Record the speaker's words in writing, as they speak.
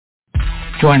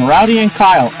Join Rowdy and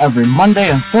Kyle every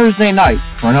Monday and Thursday night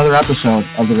for another episode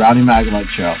of the Rowdy Maglite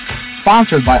Show,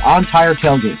 sponsored by On Tire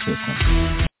Tailgate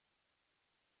System.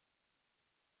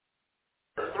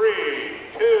 3,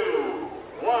 2,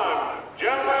 1.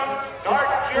 Gentlemen,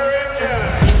 start your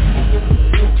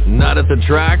engines. Not at the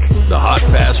track? The Hot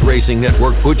Pass Racing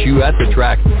Network puts you at the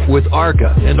track with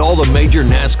ARCA and all the major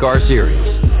NASCAR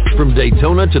series. From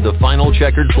Daytona to the final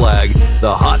checkered flag,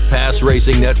 the Hot Pass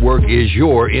Racing Network is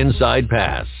your inside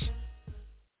pass.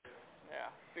 Yeah,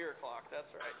 beer clock, that's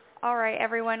right. All right,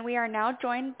 everyone, we are now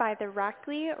joined by the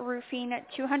Rockley Roofing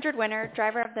 200 winner,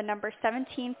 driver of the number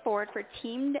 17 Ford for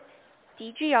Team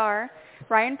DGR,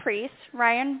 Ryan Priest.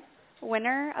 Ryan,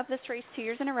 winner of this race 2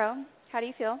 years in a row. How do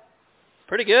you feel?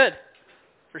 Pretty good,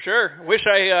 for sure. Wish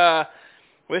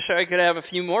I could have a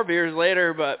few more beers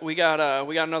later, but we got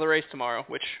another race tomorrow,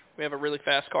 which we have a really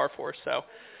fast car for. So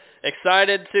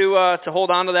excited to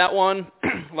hold on to that one.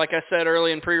 Like I said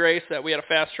early in pre-race, that we had a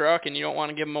fast truck, and you don't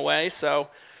want to give them away. So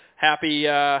happy,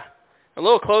 a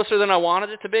little closer than I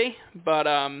wanted it to be, but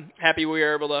happy we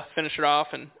were able to finish it off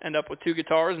and end up with 2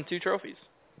 guitars and 2 trophies.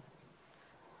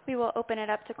 We will open it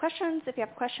up to questions. If you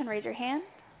have a question, raise your hand.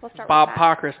 We'll start Bob with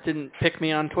Bob Pockris didn't pick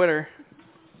me on Twitter.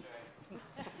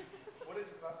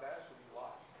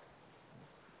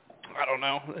 I don't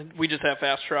know. We just have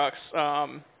fast trucks.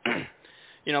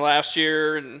 Last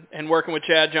year and working with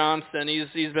Chad Johnston,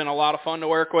 he's been a lot of fun to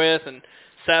work with. And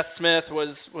Seth Smith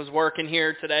was working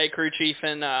here today, crew chief,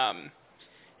 and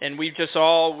we've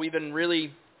been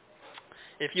really.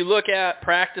 If you look at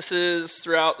practices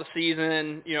throughout the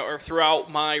season, or throughout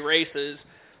my races,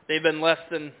 they've been less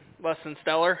than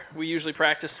stellar. We usually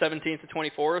practice 17th to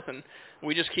 24th, and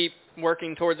we just keep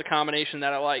working towards a combination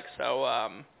that I like.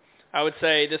 So. I would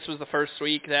say this was the first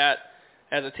week that,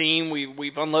 as a team,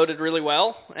 we've unloaded really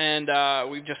well, and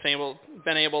we've just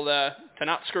been able to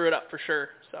not screw it up for sure.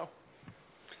 So,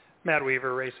 Matt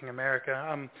Weaver, Racing America.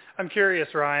 I'm curious,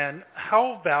 Ryan,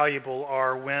 how valuable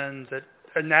are wins at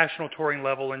a national touring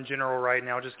level in general right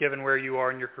now, just given where you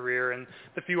are in your career and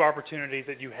the few opportunities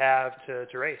that you have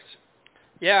to race?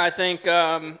 Yeah, I think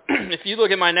if you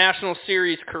look at my National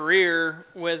Series career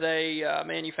with a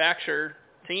manufacturer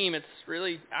team, it's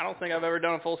really, I don't think I've ever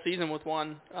done a full season with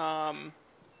one,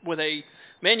 with a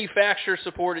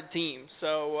manufacturer-supported team.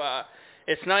 So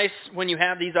it's nice when you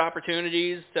have these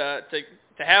opportunities to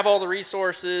have all the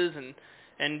resources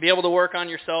and be able to work on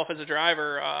yourself as a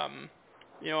driver. I'm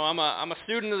a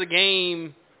student of the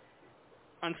game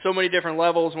on so many different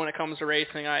levels when it comes to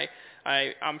racing.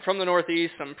 I'm from the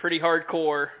Northeast. I'm pretty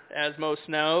hardcore, as most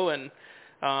know, and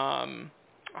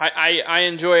I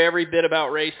enjoy every bit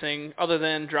about racing other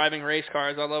than driving race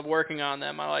cars. I love working on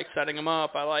them. I like setting them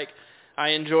up. I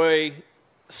enjoy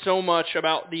so much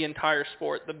about the entire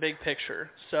sport, the big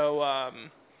picture. So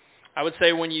I would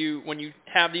say when you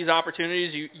have these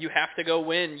opportunities, you have to go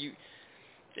win.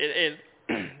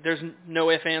 There's no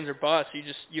ifs, ands, or buts.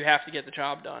 You have to get the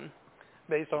job done.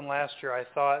 Based on last year, I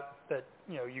thought that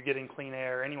you get in clean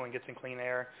air, anyone gets in clean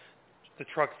air, the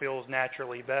truck feels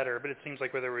naturally better, but it seems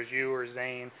like whether it was you or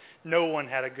Zane, no one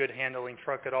had a good handling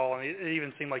truck at all, and it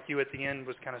even seemed like you at the end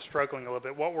was kind of struggling a little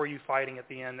bit. What were you fighting at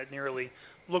the end that nearly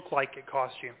looked like it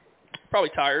cost you? Probably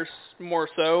tires, more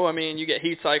so. I mean, you get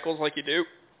heat cycles like you do.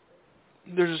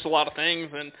 There's just a lot of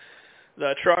things, and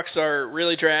the trucks are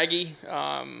really draggy,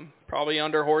 probably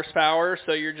under horsepower,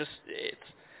 so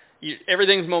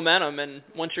everything's momentum, and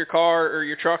once your car or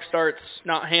your truck starts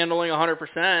not handling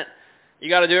 100%, you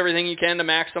got to do everything you can to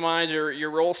maximize your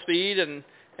roll speed, and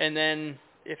then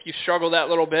if you struggle that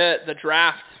little bit, the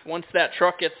draft, once that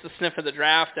truck gets the sniff of the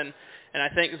draft, and I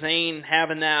think Zane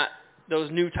having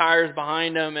those new tires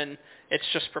behind him, and it's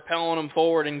just propelling him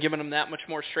forward and giving him that much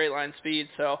more straight line speed.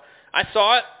 So I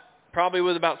saw it probably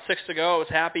with about 6 to go. I was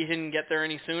happy he didn't get there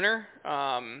any sooner,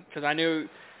 because I knew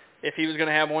if he was going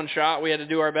to have one shot, we had to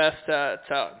do our best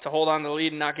to hold on to the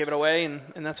lead and not give it away,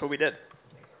 and that's what we did.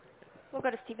 We'll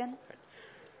go to Steven.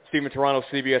 Steven Toronto,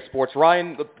 CBS Sports.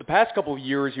 Ryan, the past couple of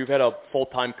years you've had a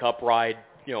full-time Cup ride,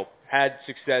 had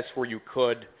success where you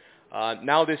could.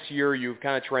 Now this year you've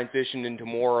kind of transitioned into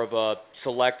more of a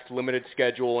select, limited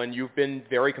schedule, and you've been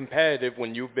very competitive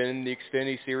when you've been in the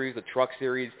Xfinity Series, the Truck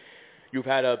Series. You've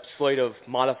had a slate of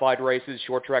modified races,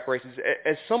 short track races.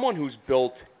 As someone who's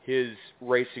built his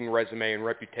racing resume and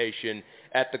reputation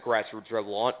at the grassroots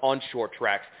level on short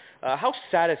tracks, how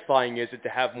satisfying is it to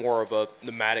have more of a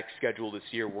nomadic schedule this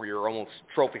year where you're almost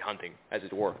trophy hunting, as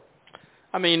it were?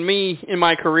 I mean, me, in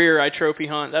my career, I trophy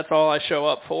hunt. That's all I show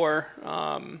up for.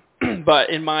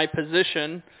 But in my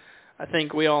position, I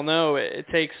think we all know it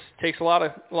takes a lot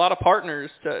of partners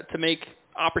to make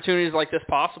opportunities like this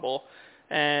possible.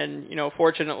 And,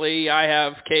 fortunately, I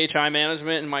have KHI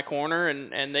management in my corner,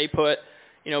 and they put,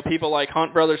 people like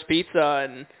Hunt Brothers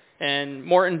Pizza and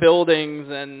Morton Buildings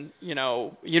and,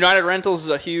 United Rentals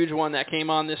is a huge one that came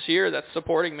on this year that's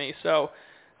supporting me. So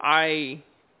I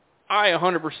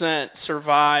 100%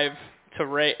 survive to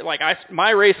race.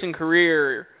 My racing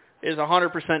career is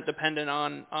 100% dependent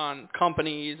on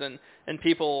companies and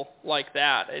people like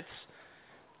that.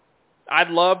 I'd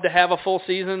love to have a full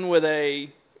season with a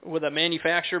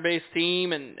manufacturer-based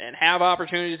team and have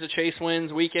opportunities to chase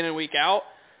wins week in and week out.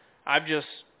 I've just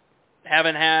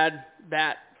haven't had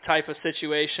that type of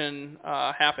situation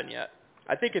happen yet.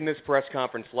 I think in this press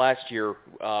conference last year,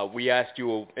 we asked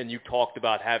you, and you talked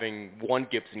about having one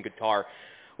Gibson guitar.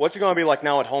 What's it going to be like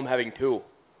now at home having two?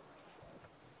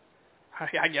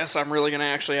 I guess I'm really going to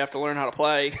actually have to learn how to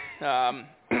play.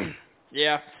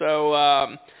 Yeah,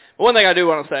 so one thing I do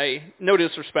want to say, no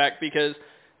disrespect, because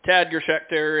Tad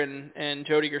Gerschechter and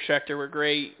Jody Gerschechter were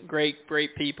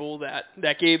great people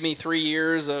that gave me 3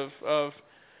 years of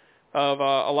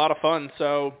a lot of fun.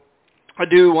 So I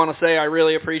do want to say I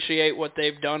really appreciate what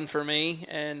they've done for me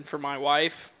and for my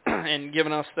wife and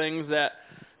given us things that,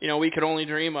 we could only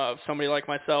dream of. Somebody like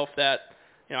myself that,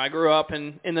 I grew up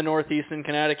in the Northeast in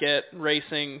Connecticut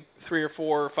racing 3 or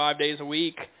 4 or 5 days a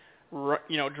week,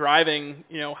 driving,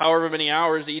 however many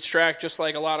hours each track, just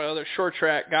like a lot of other short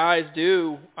track guys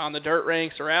do on the dirt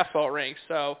rinks or asphalt rinks.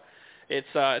 So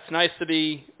it's nice to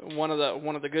be one of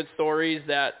the good stories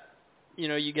that,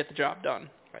 you get the job done.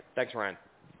 All right. Thanks, Ryan.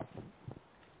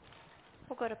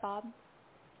 We'll go to Bob.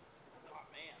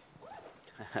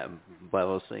 Well,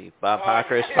 we'll see. Bob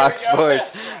Hockers, Fox Sports.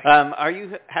 Are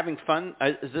you having fun?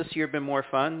 Has this year been more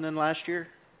fun than last year?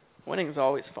 Winning is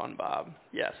always fun, Bob.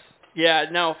 Yes. Yeah,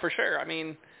 no, for sure. I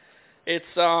mean, it's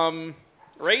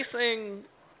racing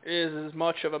is as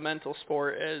much of a mental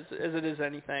sport as it is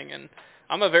anything. And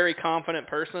I'm a very confident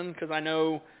person because I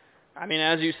know,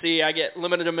 as you see, I get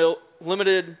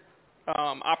limited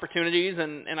opportunities,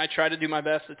 and I try to do my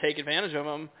best to take advantage of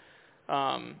them.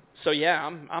 So yeah,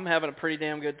 I'm having a pretty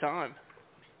damn good time.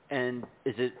 And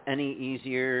is it any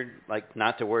easier,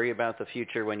 not to worry about the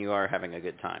future when you are having a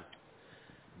good time?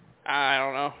 I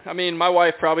don't know. My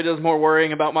wife probably does more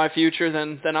worrying about my future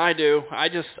than I do. I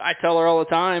tell her all the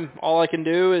time, all I can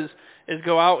do is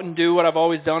go out and do what I've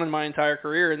always done in my entire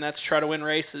career, and that's try to win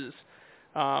races.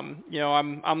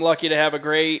 I'm lucky to have a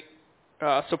great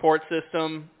support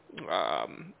system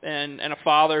and a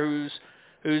father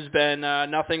who's been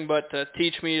nothing but to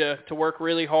teach me to work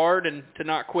really hard and to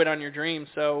not quit on your dreams.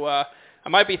 So I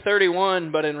might be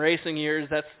 31, but in racing years,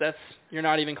 that's you're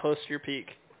not even close to your peak.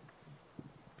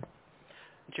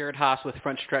 Jared Haas with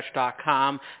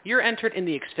FrontStretch.com. You're entered in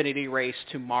the Xfinity race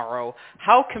tomorrow.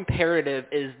 How comparative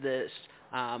is this,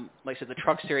 like I said, the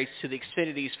Truck Series to the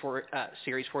Xfinity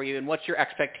series for you, and what's your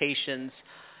expectations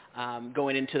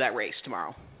going into that race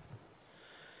tomorrow?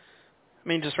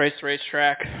 Just race the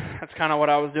racetrack. That's kind of what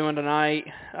I was doing tonight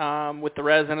with the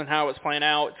resin and how it's playing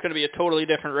out. It's going to be a totally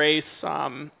different race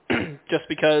just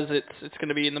because it's going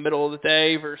to be in the middle of the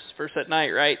day versus at night,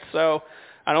 right? So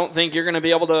I don't think you're going to be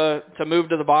able to move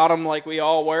to the bottom like we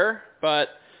all were, but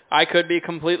I could be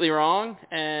completely wrong,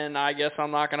 and I guess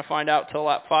I'm not going to find out till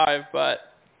lap 5. But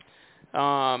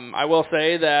I will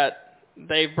say that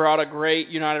they've brought a great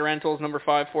United Rentals number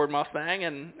 5 Ford Mustang,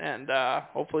 and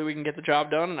hopefully we can get the job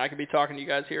done, and I could be talking to you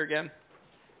guys here again.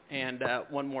 And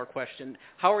one more question.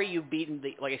 How are you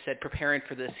preparing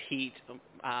for this heat?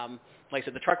 Like I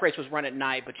said, the truck race was run at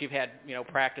night, but you've had,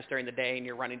 practice during the day, and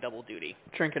you're running double duty.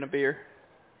 Drinking a beer.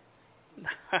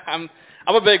 I'm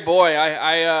a big boy.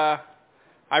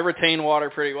 I retain water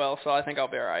pretty well, so I think I'll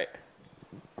be all right.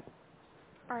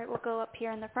 All right, we'll go up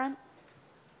here in the front.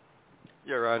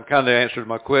 Yeah, Ryan kind of answered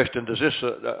my question. Does this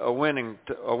a win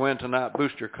tonight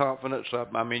boost your confidence?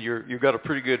 You've got a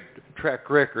pretty good track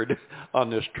record on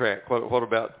this track. What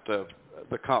about the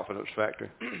confidence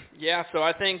factor? Yeah, so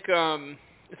I think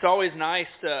it's always nice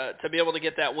to be able to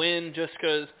get that win, just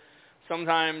because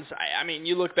sometimes,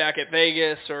 you look back at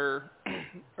Vegas or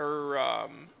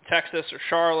Texas or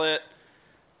Charlotte.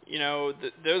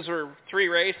 Those were 3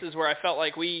 races where I felt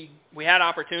like we had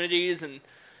opportunities and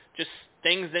just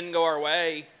things didn't go our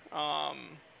way.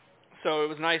 So it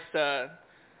was nice to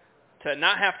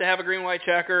not have to have a green white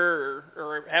checker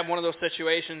or have one of those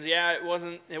situations. Yeah, it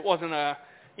wasn't a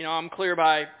I'm clear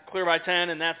by 10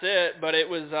 and that's it. But it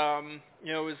was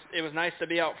it was nice to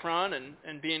be out front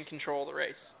and be in control of the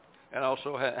race. And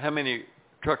also, how many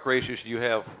truck races do you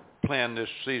have planned this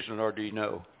season, or do you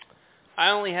know?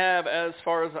 I only have, as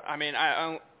far as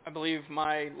I believe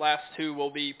my last 2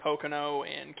 will be Pocono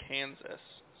and Kansas.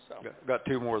 So got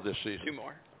 2 more this season. 2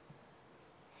 more.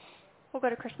 We'll go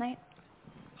to Chris Knight.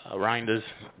 Ryan, does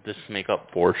this make up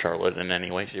for Charlotte in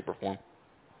any way, shape, or form?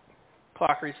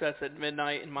 Clock resets at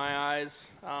midnight in my eyes.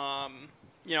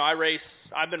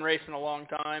 I've been racing a long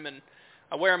time, and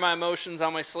I wear my emotions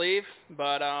on my sleeve,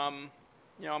 but, I'm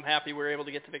happy we were able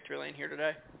to get to victory lane here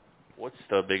today. What's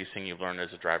the biggest thing you've learned as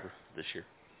a driver this year?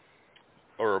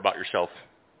 Or about yourself,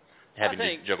 having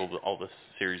to juggle all the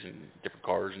series and different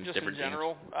cars and just different in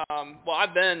general?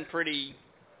 teams?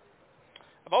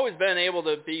 I've always been able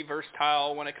to be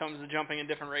versatile when it comes to jumping in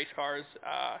different race cars.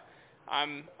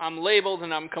 I'm labeled,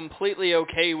 and I'm completely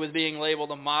okay with being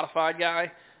labeled a modified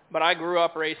guy, but I grew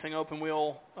up racing open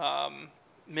wheel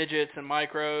midgets and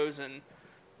micros, and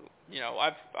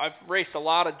I've raced a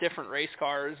lot of different race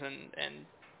cars and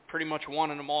pretty much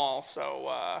won in them all. So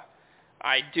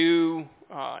I do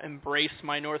embrace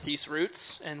my Northeast roots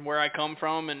and where I come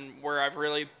from and where I've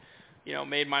really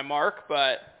made my mark,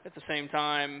 but at the same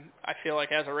time, I feel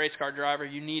like as a race car driver,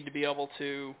 you need to be able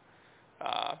to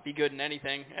be good in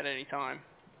anything at any time.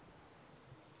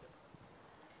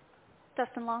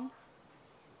 Dustin Long.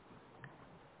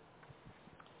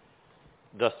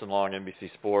 Dustin Long,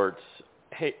 NBC Sports.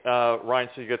 Hey, Ryan,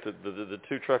 so you got the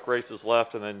two truck races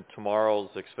left, and then tomorrow's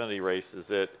Xfinity race is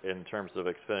it in terms of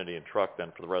Xfinity and truck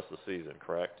then for the rest of the season,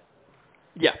 correct?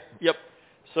 Yeah. Yep.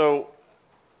 So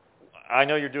I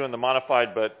know you're doing the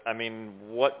modified, but I mean,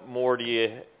 what more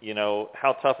do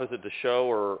how tough is it to show,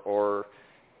 or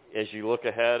as you look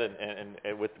ahead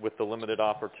and with the limited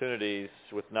opportunities,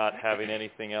 with not having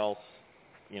anything else,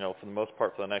 for the most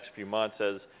part for the next few months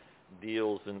as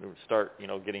deals and start,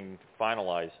 getting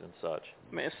finalized and such.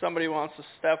 I mean, if somebody wants to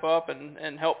step up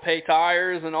and help pay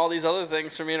tires and all these other things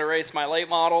for me to race my late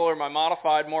model or my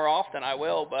modified more often, I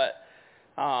will. But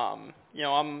I'm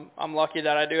lucky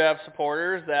that I do have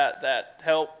supporters that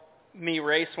help me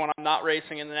race when I'm not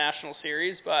racing in the National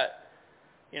Series. But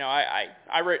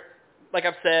like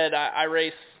I've said, I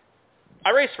race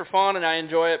for fun and I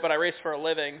enjoy it, but I race for a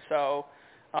living. So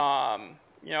I'm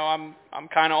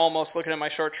kind of almost looking at my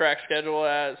short track schedule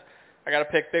as I got to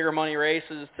pick bigger money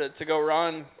races to go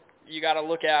run. You got to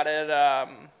look at it,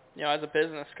 as a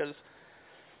business because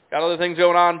got other things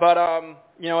going on. But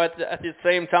at the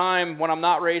same time, when I'm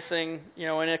not racing, in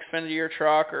Xfinity or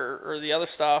truck or the other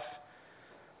stuff,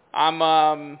 I'm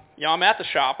at the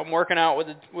shop. I'm working out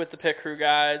with the pit crew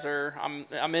guys, or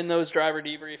I'm in those driver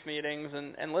debrief meetings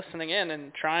and listening in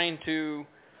and trying to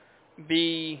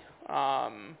be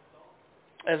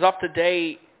as up to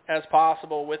date as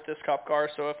possible with this Cup car.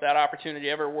 So if that opportunity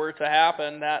ever were to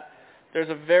happen, that there's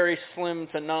a very slim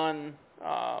to none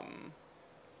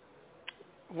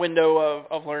window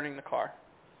of learning the car.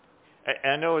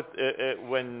 I know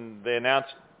when they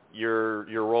announced your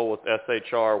role with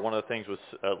SHR, one of the things was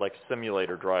like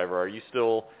simulator driver. Are you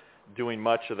still doing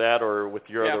much of that, or with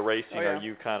your other racing, are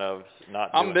you kind of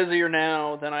not doing I'm busier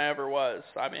now than I ever was.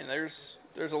 I mean, there's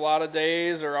a lot of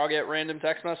days, or I'll get random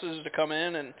text messages to come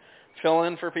in and fill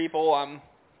in for people.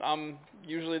 I'm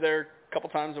usually there a couple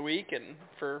times a week and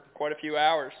for quite a few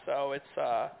hours. So it's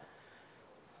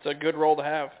a good role to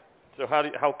have. So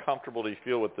how comfortable do you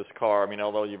feel with this car? I mean,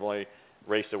 although you've only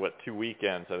raced it 2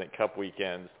 weekends, I think Cup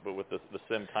weekends, but with the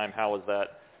sim time, how is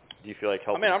that? Do you feel like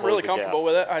helping? I mean, I'm really comfortable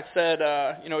with it. I said,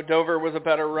 Dover was a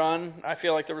better run. I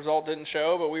feel like the result didn't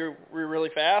show, but we were really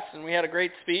fast and we had a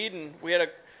great speed and we had a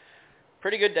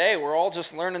pretty good day. We're all just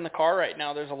learning the car right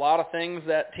now. There's a lot of things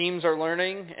that teams are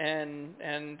learning,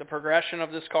 and the progression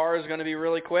of this car is going to be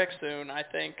really quick soon. I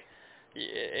think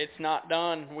it's not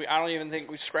done. I don't even think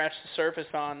we've scratched the surface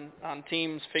on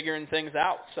teams figuring things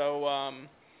out. So,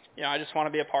 I just want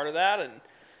to be a part of that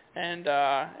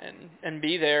and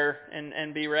be there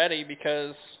and be ready,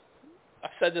 because I've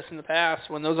said this in the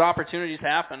past, when those opportunities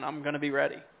happen, I'm going to be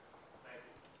ready.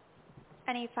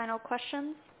 Any final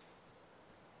questions?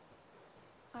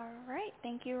 All right.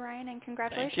 Thank you, Ryan, and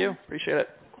congratulations. Thank you. Appreciate it.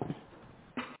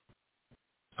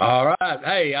 All right.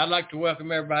 Hey, I'd like to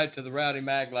welcome everybody to the Rowdy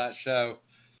Maglite Show.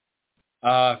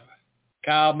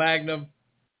 Kyle Magnum,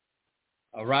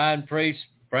 Ryan Priest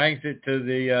brings it to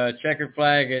the checkered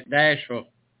flag at Nashville.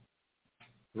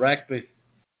 Directly,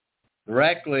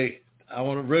 I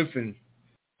want a roofing,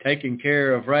 taking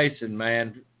care of racing,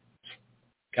 man.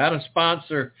 Kind of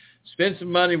spend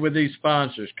some money with these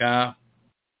sponsors, Kyle.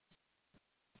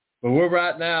 But we're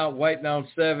right now waiting on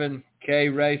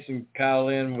 7K Racing call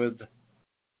in with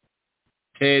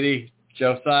Teddy,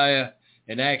 Josiah,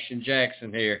 and Action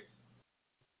Jackson here.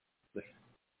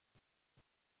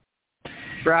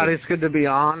 Rowdy, it's good to be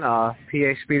on. PA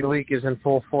Speed Week is in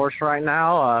full force right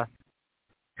now.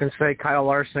 Can say Kyle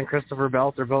Larson and Christopher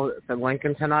Belt are both at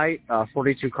Lincoln tonight.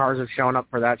 42 cars have shown up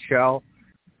for that show.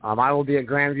 I will be at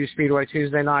Grandview Speedway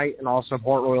Tuesday night and also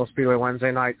Port Royal Speedway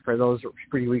Wednesday night for those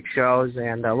Speed Week shows,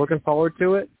 and looking forward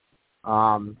to it.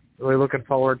 Really looking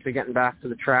forward to getting back to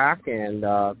the track and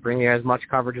bringing you as much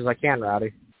coverage as I can,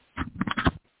 Rowdy.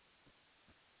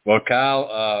 Well,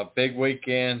 Kyle, big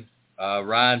weekend.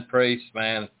 Ryan Priest,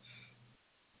 man,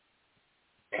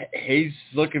 he's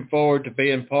looking forward to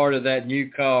being part of that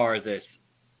new car that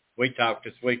we talked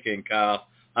this weekend, Kyle.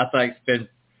 I think it's been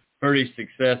pretty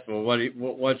successful.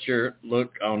 What's your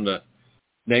look on the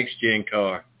next-gen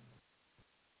car?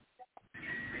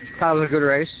 That was a good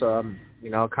race.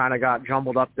 Kind of got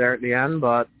jumbled up there at the end,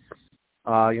 but,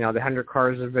 the Hendrick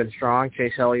cars have been strong.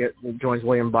 Chase Elliott joins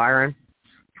William Byron,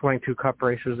 22 Cup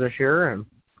races this year, and,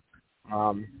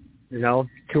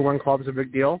 2-win club's a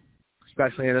big deal,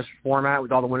 especially in this format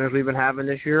with all the winners we've been having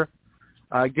this year.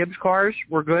 Gibbs cars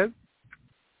were good.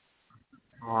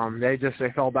 They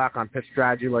fell back on pit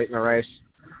strategy late in the race.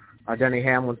 Denny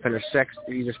Hamlin finished 6th.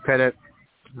 He just pitted.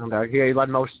 And, he led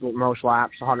most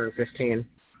laps, 115.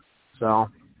 So,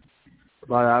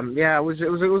 but it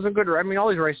was a good. I mean, all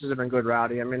these races have been good,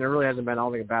 Rowdy. I mean, there really hasn't been, I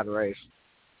don't think, a bad race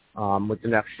with the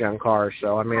next gen cars.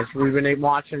 So, I mean, we've been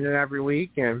watching it every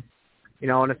week, and in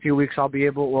a few weeks I'll be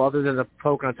able. Well, other than the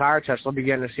Pocono tire test, I'll be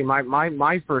getting to see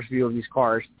my first view of these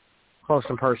cars close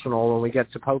and personal when we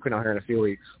get to Pocono here in a few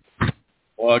weeks.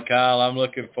 Well, Kyle, I'm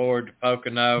looking forward to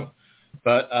Pocono.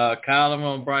 But, Kyle, I'm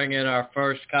going to bring in our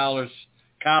first callers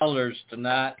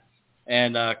tonight.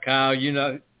 And, Kyle,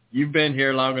 you've been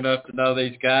here long enough to know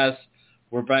these guys.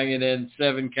 We're bringing in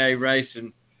 7K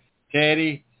Racing.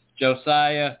 Teddy,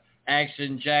 Josiah,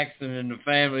 Action Jackson, and the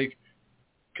family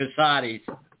Casatis.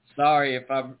 Sorry if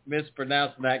I'm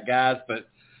mispronouncing that, guys, but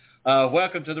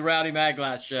welcome to the Rowdy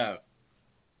Maglite Show.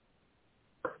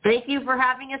 Thank you for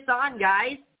having us on,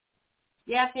 guys.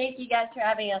 Yeah, thank you guys for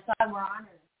having us on. We're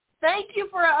honored. Thank you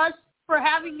for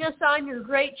having us on your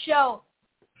great show.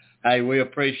 Hey, we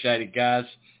appreciate it, guys.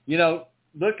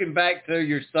 Looking back through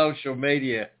your social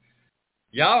media,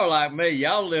 y'all are like me.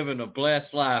 Y'all living a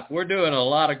blessed life. We're doing a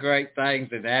lot of great things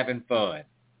and having fun.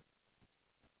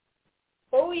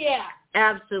 Oh, yeah.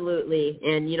 Absolutely.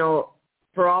 And,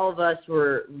 for all of us,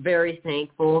 we're very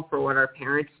thankful for what our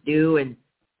parents do and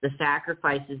the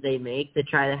sacrifices they make to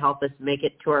try to help us make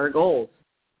it to our goals.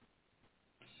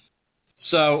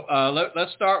 So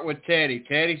let's start with Teddy.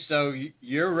 Teddy, so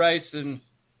you're racing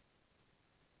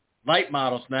late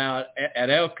models now at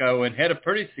Elko and had a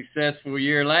pretty successful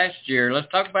year last year. Let's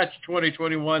talk about your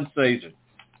 2021 season.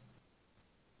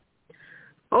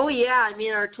 Oh, yeah. I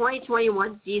mean, our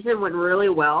 2021 season went really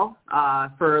well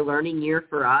for a learning year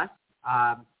for us.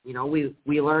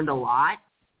 We learned a lot,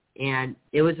 and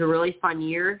it was a really fun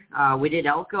year. We did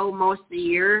Elko most of the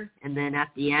year, and then at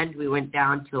the end we went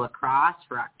down to La Crosse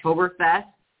for Oktoberfest.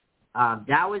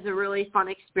 That was a really fun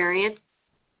experience,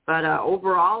 but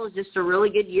overall it was just a really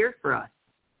good year for us.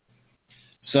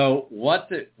 So what's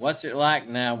it like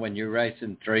now when you're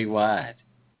racing 3 wide?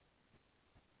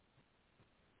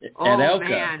 Oh,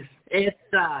 man, it's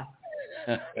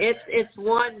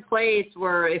one place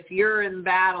where if you're in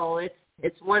battle,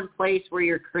 it's one place where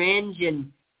you're cringe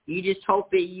and you just hope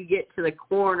that you get to the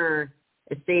corner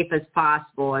as safe as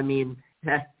possible. I mean,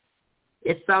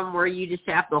 it's somewhere you just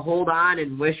have to hold on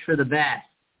and wish for the best.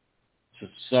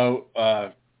 So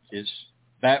is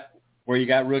that where you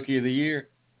got Rookie of the Year?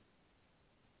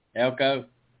 Elko?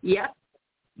 Yep.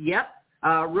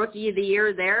 Rookie of the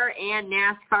Year there, and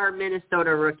NASCAR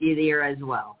Minnesota Rookie of the Year as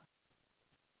well.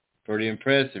 Pretty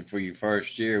impressive for your first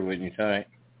year, wouldn't you think?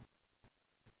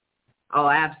 Oh,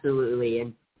 absolutely.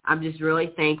 And I'm just really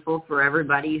thankful for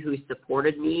everybody who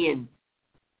supported me and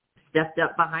stepped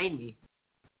up behind me.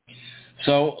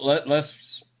 So let's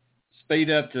speed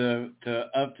up to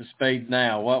speed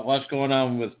now. What's going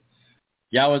on with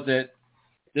y'all? Was it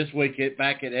this week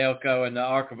back at Elko in the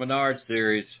ARCA Menard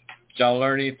Series? Did y'all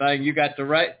learn anything? You got to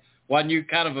race. Wasn't you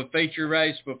kind of a feature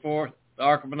race before the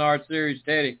ARCA Menard Series,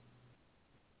 Teddy?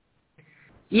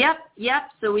 Yep.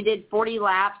 So we did 40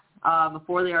 laps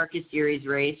before the ARCA Series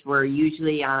race, where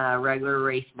usually on a regular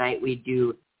race night we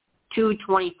do 2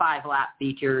 25-lap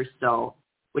features. So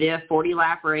we did a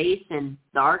 40-lap race, and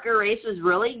the ARCA race was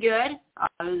really good.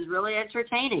 It was really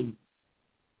entertaining.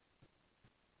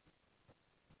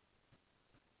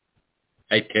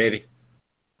 Hey, Teddy.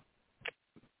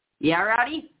 Yeah,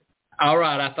 Rowdy? All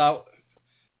right. I thought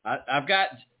I've got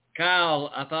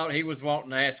Kyle. I thought he was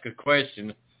wanting to ask a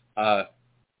question,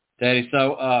 Teddy.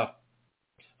 So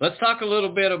let's talk a little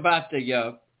bit about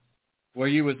the where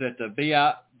you was at the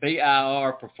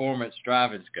BIR Performance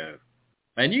Driving School.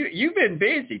 And you've been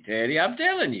busy, Teddy. I'm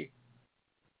telling you.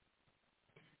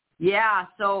 Yeah,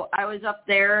 so I was up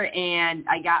there, and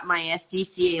I got my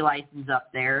SCCA license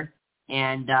up there,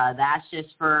 and that's just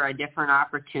for a different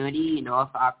opportunity, you know,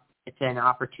 if an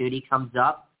opportunity comes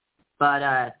up.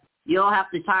 But you'll have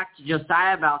to talk to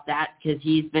Josiah about that because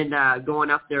he's been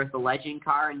going up there with the Legend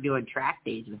car and doing track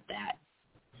days with that.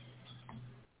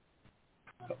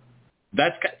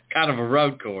 That's kind of a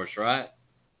road course, right?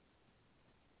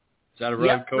 Is that a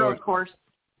road course? Road course.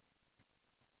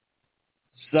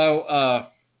 So,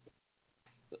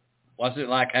 what's it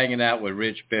like hanging out with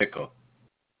Rich Pickle?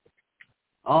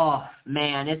 Oh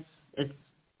man, it's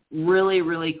really,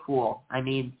 really cool. I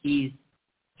mean, he's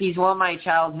one of my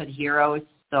childhood heroes,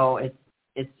 so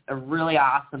it's a really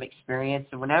awesome experience.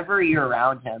 And whenever you're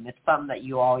around him, it's something that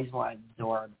you always want to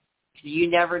absorb. You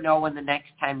never know when the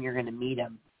next time you're going to meet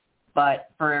him. But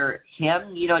for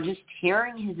him, you know, just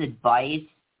hearing his advice,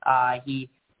 he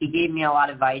gave me a lot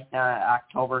of advice at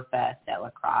Oktoberfest at La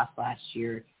Crosse last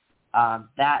year.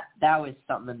 That was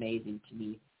something amazing to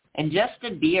me. And just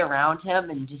to be around him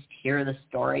and just hear the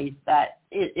stories,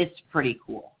 it's pretty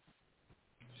cool.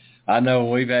 I know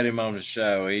we've had him on the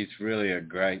show. He's really a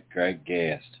great, great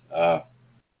guest.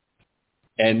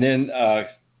 And then,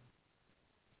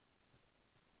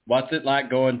 what's it like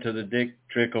going to the Dick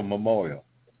Trickle Memorial?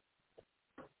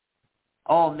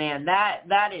 Oh man,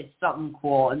 that is something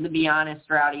cool. And to be honest,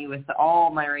 Rowdy, with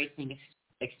all my racing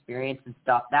experience and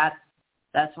stuff, that's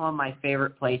one of my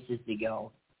favorite places to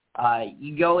go.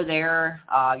 You go there,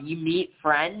 you meet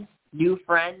friends, new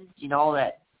friends, you know,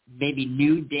 that maybe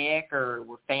knew Dick or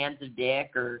were fans of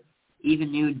Dick or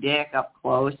even knew Dick up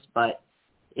close. But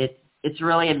it's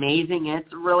really amazing, and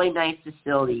it's a really nice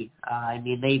facility. I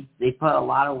mean, they put a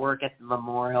lot of work at the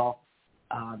memorial,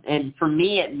 and for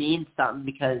me, it means something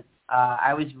because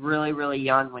I was really, really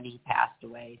young when he passed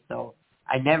away, so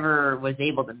I never was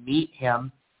able to meet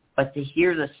him. But to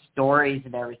hear the stories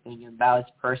and everything about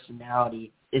his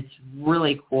personality, it's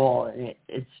really cool. And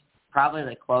it's probably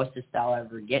the closest I'll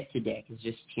ever get to Dick is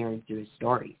just hearing through his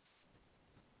stories.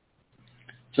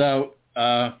 So,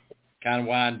 kind of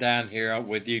wind down here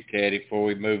with you, Teddy, before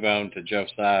we move on to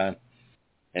Josiah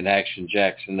and Action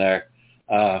Jackson there.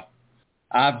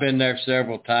 I've been there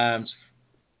several times.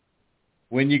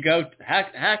 When you go,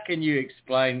 how can you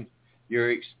explain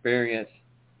your experience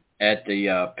at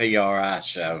the PRI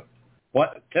show?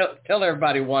 Tell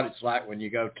everybody what it's like when you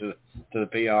go to the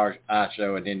PRI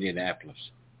show in Indianapolis.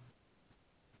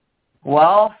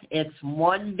 Well, it's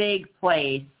one big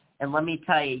place, and let me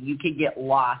tell you, you could get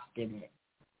lost in it.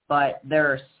 But there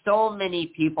are so many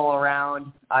people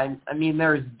around. I mean,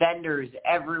 there's vendors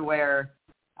everywhere.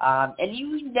 And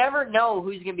you never know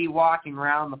who's going to be walking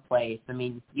around the place. I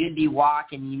mean, you'd be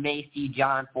walking, you may see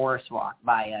John Forrest walk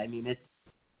by you. I mean,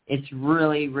 it's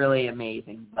really, really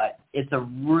amazing, but it's a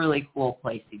really cool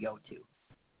place to go to.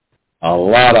 A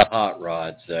lot of hot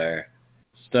rods there.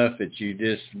 Stuff that you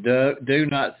just do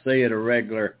not see at a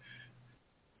regular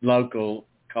local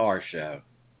car show.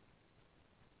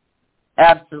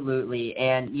 Absolutely.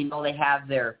 And, you know, they have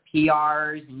their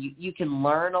PRs, and you can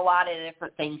learn a lot of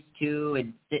different things, too,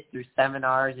 and sit through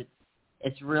seminars.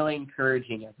 It's really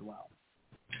encouraging as well.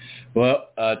 Well,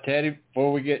 Teddy,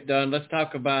 before we get done, let's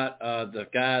talk about the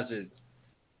guys and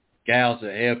gals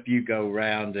that help you go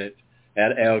around at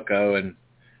Elko and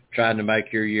trying to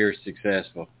make your year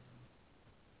successful.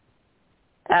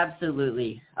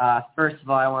 Absolutely. First of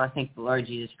all, I want to thank the Lord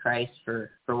Jesus Christ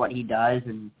for what he does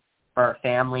and for our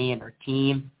family and our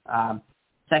team.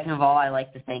 Second of all, I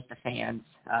like to thank the fans.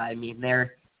 I mean,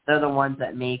 they're the ones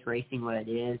that make racing what it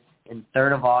is. And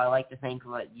third of all, I like to thank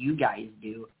what you guys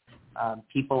do.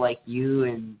 People like you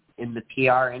in the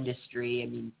PR industry. I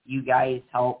mean, you guys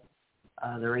help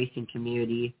the racing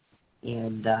community.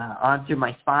 And on through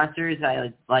my sponsors, I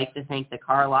would like to thank the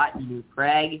Car Lot in New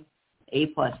Prague, A+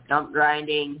 Stump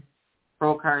Grinding,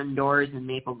 Pro Car Doors in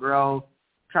Maple Grove,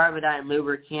 Tribodyne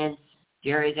Lubricants,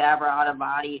 Jerry's Abra Auto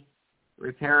Body,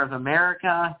 Repair of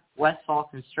America, Westfall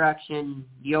Construction,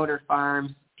 Yoder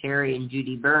Farms, Terry and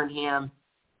Judy Burnham,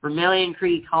 Vermilion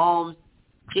Creek Homes,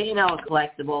 J&L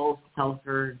Collectibles,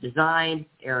 Telfer Design,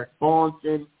 Eric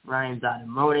Bolinson, Ryan's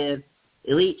Automotive,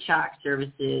 Elite Shock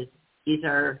Services,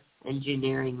 Cesar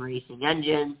Engineering Racing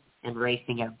Engines, and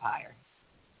Racing Empire.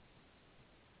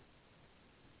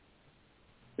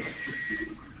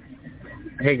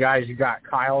 Hey guys, you got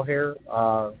Kyle here.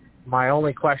 My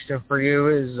only question for you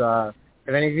is,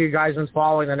 have any of you guys been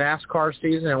following the NASCAR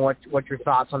season, and what's your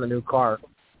thoughts on the new car?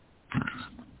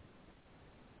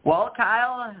 Well,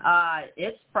 Kyle,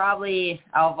 it's probably,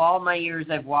 out of all my years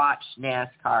I've watched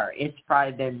NASCAR, it's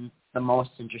probably been the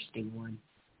most interesting one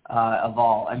of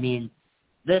all. I mean,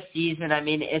 this season, I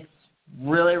mean, it's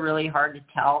really, really hard to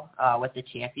tell what the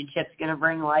championship's going to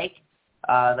bring like.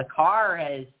 The car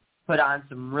has put on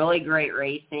some really great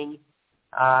racing.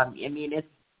 I mean,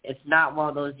 it's not one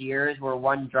of those years where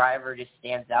one driver just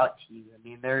stands out to you. I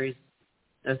mean, there's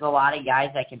a lot of guys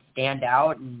that can stand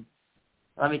out, and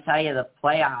let me tell you, the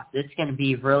playoffs, it's going to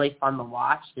be really fun to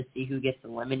watch to see who gets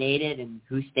eliminated and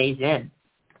who stays in.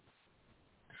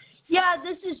 Yeah,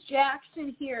 this is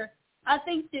Jackson here. I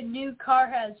think the new car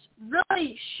has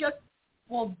really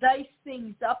diced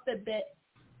things up a bit.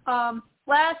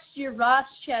 Last year, Ross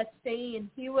Chastain,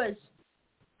 he was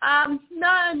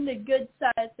not on the good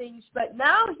side of things, but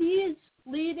now he is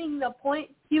leading the point.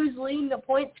 He was leading the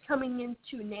points coming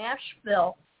into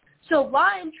Nashville. So a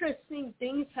lot of interesting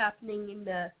things happening in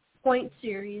the point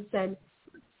series and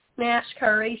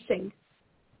NASCAR racing.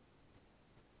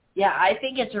 Yeah, I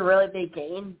think it's a really big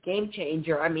game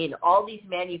changer. I mean, all these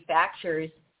manufacturers,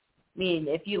 I mean,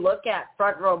 if you look at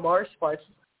Front Row Motorsports,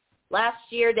 last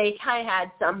year they kind of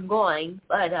had some going,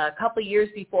 but a couple years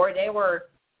before they were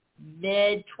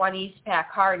mid-20s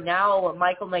pack car. Now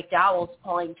Michael McDowell's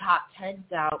pulling top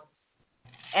 10s out.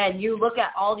 And you look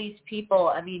at all these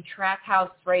people, I mean,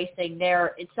 Trackhouse Racing,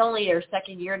 it's only their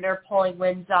second year and they're pulling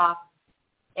wins off.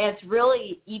 And it's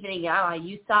really evening out.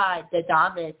 You saw the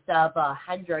dominance of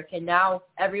Hendrick, and now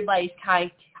everybody's kind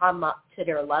of come up to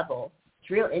their level. It's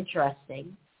real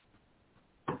interesting.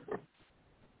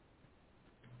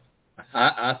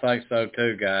 I think so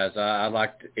too, guys. I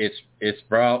like it's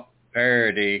brought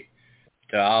parity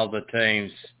to all the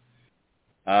teams.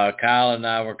 Kyle and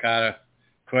I were kind of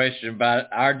questioning about it.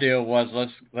 Our deal was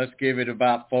let's give it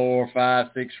about 4, 5,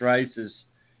 6 races.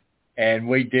 And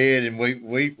we did, and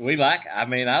we like. I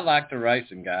mean, I like the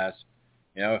racing, guys.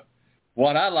 You know,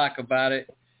 what I like about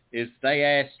it is they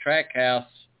asked Trackhouse,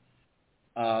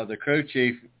 the crew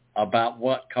chief, about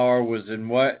what car was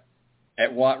in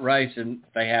at what race, and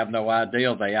they have no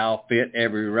idea. They all fit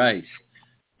every race.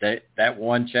 That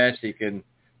one chassis can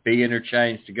be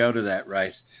interchanged to go to that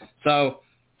race. So,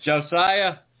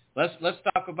 Josiah, let's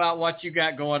talk about what you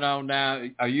got going on now.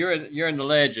 You're in the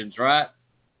Legends, right?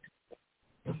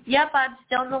 Yep, I'm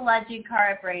still in the Legend car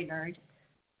at Brainerd.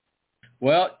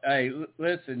 Well, hey,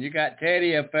 listen, you got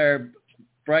Teddy up there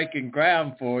breaking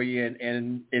ground for you,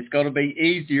 and it's going to be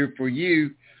easier for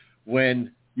you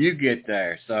when you get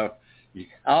there. So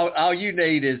all you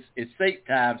need is seat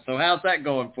time. So how's that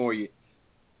going for you?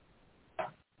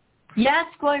 Yeah,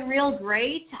 it's going real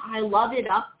great. I love it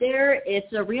up there.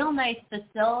 It's a real nice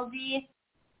facility.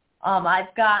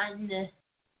 I've gotten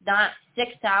not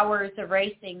 6 hours of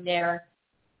racing there.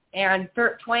 And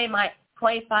for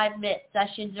 25-minute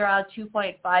sessions around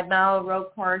 2.5-mile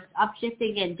road course,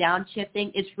 upshifting and downshifting.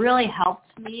 It's really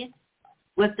helped me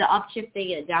with the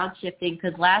upshifting and downshifting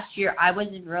because last year I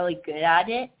wasn't really good at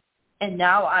it, and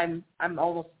now I'm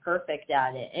almost perfect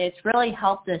at it. And it's really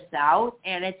helped us out,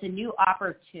 and it's a new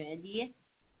opportunity.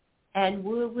 And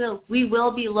we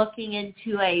will be looking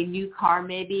into a new car,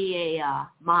 maybe a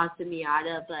Mazda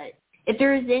Miata. But if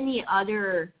there's any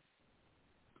other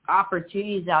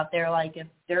opportunities out there, like if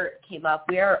dirt came up,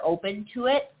 we are open to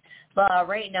it. But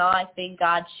right now, I think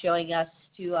God's showing us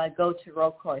to go to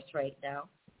road course right now.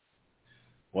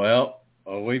 Well,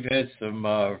 we've had some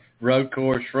road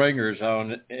course ringers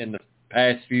on in the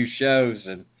past few shows,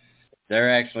 and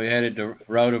they're actually headed to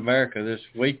Road America this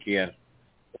weekend,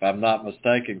 if I'm not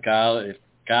mistaken, Kyle.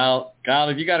 Kyle,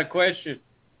 have you got a question?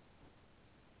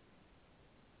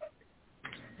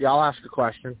 Yeah, I'll ask a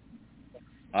question.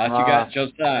 You got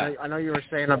Josiah. I know you were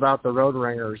saying about the road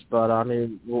ringers, but I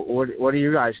mean, what do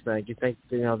you guys think? You think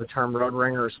the term road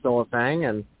ringer is still a thing,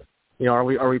 and are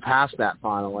we past that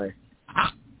finally?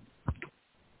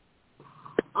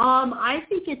 I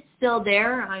think it's still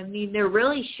there. I mean, they're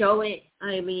really showing.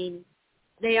 I mean,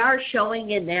 they are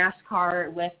showing in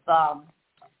NASCAR with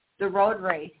the road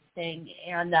race thing,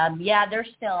 and yeah, they're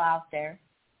still out there.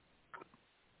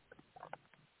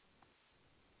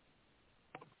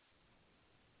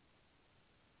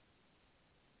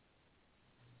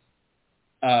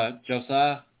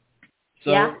 Josiah.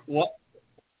 So yeah.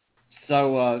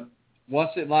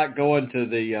 What's it like going to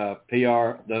the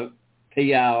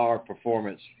PIR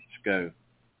Performance School?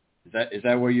 Is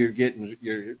that where you're getting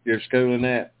your schooling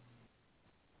at?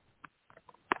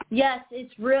 Yes,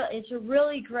 it's a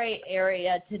really great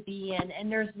area to be in,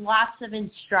 and there's lots of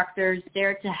instructors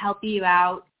there to help you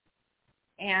out.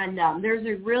 And there's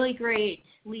a really great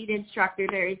lead instructor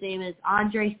there. His name is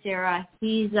Andre Serra.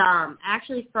 He's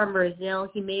actually from Brazil.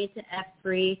 He made it to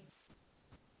F3.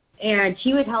 And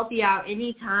he would help you out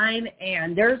anytime.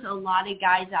 And there's a lot of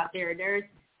guys out there. There's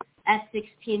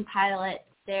F-16 pilots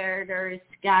there. There's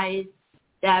guys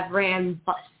that ran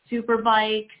super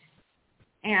bikes,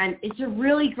 and it's a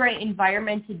really great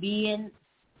environment to be in.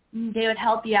 They would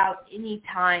help you out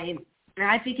anytime. And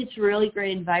I think it's a really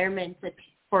great environment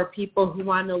for people who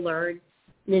want to learn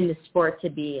in the sport to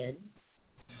be in.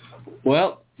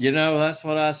 Well, that's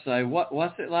what I say.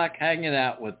 What's it like hanging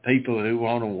out with people who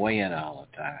want to win all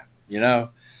the time?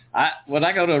 When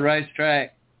I go to a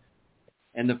racetrack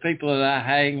and the people that I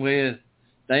hang with,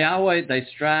 they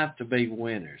strive to be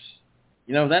winners.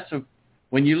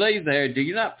 When you leave there, do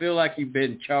you not feel like you've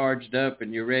been charged up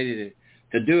and you're ready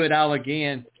to do it all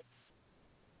again?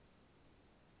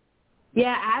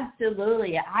 Yeah,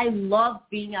 absolutely. I love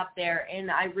being up there,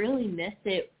 and I really miss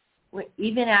it.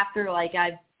 Even after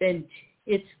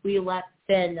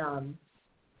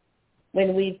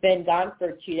when we've been gone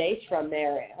for 2 days from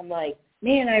there, I'm like,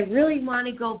 man, I really want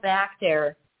to go back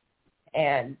there,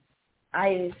 and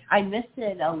I miss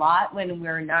it a lot when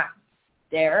we're not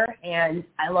there, and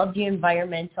I love the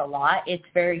environment a lot. It's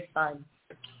very fun.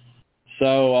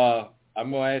 So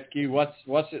I'm going to ask you, what's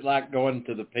it like going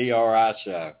to the PRI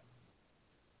show?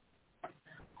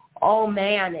 Oh,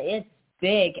 man, it's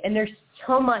big, and there's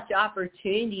so much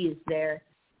opportunities there.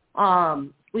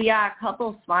 We got a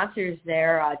couple sponsors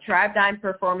there, Tribe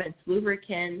Performance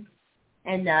Lubricants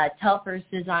and Telfer's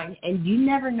Design, and you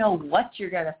never know what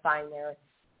you're going to find there.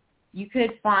 You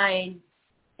could find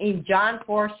John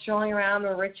Force strolling around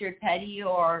or Richard Petty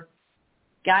or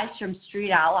guys from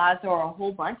Street Outlaws or a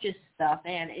whole bunch of stuff,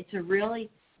 and it's a really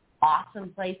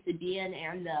awesome place to be in,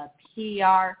 and the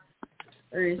PR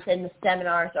and the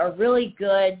seminars are really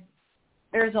good.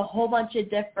 There's a whole bunch of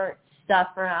different stuff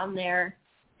around there.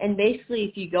 And basically,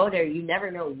 if you go there, you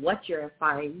never know what you're going to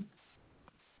find.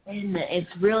 And it's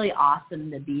really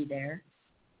awesome to be there.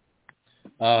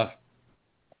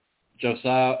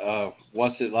 Josiah,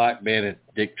 what's it like being at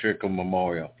Dick Trickle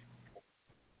Memorial?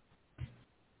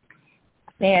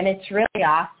 Man, it's really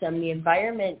awesome. The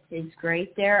environment is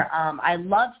great there. I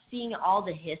love seeing all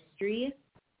the history.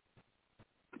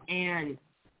 And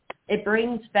it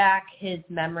brings back his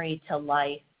memory to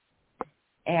life.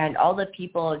 And all the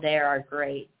people there are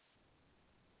great.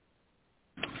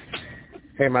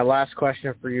 Hey, my last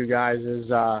question for you guys is,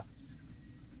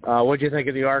 what did you think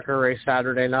of the ARCA race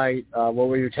Saturday night? What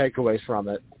were your takeaways from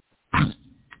it?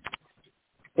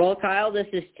 Well, Kyle, this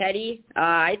is Teddy.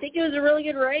 I think it was a really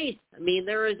good race. I mean,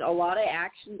 there was a lot of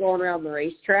action going around the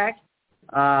racetrack.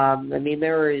 There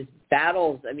was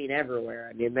battles,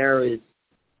 everywhere. There was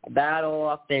a battle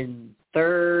up in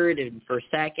third and for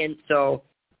second. So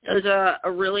it was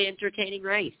a really entertaining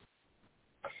race.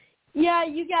 Yeah,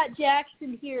 you got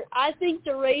Jackson here. I think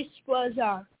the race was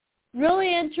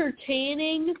really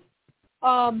entertaining.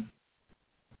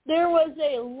 There was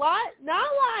not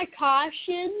a lot of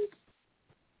cautions,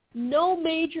 no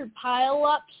major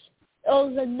pileups. It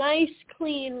was a nice,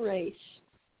 clean race.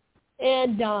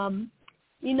 And,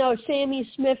 Sammy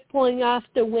Smith pulling off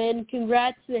the win.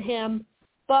 Congrats to him.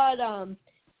 But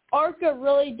ARCA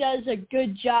really does a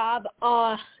good job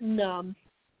on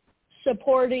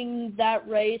supporting that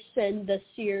race and the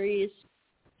series.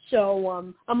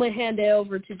 So I'm going to hand it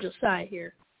over to Josiah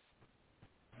here.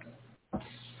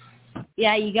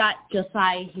 Yeah, you got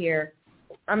Josiah here.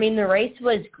 The race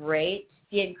was great.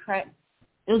 It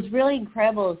was really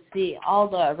incredible to see all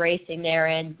the racing there,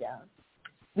 and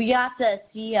we got to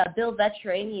see Bill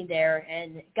Venturini there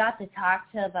and got to talk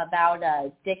to him about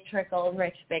Dick Trickle and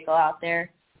Rich Bickle out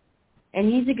there. And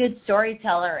he's a good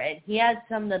storyteller, and he has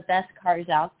some of the best cars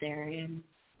out there. And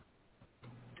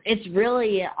it's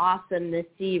really awesome to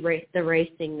see the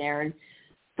racing there and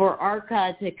for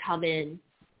ARCA to come in.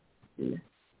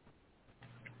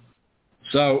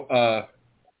 So,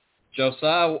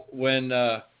 Josiah, when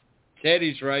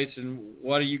Teddy's racing,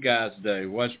 what do you guys do?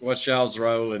 What's y'all's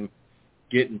role in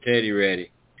getting Teddy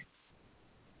ready?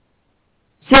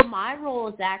 So my role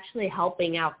is actually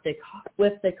helping out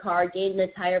with the car, getting the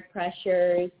tire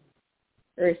pressures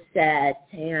or set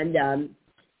and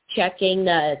checking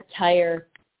the tire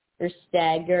or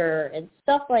stagger and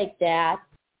stuff like that,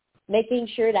 making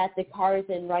sure that the car is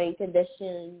in running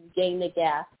condition, getting the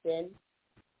gas in.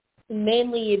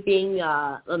 Mainly being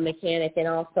a mechanic and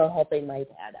also helping my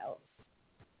dad out.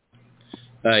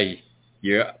 Hey,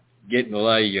 you're getting to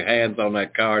lay your hands on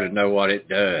that car to know what it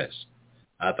does.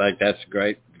 I think that's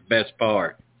the best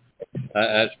part.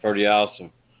 That's pretty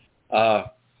awesome.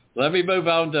 Let me move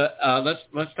on to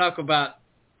let's talk about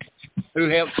who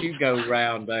helps you go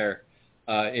around there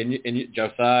in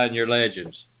Josiah and your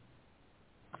legends.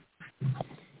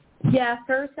 Yeah,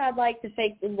 first I'd like to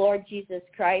thank the Lord Jesus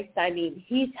Christ.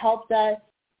 He's helped us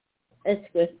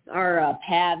with our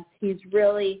paths.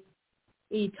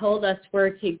 He told us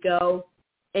where to go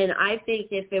And I think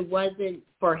if it wasn't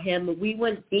for him, we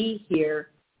wouldn't be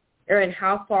here or in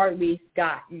how far we've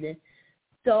gotten.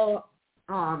 So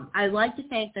I'd like to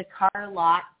thank the car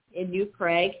lot in New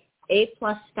Prague, A+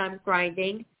 Stump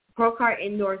Grinding, Pro-Car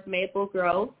Indoors Maple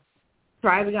Grove,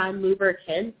 Trigon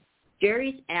Lubricants,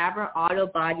 Jerry's Abra Auto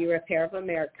Body Repair of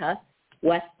America,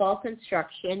 Westfall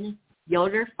Construction,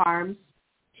 Yoder Farms,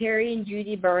 Terry and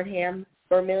Judy Burnham,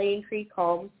 Vermilion Creek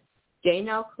Homes,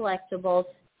 J&L Collectibles,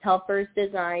 Telfers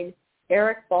Design,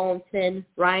 Eric Bolton,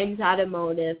 Ryan's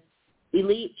Automotive,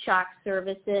 Elite Shock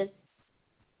Services,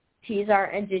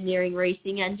 Tezar Engineering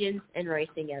Racing Engines, and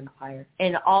Racing Empire.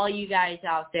 And all you guys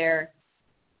out there,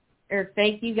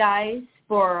 thank you guys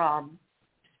for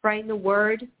spreading the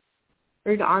word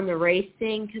on the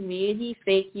racing community.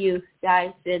 Thank you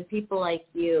guys, and people like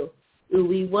you.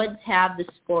 We wouldn't have the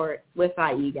sport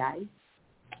without you guys.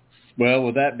 Well,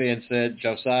 with that being said,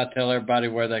 Josiah, tell everybody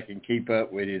where they can keep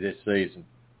up with you this season.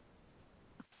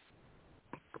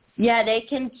 Yeah, they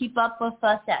can keep up with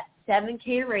us at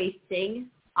 7K Racing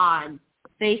on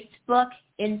Facebook,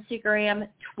 Instagram,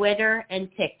 Twitter, and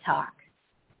TikTok.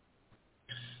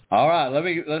 All right, let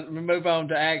me move on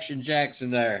to Action Jackson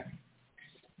there.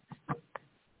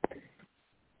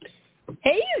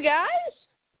 Hey, you guys.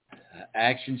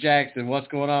 Action Jackson, what's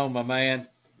going on, my man?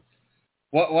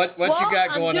 What you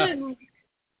got going on?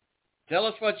 Tell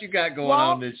us what you got going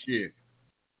on this year.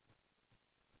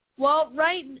 Well,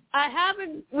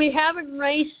 we haven't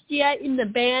raced yet in the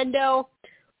Bando.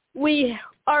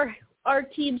 Our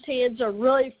team's hands are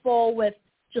really full with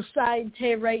Josiah and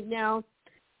Tay right now.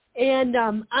 And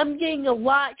I'm getting a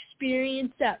lot of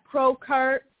experience at Pro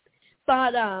Kart,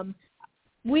 but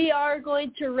we are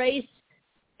going to race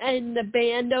in the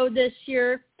Bando this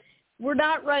year. We're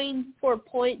not running for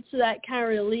points, so that kind of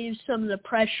relieves some of the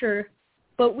pressure.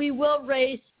 But we will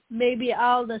race maybe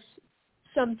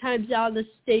sometimes out of the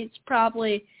States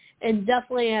probably, and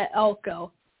definitely at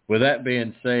Elko. With that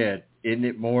being said, isn't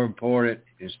it more important,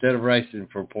 instead of racing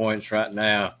for points right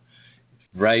now,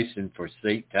 racing for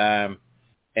seat time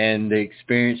and the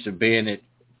experience of being at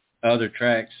other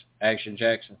tracks, Action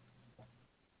Jackson?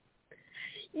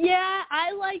 Yeah,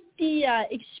 I like the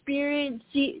experience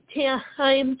seat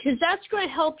time because that's going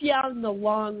to help you out in the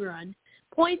long run.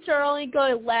 Points are only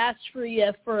going to last for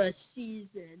you for a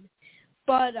season.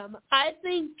 But I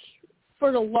think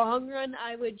for the long run,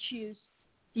 I would choose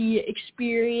the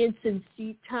experience and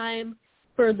seat time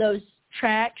for those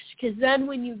tracks because then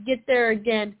when you get there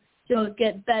again, you'll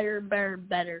get better and better and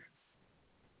better.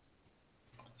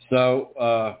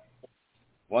 So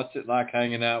what's it like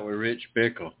hanging out with Rich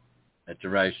Bickle at the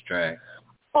racetrack?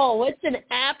 Oh, it's an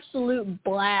absolute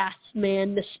blast,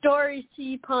 man. The stories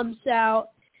he pumps out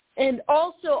and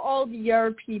also all the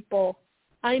other people.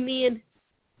 I mean,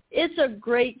 it's a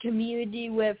great community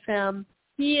with him.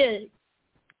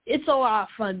 It's a lot of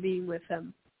fun being with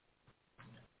him.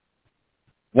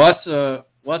 What's a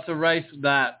race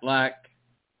night like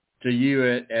to you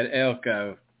at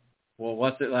Elko? Well,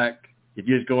 what's it like if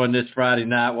you're going this Friday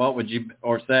night?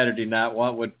 Or Saturday night?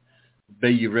 What would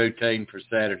be your routine for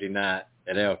Saturday night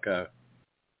at Elko?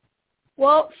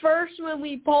 Well, first when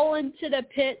we pull into the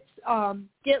pits,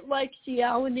 get Lexi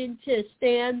out into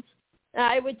stands.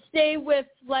 I would stay with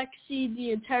Lexi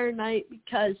the entire night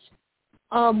because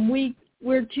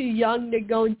we're too young to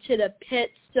go into the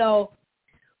pits. So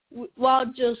while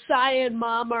Josiah and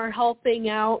Mom are helping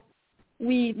out,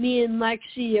 me and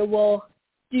Lexi will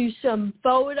do some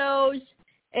photos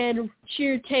and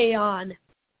cheer Tay on.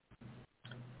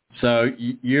 So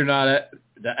you're not at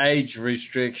the age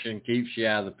restriction keeps you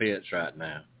out of the pits right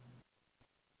now.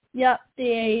 Yep, the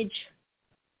age.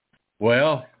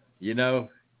 Well, you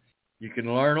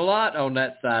can learn a lot on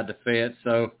that side of the fence.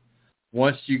 So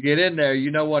once you get in there, you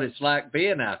know what it's like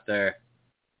being out there.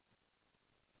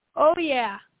 Oh,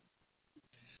 yeah.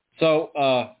 So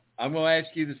I'm going to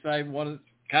ask you the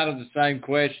same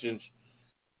questions.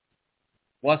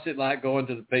 What's it like going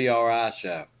to the PRI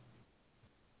show?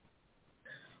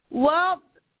 Well,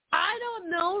 I don't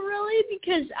know really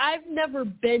because I've never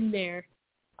been there.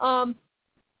 I'm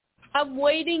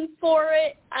waiting for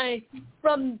it.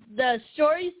 From the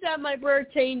stories that my brother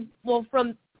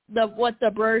from what the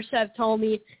brothers have told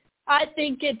me, I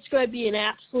think it's going to be an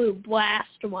absolute blast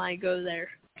when I go there.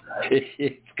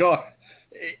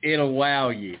 It'll wow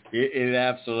you. It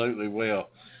absolutely will.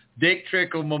 Dick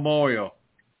Trickle Memorial.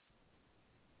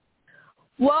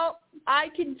 Well, I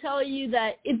can tell you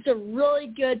that it's a really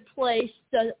good place.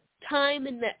 The time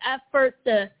and the effort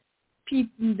the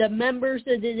members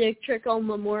of the Dick Trickle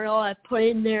Memorial have put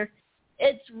in there,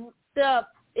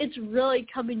 it's really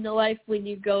coming to life when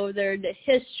you go there. The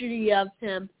history of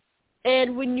him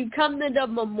And when you come to the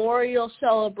memorial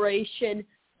celebration,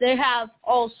 they have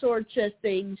all sorts of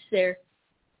things there.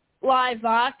 Live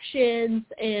auctions,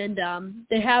 and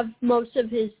they have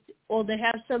they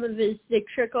have some of his Dick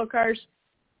Trickle cars.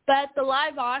 But at the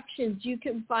live auctions, you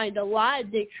can find a lot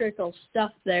of Dick Trickle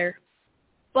stuff there.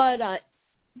 But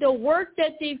the work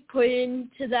that they've put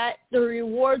into that, the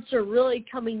rewards are really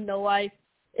coming to life.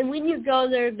 And when you go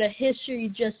there, the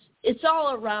history it's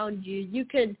all around you. You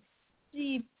can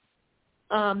see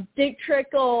Dick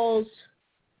Trickle's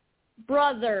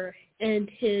brother and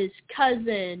his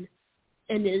cousin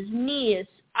and his niece.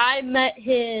 I met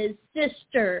his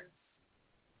sister,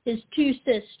 his two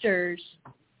sisters.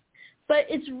 But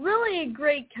it's really a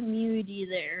great community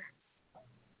there.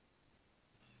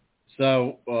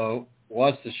 So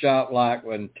what's the shop like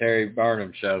when Terry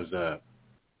Burnham shows up?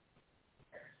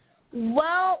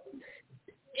 Well,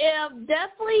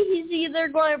 definitely he's either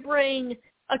going to bring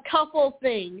a couple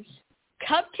things.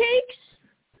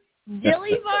 Cupcakes,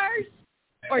 dilly bars,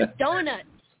 or donuts.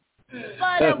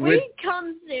 But when he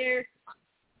comes there,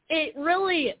 it's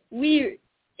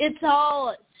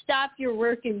all stop your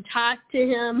work and talk to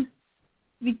him,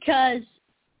 because,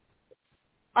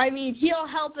 he'll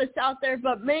help us out there,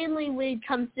 but mainly when it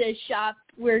comes to his shop,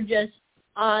 we're just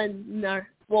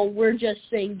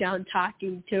sitting down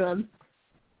talking to him.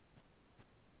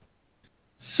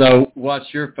 So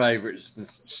what's your favorite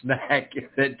snack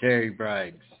that Terry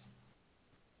brings?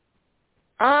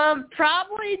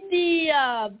 Probably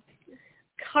the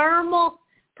caramel,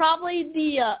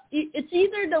 it's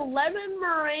either the lemon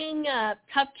meringue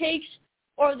cupcakes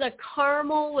or the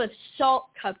caramel with salt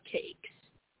cupcakes.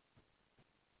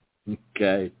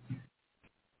 Okay.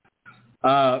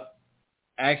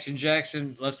 Action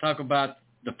Jackson, let's talk about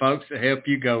the folks that help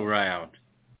you go around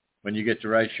when you get to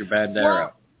race your Bandera.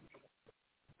 Well,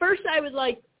 first, I would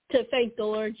like to thank the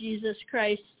Lord Jesus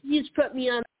Christ. He's put me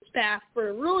on this path for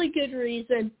a really good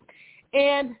reason.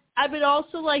 And I would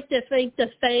also like to thank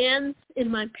the fans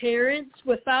and my parents.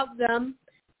 Without them,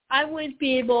 I wouldn't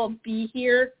be able to be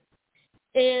here.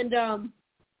 And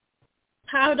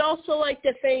I would also like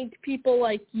to thank people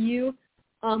like you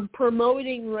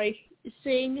promoting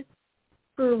racing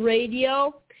for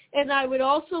radio. And I would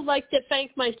also like to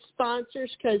thank my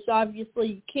sponsors, because obviously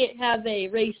you can't have a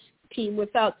race team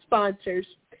without sponsors.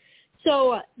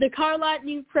 So the Car Lot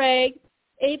New Prague,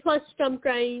 A-Plus Stump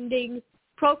Grinding,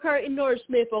 Procart Indoors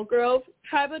Maple Grove,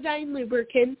 Tribodyne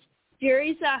Lubricants,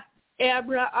 Jerry's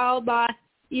Abra Alba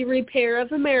E-Repair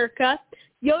of America,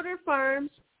 Yoder Farms,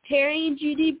 Terry and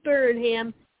Judy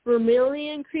Burnham,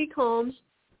 Vermilion Creek Homes,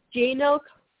 J&L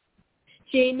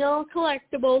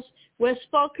Collectibles,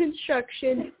 Westfall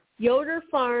Construction, Yoder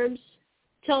Farms,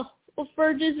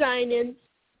 Telfer Design,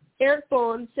 Eric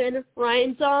Bolenson,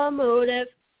 Ryan's Automotive,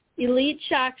 Elite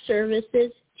Shock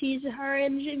Services, Teasar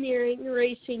Engineering,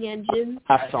 Racing Engines,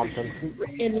 That's something.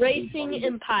 and Racing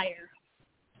Empire.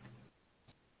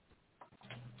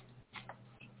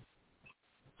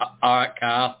 All right,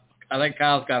 Kyle. I think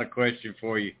Kyle's got a question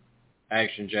for you,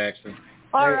 Action Jackson.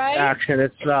 All right. Action,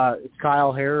 it's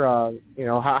Kyle here.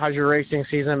 How's your racing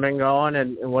season been going,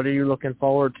 and what are you looking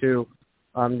forward to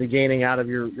gaining out of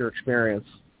your experience?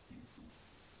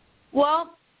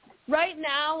 Well, right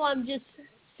now I'm just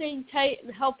staying tight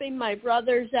and helping my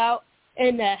brothers out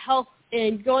and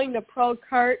going to pro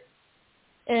kart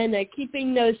and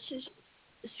keeping those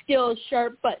skills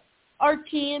sharp. But our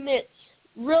team, it's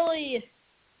really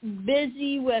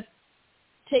busy with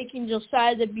taking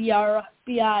Josiah to BIR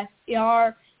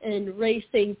and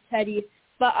racing Teddy.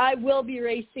 But I will be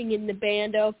racing in the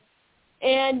Bando.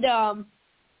 And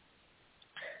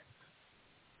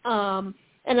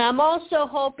I'm also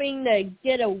hoping to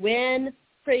get a win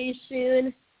pretty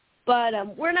soon. But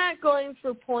we're not going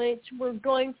for points. We're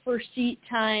going for seat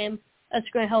time. That's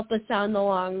going to help us out in the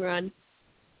long run.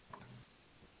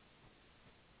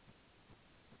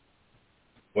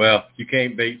 Well, you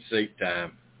can't beat seat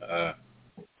time,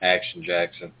 Action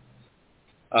Jackson.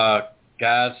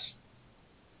 Guys,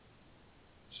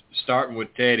 starting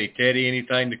with Teddy. Teddy,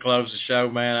 anything to close the show,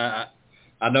 man?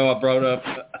 I know I brought up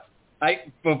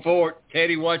before.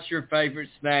 Teddy, what's your favorite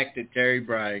snack that Terry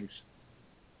brings?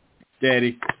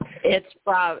 Teddy.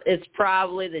 It's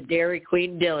probably the Dairy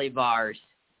Queen Dilly Bars.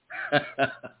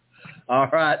 All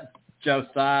right,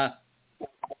 Josiah.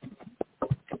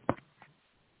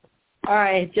 All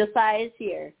right, Josiah's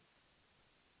here.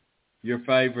 Your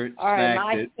favorite All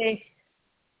right, snack?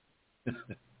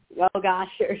 Oh gosh,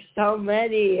 there's so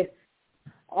many.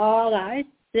 Oh, I'd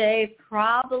say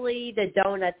probably the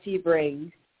donuts he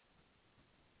brings.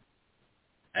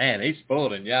 Man, he's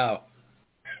spoiling y'all.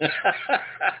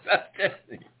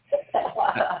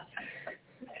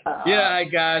 Yeah, hey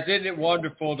guys, isn't it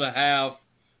wonderful to have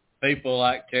people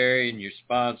like Terry and your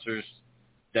sponsors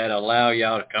that allow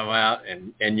y'all to come out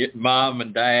and your mom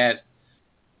and dad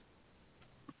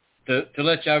to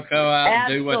let y'all go out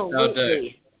and do what y'all do.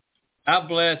 How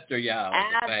blessed are y'all as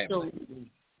a family?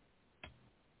 Absolutely.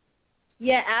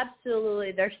 Yeah,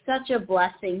 absolutely. They're such a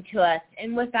blessing to us,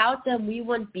 and without them, we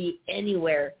wouldn't be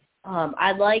anywhere.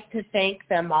 I'd like to thank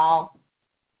them all.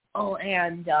 Oh,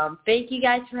 and thank you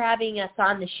guys for having us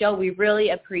on the show. We really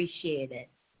appreciate it.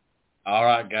 All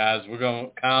right, guys,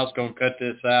 Kyle's gonna cut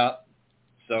this out,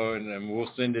 and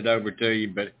we'll send it over to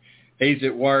you. But he's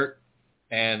at work,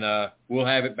 and we'll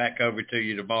have it back over to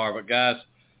you tomorrow. But guys,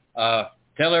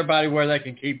 tell everybody where they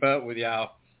can keep up with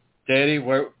y'all. Teddy,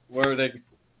 where they can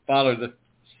follow the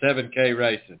 7K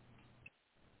Racing.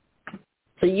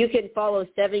 So you can follow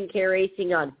 7K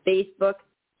Racing on Facebook,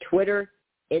 Twitter,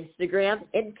 Instagram,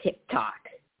 and TikTok.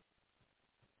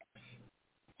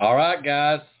 All right,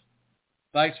 guys.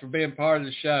 Thanks for being part of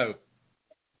the show.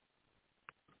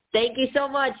 Thank you so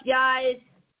much, guys.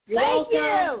 Thank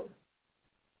you.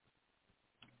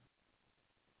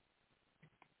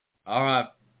 All right,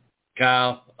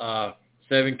 Kyle,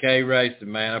 7K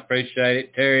Racing, man. I appreciate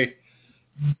it. Terry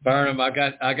Burnham, I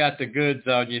got the goods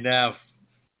on you now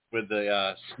with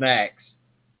the snacks.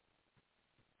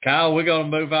 Kyle, we're going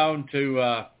to move on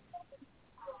to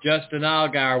Justin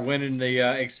Allgaier winning the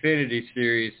Xfinity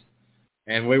Series,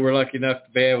 and we were lucky enough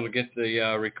to be able to get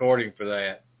the recording for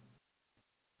that.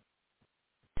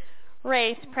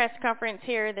 Race press conference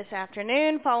here this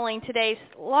afternoon following today's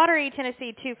Lottery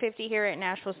Tennessee 250 here at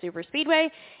Nashville Superspeedway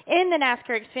in the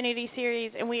NASCAR Xfinity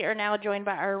Series, and we are now joined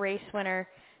by our race winner,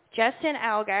 Justin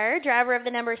Allgaier, driver of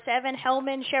the number 7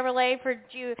 Hellman Chevrolet for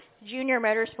Junior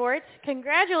Motorsports.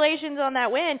 Congratulations on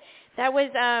that win. That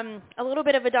was a little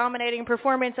bit of a dominating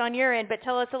performance on your end, but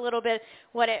tell us a little bit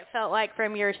what it felt like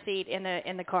from your seat in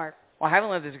the car. Well, I haven't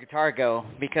let this guitar go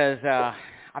because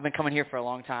I've been coming here for a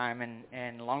long time,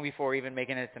 and long before even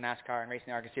making it to NASCAR and racing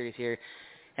the ARCA Series here.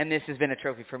 And this has been a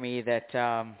trophy for me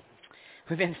that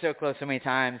we've been so close so many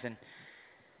times, and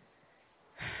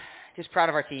just proud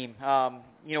of our team.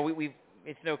 We've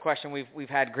it's no question we've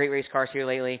had great race cars here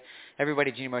lately.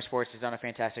 Everybody at Junior Motorsports has done a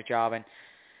fantastic job. And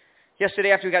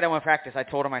yesterday after we got done with practice, I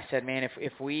told him, I said, man,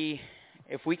 if we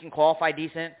can qualify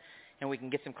decent and we can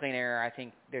get some clean air, I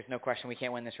think there's no question we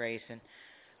can't win this race. And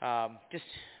just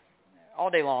all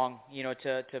day long,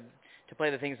 to play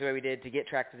the things the way we did, to get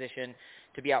track position,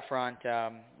 to be out front.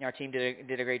 Our team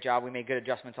did a great job. We made good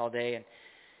adjustments all day.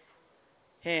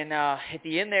 And at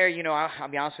the end there, I'll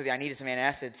be honest with you, I needed some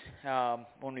antacids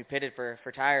when we pitted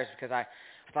for tires because I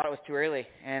thought it was too early,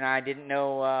 and I didn't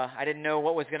know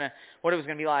what it was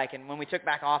gonna be like. And when we took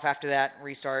back off after that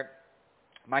restart,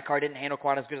 my car didn't handle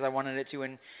quite as good as I wanted it to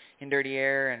in dirty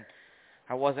air, and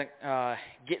I wasn't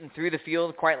getting through the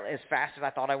field quite as fast as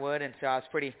I thought I would, and so I was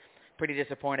pretty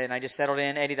disappointed. And I just settled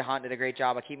in. Eddie DeHunt did a great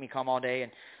job of keeping me calm all day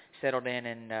and settled in.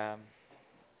 And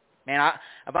man,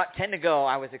 about 10 to go,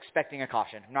 I was expecting a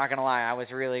caution. I'm not going to lie. I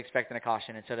was really expecting a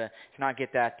caution. And so to not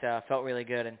get that felt really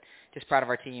good, and just proud of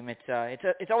our team.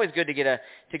 It's always good to get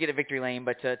a victory lane,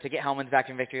 but to get Hellman's back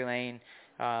in victory lane,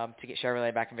 to get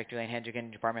Chevrolet back in victory lane, Hendrick in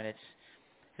the department,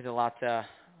 it's a lot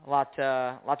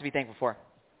to be thankful for.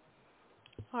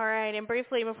 All right, and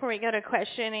briefly before we go to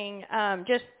questioning,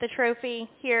 just the trophy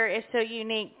here is so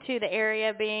unique to the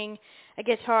area, being a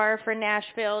guitar for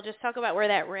Nashville. Just talk about where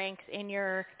that ranks in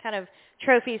your kind of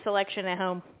trophy selection at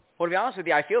home. Well, to be honest with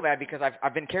you, I feel bad because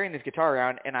I've been carrying this guitar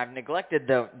around and I've neglected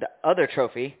the other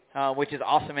trophy, which is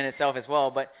awesome in itself as well.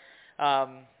 But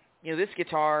this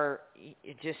guitar,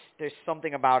 there's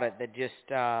something about it that just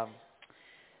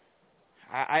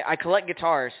I collect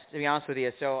guitars, to be honest with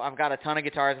you. So I've got a ton of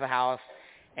guitars in the house,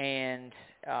 and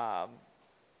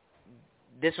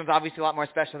this one's obviously a lot more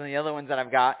special than the other ones that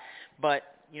I've got. But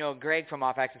Greg from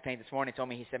Off Axis Paint this morning told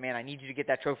me, he said, man, I need you to get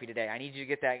that trophy today. I need you to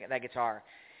get that guitar.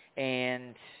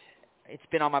 And it's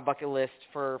been on my bucket list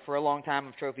for a long time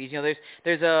of trophies.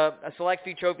 There's a select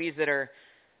few trophies that are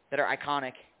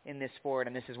iconic in this sport,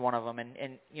 and this is one of them.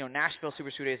 And Nashville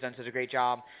Superspeedway has done such a great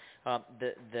job.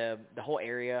 The whole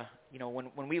area,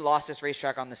 when we lost this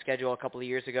racetrack on the schedule a couple of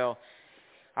years ago,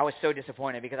 I was so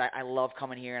disappointed because I love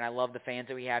coming here and I love the fans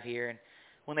that we have here. And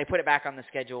when they put it back on the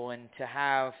schedule, and to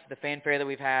have the fanfare that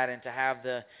we've had, and to have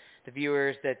the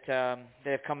viewers that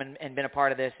have come and been a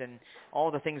part of this, and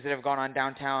all the things that have gone on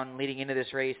downtown leading into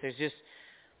this race, there's just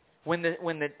when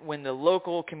the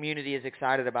local community is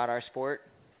excited about our sport,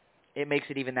 it makes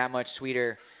it even that much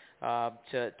sweeter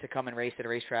to come and race at a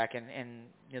racetrack. And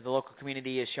the local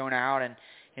community has shown out, and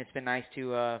it's been nice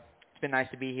to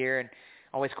be here, and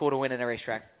always cool to win at a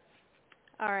racetrack.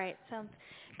 All right, sounds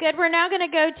good. We're now going to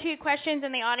go to questions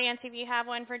in the audience. If you have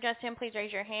one for Justin, please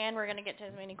raise your hand. We're going to get to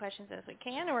as many questions as we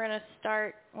can, and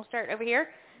we'll start over here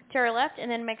to our left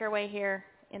and then make our way here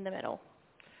in the middle.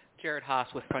 Jared Haas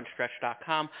with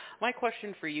FrontStretch.com. My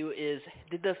question for you is,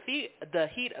 did the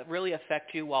heat really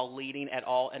affect you while leading at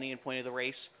all any point of the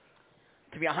race?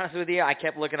 To be honest with you, I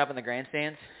kept looking up in the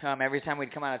grandstands every time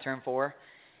we'd come out of turn 4,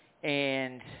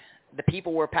 and the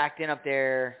people were packed in up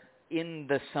there in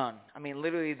the sun. I mean,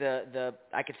 literally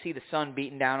I could see the sun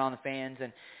beating down on the fans,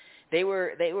 and they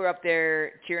were up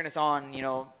there cheering us on,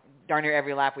 darn near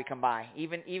every lap we come by.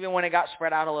 Even when it got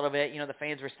spread out a little bit, the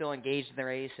fans were still engaged in the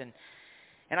race, and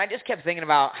I just kept thinking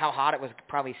about how hot it was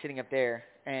probably sitting up there,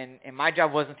 and my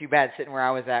job wasn't too bad sitting where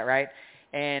I was at, right?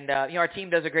 And our team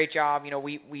does a great job.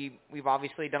 We've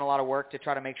obviously done a lot of work to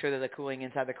try to make sure that the cooling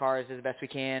inside the cars is the best we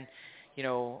can.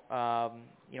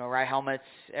 Ride helmets,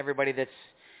 everybody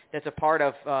that's a part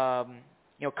of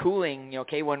cooling,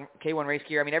 K1 race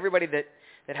gear. I mean, everybody that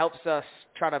helps us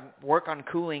try to work on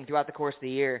cooling throughout the course of the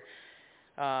year.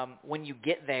 When you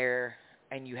get there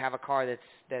and you have a car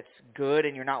that's good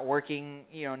and you're not working,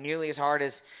 nearly as hard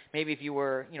as maybe if you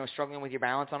were, struggling with your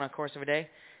balance on a course of a day.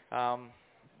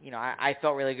 I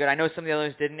felt really good. I know some of the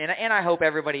others didn't, and I hope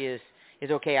everybody is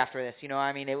okay after this.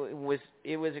 I mean,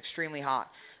 it was extremely hot,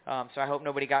 so I hope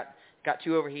nobody got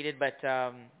too overheated. But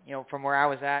from where I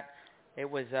was at, it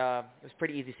was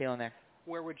pretty easy sailing there.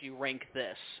 Where would you rank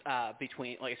this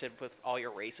between, like I said, with all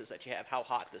your races that you have? How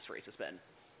hot this race has been?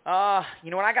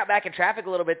 When I got back in traffic a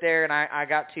little bit there, and I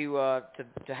got to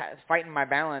fighting my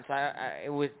balance,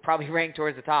 it was probably ranked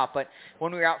towards the top. But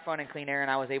when we were out front in clean air, and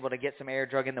I was able to get some air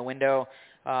drug in the window,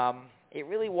 it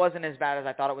really wasn't as bad as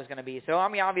I thought it was going to be. So I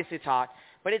mean, obviously it's hot,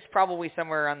 but it's probably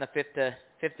somewhere around the 5th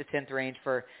to 10th range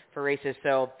for races.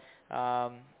 So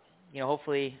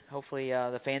hopefully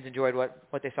the fans enjoyed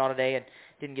what they saw today and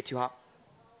didn't get too hot.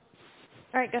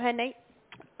 All right, go ahead, Nate.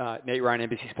 Nate Ryan,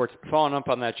 NBC Sports. Following up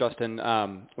on that, Justin,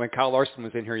 when Kyle Larson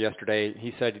was in here yesterday,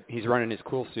 he said he's running his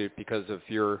cool suit because of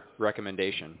your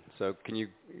recommendation. So can you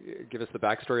give us the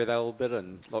backstory of that a little bit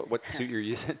and what suit you're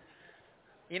using?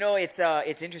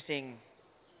 It's interesting.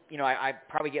 I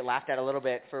probably get laughed at a little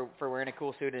bit for wearing a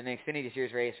cool suit in an Xfinity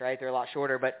Series race, right? They're a lot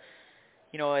shorter, but,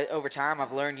 over time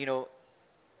I've learned,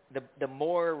 the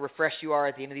more refreshed you are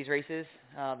at the end of these races,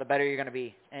 the better you're going to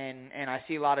be. And I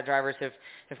see a lot of drivers have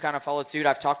kind of followed suit.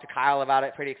 I've talked to Kyle about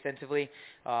it pretty extensively.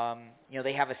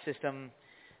 They have a system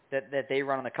that they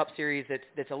run on the Cup Series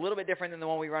that's a little bit different than the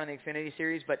one we run in the Xfinity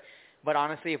Series. But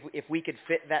honestly, if we could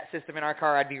fit that system in our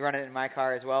car, I'd be running it in my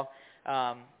car as well.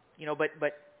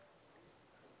 But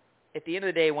at the end of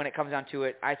the day, when it comes down to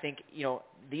it, I think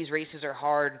these races are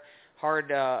hard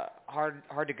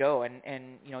to go, and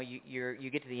you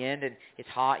get to the end and it's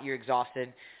hot, you're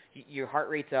exhausted, your heart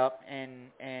rate's up,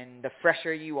 and the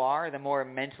fresher you are, the more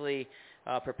mentally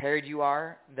prepared you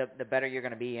are, the better you're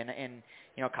going to be. And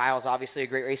Kyle's obviously a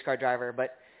great race car driver,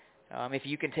 but if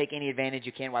you can take any advantage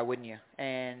you can, why wouldn't you?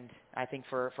 And I think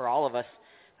for all of us,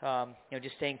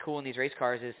 just staying cool in these race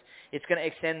cars it's going to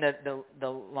extend the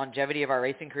longevity of our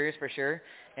racing careers for sure.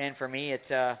 And for me, it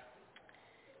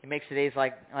makes days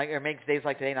like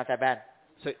today not that bad.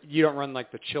 So you don't run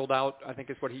like the chilled out, I think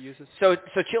is what he uses? So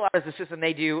chill out is the system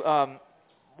they do.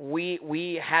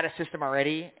 We had a system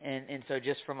already, and so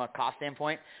just from a cost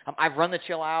standpoint, I've run the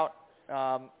chill out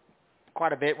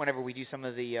quite a bit whenever we do some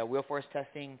of the wheel force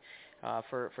testing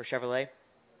for Chevrolet,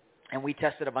 and we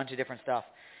tested a bunch of different stuff.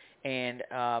 And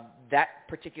that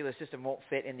particular system won't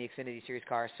fit in the Xfinity Series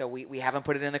car, so we haven't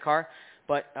put it in the car,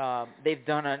 but they've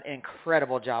done an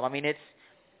incredible job. I mean, to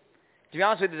be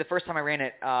honest with you, the first time I ran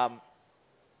it,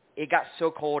 it got so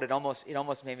cold it almost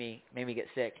made me get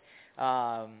sick.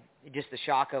 Just the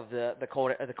shock of the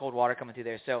cold water coming through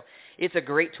there. So it's a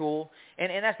great tool,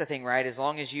 and that's the thing, right? As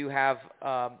long as you have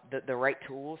the right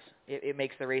tools, it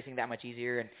makes the racing that much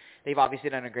easier. And they've obviously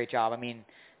done a great job. I mean,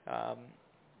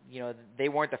 they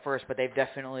weren't the first, but they've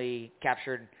definitely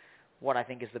captured what I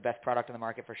think is the best product in the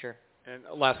market for sure. And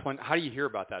last one, how do you hear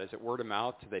about that? Is it word of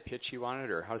mouth? Do they pitch you on it,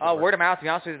 or how does it work? Word of mouth. To be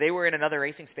honest with you, they were in another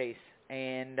racing space,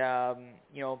 and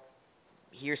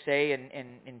hearsay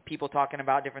and people talking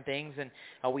about different things, and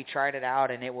we tried it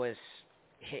out, and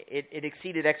it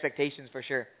exceeded expectations for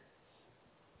sure.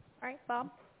 All right, Bob.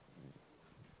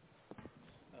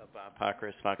 Bob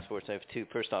Pockris, Fox Sports. I have two.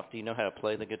 First off, do you know how to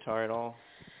play the guitar at all?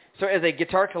 So as a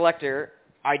guitar collector,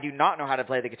 I do not know how to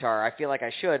play the guitar. I feel like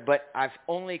I should, but I've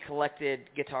only collected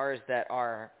guitars that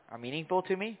are meaningful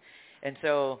to me. And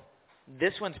so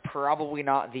this one's probably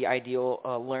not the ideal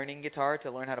learning guitar to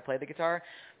learn how to play the guitar,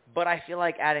 but I feel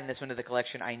like adding this one to the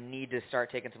collection, I need to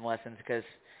start taking some lessons because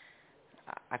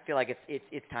I feel like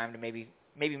it's time to maybe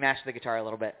master the guitar a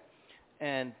little bit.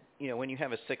 And when you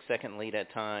have a 6-second lead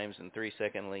at times and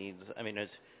 3-second leads, I mean,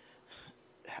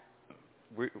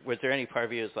 was there any part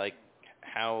of you is like,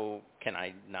 how can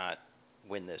I not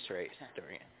win this race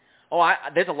during it? Oh,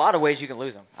 there's a lot of ways you can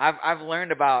lose them. I've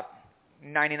learned about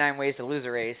 99 ways to lose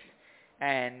a race,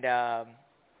 and I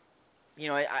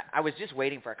was just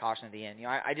waiting for a caution at the end.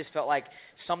 I just felt like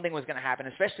something was going to happen,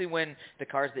 especially when the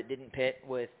cars that didn't pit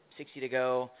with 60 to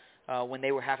go, when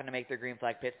they were having to make their green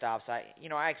flag pit stops. I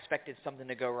expected something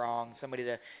to go wrong, somebody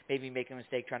to maybe make a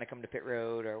mistake trying to come to pit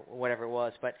road or whatever it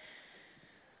was, but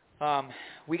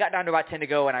we got down to about 10 to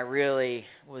go, and I really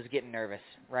was getting nervous,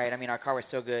 right? I mean, our car was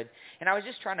so good, and I was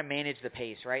just trying to manage the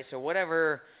pace, right? So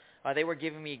whatever they were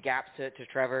giving me gaps to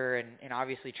Trevor, and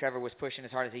obviously Trevor was pushing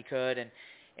as hard as he could,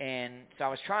 and so I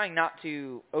was trying not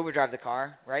to overdrive the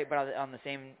car, right? But on the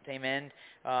same end,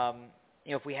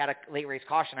 if we had a late race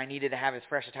caution, I needed to have as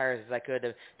fresh a tires as I could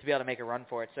to be able to make a run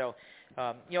for it. So,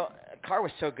 car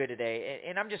was so good today,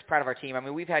 and I'm just proud of our team. I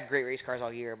mean, we've had great race cars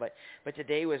all year, but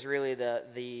today was really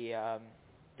the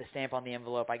stamp on the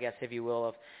envelope, I guess, if you will,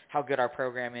 of how good our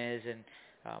program is and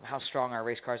how strong our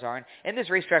race cars are. And this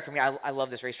racetrack for me, I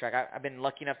love this racetrack. I've been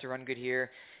lucky enough to run good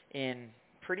here in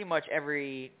pretty much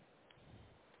every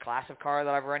class of car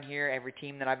that I've run here, every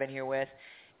team that I've been here with.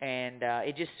 And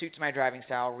it just suits my driving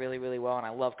style really, really well, and I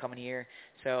love coming here.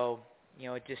 So,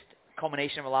 it just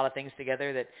culmination of a lot of things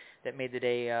together that made the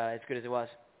day as good as it was.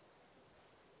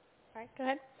 All right, go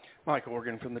ahead. Mike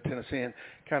Organ from the Tennessean.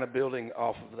 Kind of building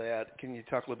off of that, can you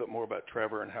talk a little bit more about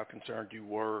Trevor and how concerned you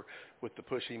were with the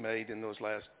push he made in those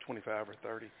last 25 or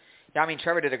 30? Yeah, I mean,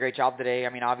 Trevor did a great job today. I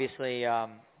mean, obviously,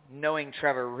 knowing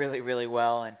Trevor really, really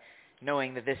well and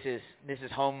knowing that this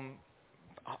is home,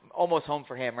 almost home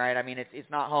for him, right? I mean,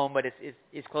 it's not home, but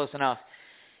it's close enough.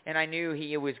 And I knew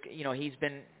he's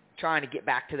been trying to get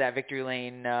back to that victory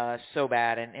lane so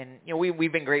bad, and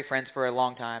we've been great friends for a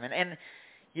long time, and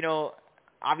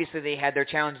obviously they had their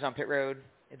challenges on pit road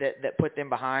that put them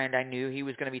behind. I knew he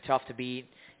was going to be tough to beat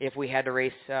if we had to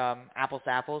race apples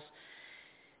to apples.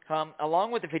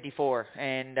 Along with the 54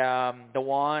 and the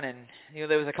one, and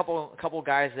there was a couple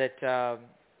guys that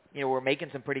were making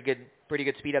some pretty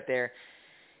good speed up there.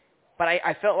 But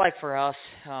I felt like for us,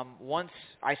 once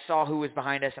I saw who was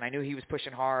behind us and I knew he was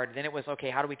pushing hard, then it was, okay,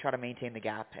 how do we try to maintain the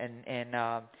gap? And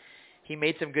he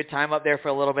made some good time up there for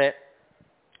a little bit,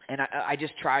 and I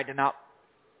just tried to not,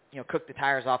 cook the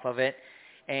tires off of it.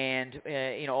 And,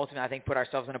 ultimately I think put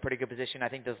ourselves in a pretty good position. I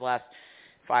think those last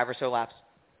 5 or so laps,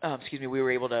 we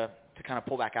were able to kind of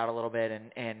pull back out a little bit.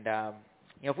 And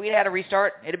if we had a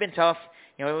restart, it'd have been tough.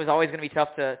 It was always going to be tough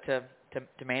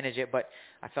to manage it, but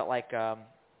I felt like,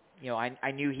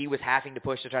 I knew he was having to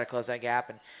push to try to close that gap,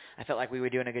 and I felt like we were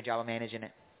doing a good job of managing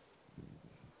it.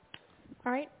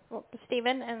 All right. Well,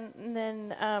 Stephen, and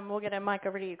then we'll get a mic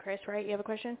over to you, Chris, right? You have a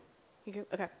question? Okay.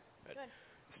 Good.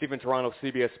 Stephen Toronto,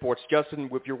 CBS Sports. Justin,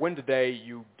 with your win today,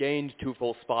 you gained 2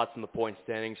 full spots in the point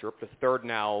standings. You're up to third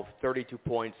now, 32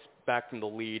 points back from the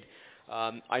lead.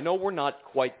 I know we're not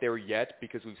quite there yet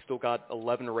because we've still got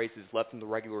 11 races left in the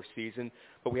regular season,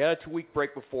 but we had a 2-week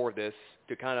break before this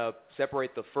to kind of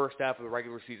separate the first half of the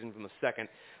regular season from the second.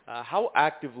 How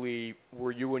actively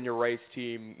were you and your race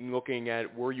team looking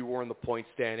at where you were in the point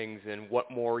standings and what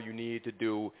more you needed to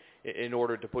do in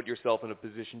order to put yourself in a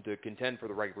position to contend for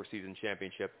the regular season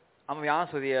championship? I'm going to be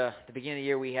honest with you, at the beginning of the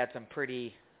year we had some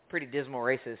pretty dismal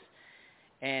races,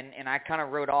 and I kind of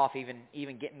wrote off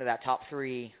even getting to that top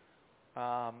 3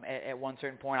 at one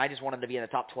certain point. I just wanted to be in the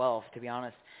top 12, to be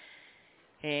honest.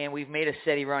 And we've made a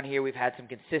steady run here. We've had some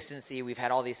consistency. We've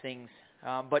had all these things.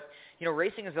 But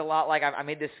racing is a lot like I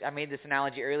made this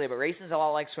analogy earlier. But racing is a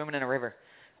lot like swimming in a river,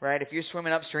 right? If you're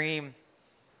swimming upstream,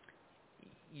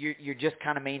 you're just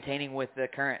kind of maintaining with the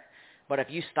current. But if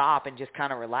you stop and just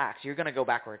kind of relax, you're going to go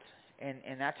backwards. And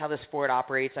that's how the sport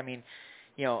operates. I mean,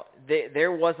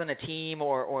 there wasn't a team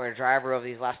or a driver over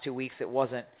these last 2 weeks that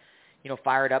wasn't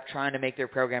fired up, trying to make their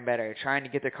program better, trying to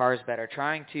get their cars better,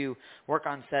 trying to work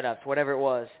on setups, whatever it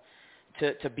was,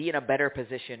 to be in a better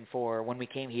position for when we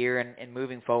came here and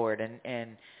moving forward.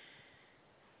 And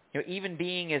even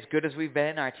being as good as we've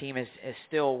been, our team has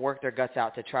still worked their guts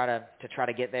out to try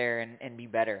to get there and be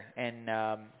better. And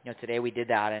today we did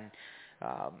that. And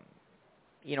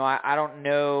I don't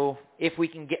know if we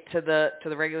can get to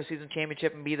the regular season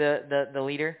championship and be the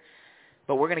leader.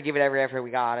 But we're going to give it every effort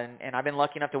we got. And I've been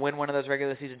lucky enough to win one of those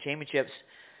regular season championships.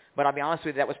 But I'll be honest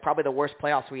with you, that was probably the worst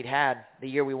playoffs we'd had the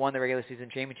year we won the regular season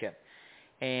championship.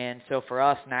 And so for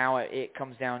us now, it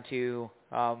comes down to,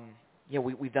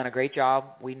 we've done a great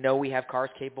job. We know we have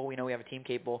cars capable. We know we have a team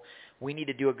capable. We need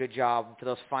to do a good job for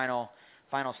those final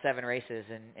final 7 races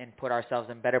and put ourselves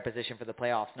in better position for the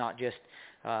playoffs, not just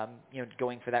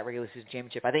going for that regular season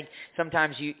championship. I think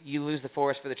sometimes you lose the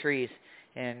forest for the trees,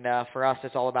 and for us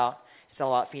it's all about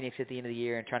Phoenix at the end of the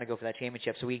year and trying to go for that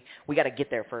championship. So we got to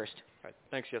get there first. All right.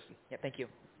 Thanks, Justin. Yeah, thank you.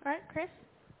 All right, Chris.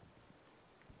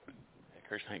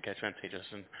 Chris, thank you. Hey,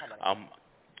 Justin.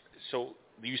 So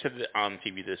you said that on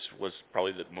TV this was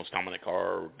probably the most dominant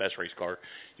car or best race car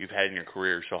you've had in your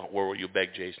career. So where will you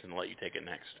beg Jason to let you take it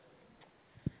next?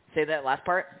 Say that last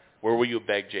part. Where will you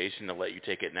beg Jason to let you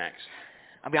take it next?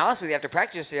 I'll be honest with you. After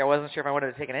practice yesterday, I wasn't sure if I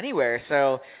wanted to take it anywhere.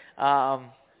 So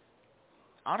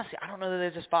honestly, I don't know that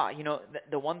there's a spot.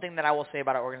 The one thing that I will say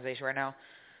about our organization right now,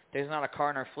 there's not a car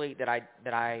in our fleet that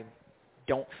I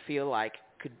don't feel like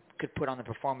could put on the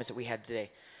performance that we had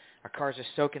today. Our cars are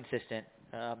so consistent.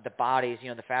 The bodies,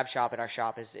 the fab shop at our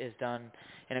shop is done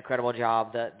an incredible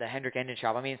job. The Hendrick engine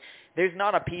shop. I mean, there's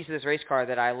not a piece of this race car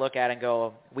that I look at and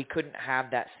go, we couldn't have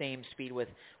that same speed with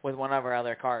one of our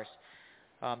other cars.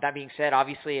 That being said,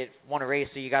 obviously it won a race,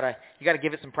 so you gotta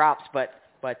give it some props. But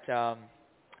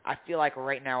I feel like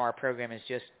right now our program is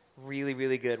just really,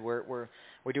 really good. We're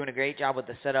doing a great job with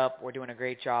the setup. We're doing a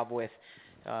great job with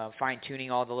fine-tuning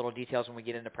all the little details when we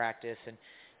get into practice, and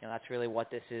that's really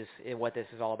what this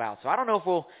is all about. So I don't know if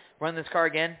we'll run this car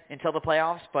again until the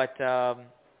playoffs, but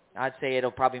I'd say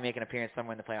it'll probably make an appearance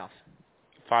somewhere in the playoffs.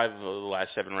 5 of the last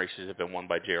 7 races have been won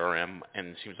by JRM, and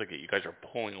it seems like you guys are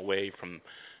pulling away from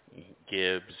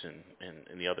Gibbs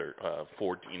and the other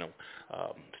Ford,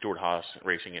 Stuart Haas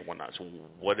Racing and whatnot. So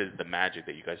what is the magic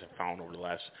that you guys have found over the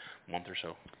last month or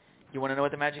so? You want to know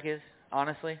what the magic is?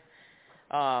 Honestly,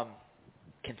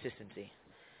 consistency.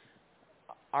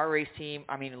 Our race team,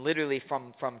 I mean, literally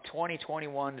from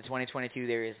 2021 to 2022,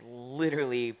 there is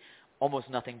literally almost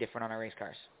nothing different on our race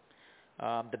cars.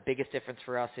 The biggest difference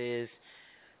for us is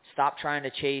stop trying to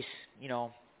chase,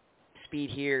 speed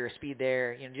here or speed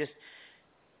there. Just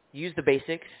use the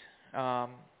basics.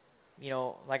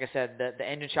 Like I said, the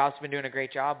engine shop's been doing a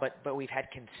great job, but we've had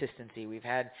consistency.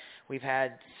 We've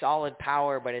had solid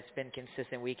power, but it's been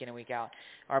consistent week in and week out.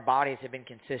 Our bodies have been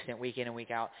consistent week in and week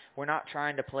out. We're not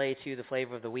trying to play to the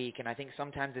flavor of the week, and I think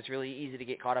sometimes it's really easy to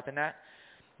get caught up in that.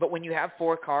 But when you have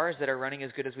 4 cars that are running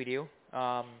as good as we do,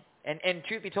 and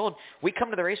truth be told, we come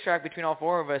to the racetrack between all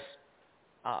 4 of us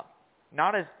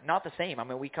not the same. I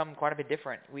mean, we come quite a bit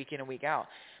different week in and week out,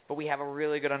 but we have a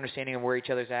really good understanding of where each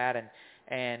other's at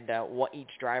and what each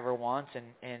driver wants.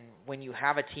 And when you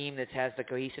have a team that has the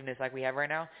cohesiveness like we have right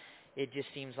now, it just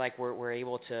seems like we're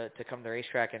able to come to the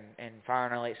racetrack and fire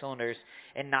on our late cylinders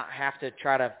and not have to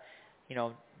try to,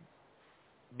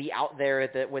 be out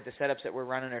there with the setups that we're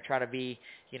running or try to be,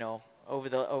 over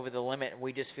the limit.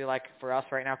 We just feel like for us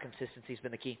right now, consistency's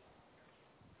been the key.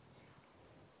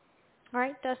 All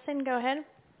right, Dustin, go ahead.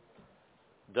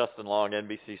 Justin Long,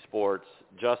 NBC Sports.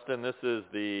 Justin, this is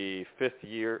the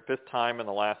 5th time in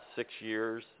the last 6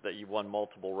 years that you've won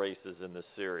multiple races in this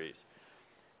series.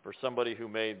 For somebody who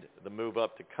made the move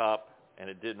up to Cup and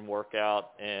it didn't work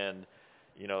out, and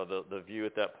the view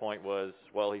at that point was,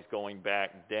 well, he's going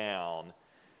back down,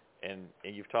 and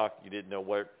you've talked, you didn't know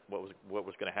what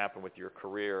was going to happen with your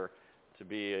career,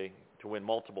 to win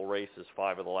multiple races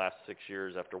 5 of the last 6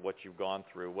 years after what you've gone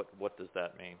through. What does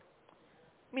that mean?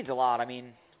 It means a lot. I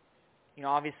mean,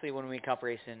 obviously when we Cup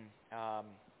racing,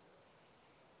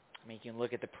 you can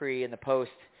look at the pre and the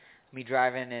post, me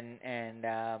driving and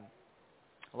a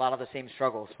lot of the same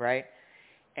struggles, right?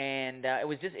 And it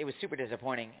was super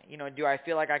disappointing. Do I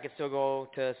feel like I could still go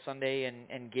to Sunday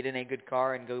and get in a good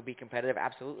car and go be competitive?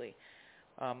 Absolutely.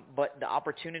 But the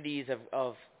opportunities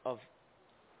of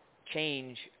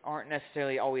change aren't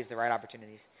necessarily always the right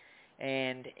opportunities.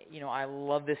 And I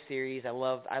love this series. I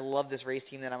love this race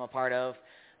team that I'm a part of.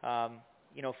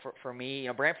 For me,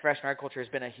 Brand Professional Agriculture has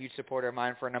been a huge supporter of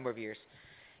mine for a number of years,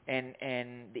 and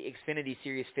the Xfinity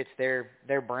series fits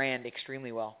their brand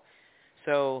extremely well.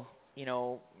 So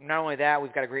not only that,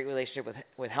 we've got a great relationship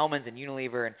with Hellmann's and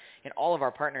Unilever and all of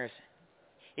our partners.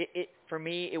 For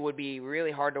me, it would be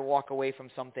really hard to walk away from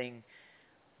something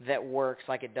that works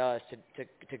like it does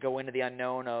to go into the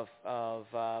unknown of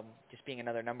just being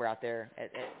another number out there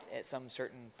at some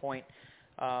certain point.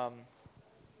 I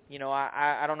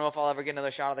don't know if I'll ever get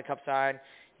another shot on the Cup side.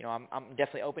 I'm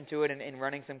definitely open to it and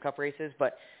running some Cup races,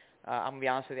 but I'm gonna be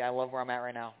honest with you, I love where I'm at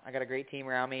right now. I got a great team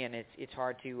around me, and it's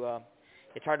hard to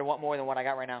want more than what I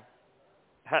got right now.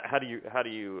 How do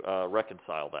you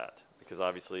reconcile that? Because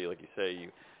obviously, like you say,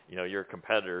 you're a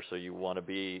competitor, so you want to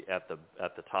be at the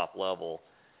top level.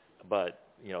 But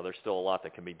there's still a lot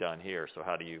that can be done here. So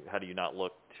how do you not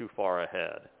look too far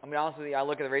ahead. I mean, honestly, I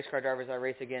look at the race car drivers I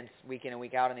race against week in and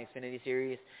week out in the Xfinity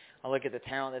Series. I look at the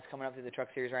talent that's coming up through the Truck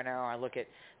Series right now. I look at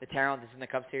the talent that's in the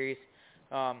Cup Series.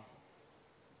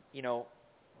 You know,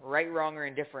 right, wrong, or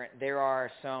indifferent, there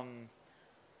are some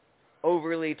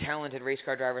overly talented race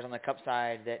car drivers on the Cup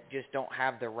side that just don't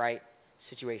have the right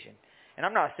situation. And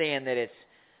I'm not saying that it's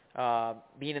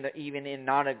being even in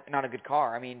not a good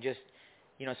car. I mean, just,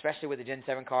 you know, especially with the Gen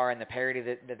 7 car and the parity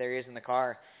that there is in the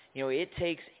car, you know, it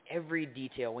takes every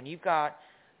detail. When you've got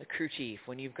the crew chief,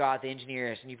 when you've got the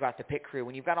engineers, and you've got the pit crew,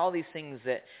 when you've got all these things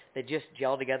that just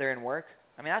gel together and work,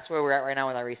 I mean, that's where we're at right now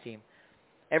with our race team.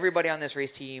 Everybody on this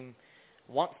race team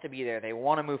wants to be there. They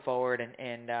want to move forward,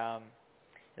 and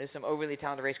there's some overly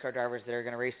talented race car drivers that are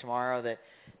going to race tomorrow that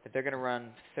they're going to run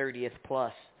 30th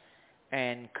plus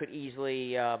and could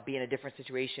easily be in a different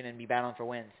situation and be battling for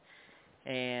wins.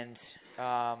 And,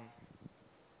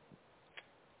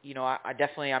 you know, I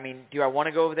definitely, I mean, do I want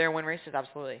to go over there and win races?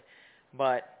 Absolutely.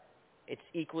 But it's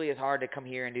equally as hard to come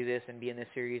here and do this and be in this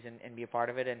series and be a part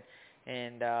of it.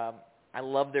 And I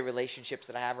love the relationships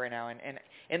that I have right now.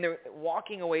 And the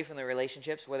walking away from the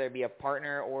relationships, whether it be a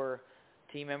partner or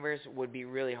team members, would be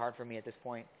really hard for me at this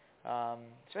point.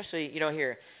 Especially, you know,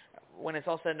 here, when it's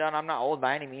all said and done, I'm not old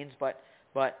by any means, but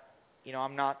you know,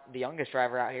 I'm not the youngest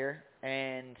driver out here.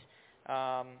 And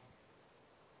I'm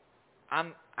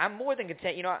more than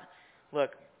content. You know,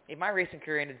 look, if my racing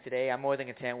career ended today, I'm more than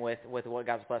content with what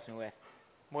God's blessed me with.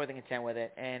 More than content with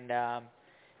it. And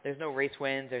there's no race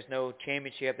wins, there's no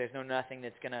championship, there's no nothing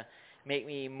that's going to make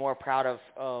me more proud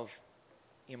of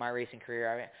you know, my racing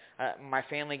career. My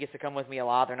family gets to come with me a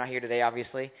lot. They're not here today,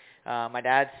 obviously. My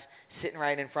dad's sitting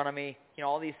right in front of me. You know,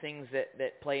 all these things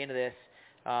that play into this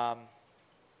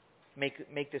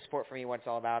make this sport for me what it's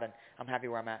all about, and I'm happy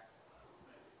where I'm at.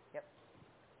 Yep.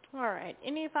 All right.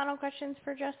 Any final questions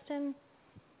for Justin?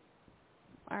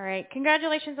 All right.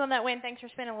 Congratulations on that win. Thanks for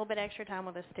spending a little bit extra time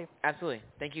with us, too. Absolutely.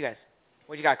 Thank you, guys.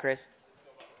 What you got, Chris?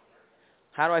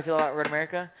 How do I feel about Road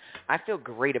America? I feel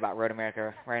great about Road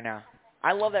America right now.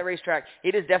 I love that racetrack.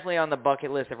 It is definitely on the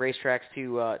bucket list of racetracks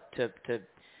to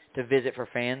visit for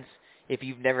fans. If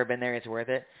you've never been there, it's worth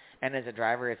it. And as a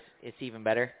driver, it's even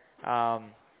better. I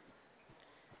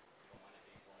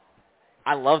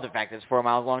love the fact that it's 4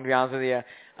 miles long, to be honest with you.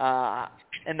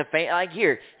 And the fan, like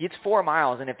here, it's 4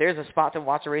 miles, and if there's a spot to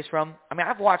watch a race from, I mean,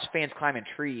 I've watched fans climbing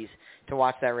trees to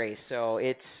watch that race. So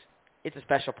it's a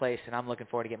special place, and I'm looking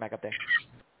forward to getting back up there.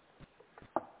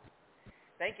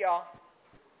 Thank you all.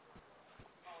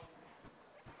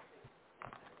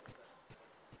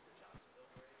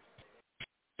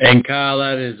 And Kyle,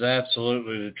 that is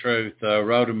absolutely the truth.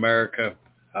 Road America,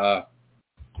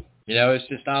 you know, it's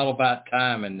just all about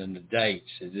timing and the dates.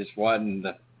 It just wasn't,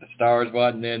 the stars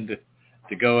wasn't in to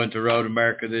go into Road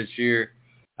America this year.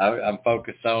 I'm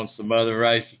focused on some other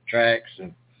race tracks,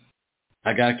 and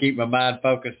I got to keep my mind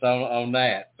focused on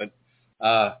that. But,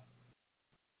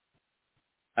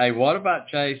 hey, what about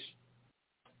Chase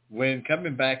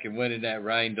coming back and winning that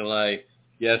rain delay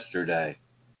yesterday?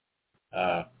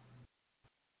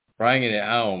 Bringing it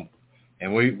home,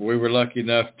 and we were lucky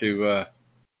enough to, if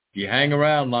you hang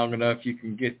around long enough, you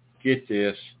can get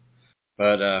this.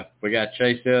 But we got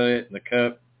Chase Elliott in the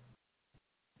Cup,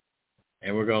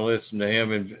 and we're going to listen to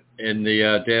him in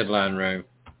the deadline room.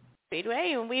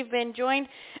 Speedway, and we've been joined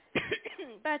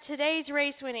by today's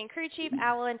race-winning crew chief,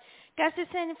 Alan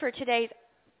Gustafson, for today's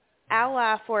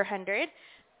Ally 400.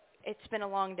 It's been a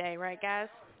long day, right, guys?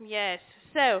 Yes.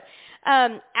 So,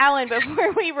 Alan,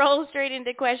 before we roll straight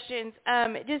into questions,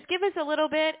 just give us a little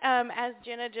bit, as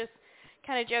Jenna just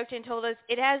kind of joked and told us,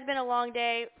 it has been a long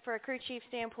day for a crew chief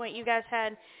standpoint. You guys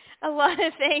had a lot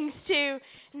of things to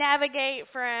navigate,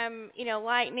 from, you know,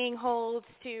 lightning holds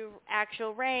to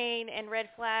actual rain and red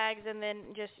flags, and then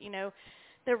just, you know,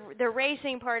 the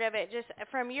racing part of it. Just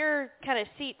from your kind of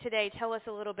seat today, tell us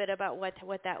a little bit about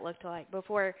what that looked like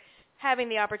before having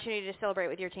the opportunity to celebrate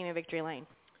with your team in Victory Lane.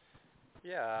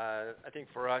 Yeah, I think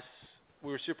for us,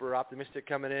 we were super optimistic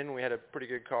coming in. We had a pretty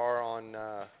good car on,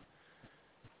 I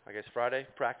guess, Friday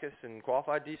practice, and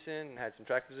qualified decent and had some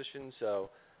track positions. So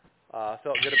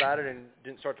felt good about it, and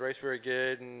didn't start the race very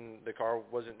good, and the car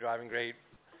wasn't driving great.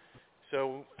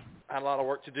 So had a lot of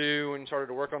work to do and started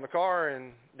to work on the car,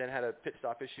 and then had a pit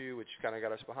stop issue, which kind of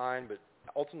got us behind, but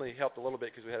ultimately helped a little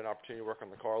bit because we had an opportunity to work on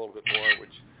the car a little bit more,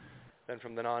 which then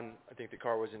from then on, I think the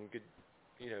car was in good,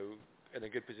 you know, in a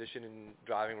good position and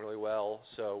driving really well,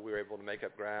 so we were able to make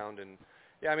up ground. And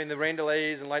yeah, I mean, the rain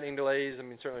delays and lightning delays, I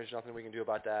mean, certainly there's nothing we can do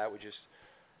about that. We just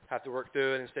have to work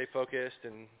through it and stay focused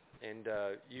and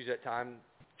use that time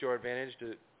to our advantage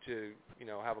to you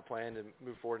know, have a plan to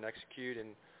move forward and execute.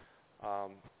 And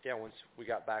once we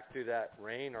got back through that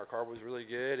rain, our car was really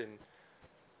good and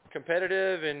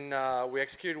competitive, and we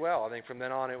executed well. I think from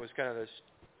then on, it was kind of this,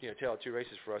 tale of two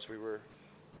races for us. We were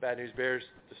bad news bears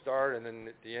to start, and then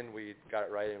at the end, we got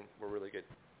it right, and we're really good.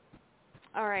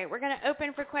 All right, we're going to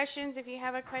open for questions. If you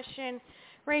have a question,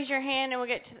 raise your hand, and we'll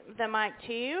get to the mic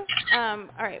to you. All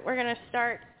right, we're going to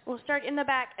start. We'll start in the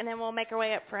back, and then we'll make our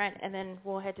way up front, and then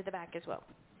we'll head to the back as well.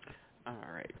 All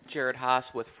right. Jared Haas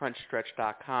with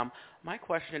FrontStretch.com. My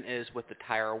question is with the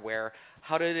tire wear.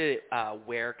 How did it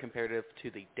wear comparative to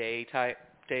the day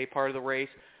part of the race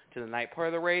to the night part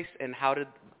of the race, and how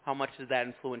much did that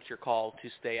influence your call to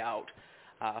stay out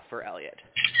for Elliott?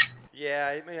 Yeah,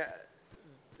 I mean,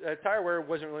 tire wear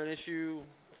wasn't really an issue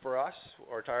for us.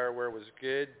 Our tire wear was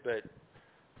good, but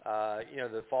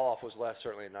the fall off was less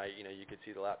certainly at night. You could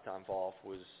see the lap time fall off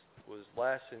was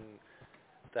less, and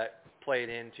that played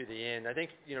into the end. I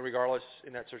think, regardless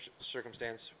in that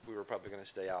circumstance, we were probably going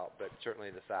to stay out, but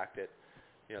certainly the fact that,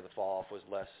 the fall off was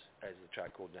less as the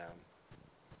track cooled down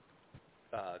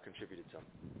contributed some.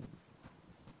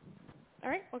 All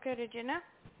right, we'll go to Jenna.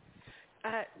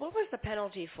 What was the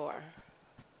penalty for?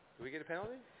 Did we get a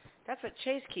penalty? That's what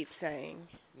Chase keeps saying.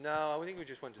 No, I think we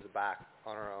just went to the back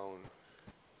on our own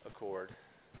accord.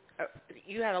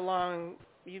 You had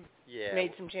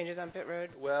made some changes on pit road?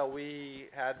 Well, we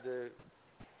had the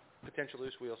potential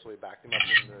loose wheel, so we backed him up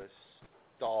in the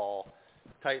stall,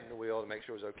 tightened the wheel to make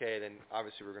sure it was okay. Then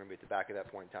obviously we were going to be at the back at that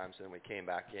point in time, so then we came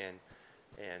back in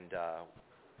and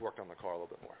worked on the car a little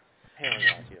bit more.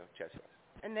 Handling-wise, chassis-wise.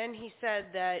 And then he said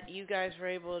that you guys were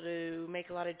able to make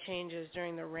a lot of changes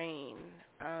during the rain.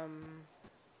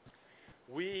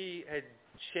 We had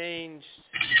changed,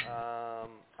 I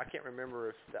can't remember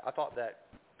if, I thought that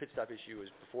pit stop issue was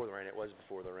before the rain. It was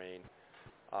before the rain.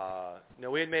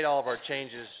 No, we had made all of our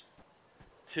changes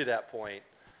to that point,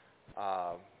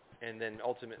 and then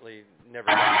ultimately never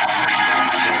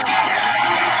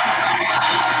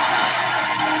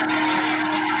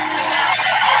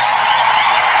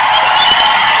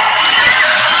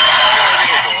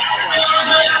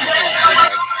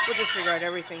We'll disregard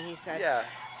everything he said. Yeah.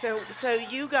 So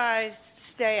you guys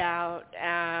stay out.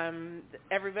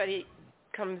 Everybody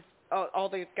comes. All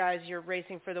the guys you're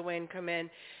racing for the win come in.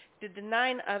 Did the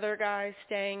 9 other guys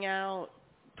staying out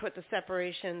put the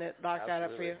separation that locked that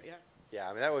up for you? Yeah. Yeah,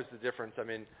 I mean, that was the difference. I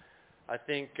mean, I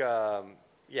think, the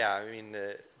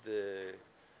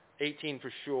 18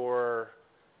 for sure.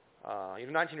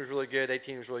 19 was really good.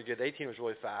 18 was really good. The 18 was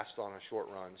really fast on a short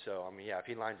run. So, I mean, if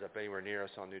he lines up anywhere near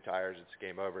us on new tires, it's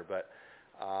game over. But,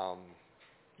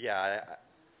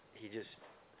 he just,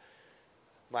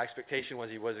 my expectation was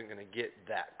he wasn't going to get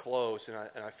that close, and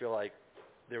I feel like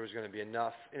there was going to be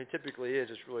enough, and it typically is.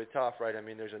 It's really tough, right? I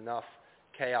mean, there's enough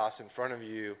chaos in front of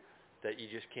you that you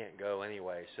just can't go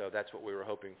anyway. So that's what we were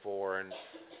hoping for, and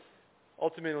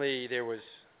ultimately there was,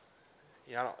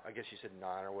 I guess you said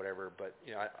 9 or whatever, but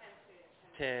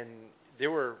 10.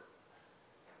 There were,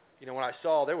 when I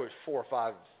saw there was 4 or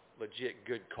 5 legit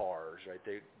good cars, right?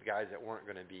 The guys that weren't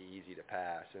going to be easy to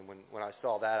pass, and when I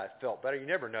saw that, I felt better. You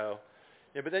never know.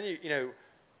 Yeah, but then you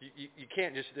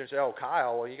can't just sit there and say, oh,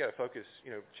 Kyle, well, you got to focus,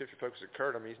 shift your focus to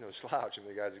Kurt. I mean, he's no slouch. I mean,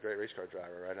 the guy's a great race car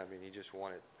driver, right? I mean, he just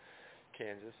won at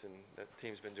Kansas, and that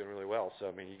team's been doing really well. So,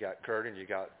 I mean, you got Kurt and you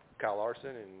got Kyle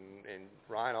Larson and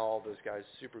Ryan, all of those guys,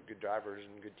 super good drivers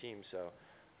and good teams. So,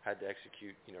 had to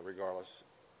execute, regardless.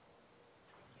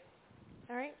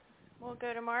 All right. We'll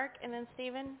go to Mark and then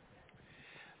Steven.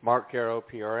 Mark Caro,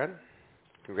 PRN.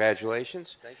 Congratulations.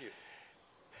 Thank you.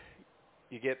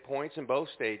 You get points in both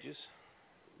stages.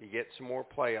 You get some more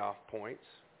playoff points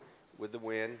with the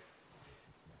win.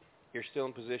 You're still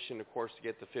in position, of course, to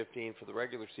get the 15 for the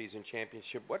regular season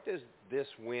championship. What does this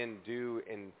win do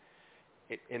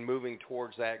in moving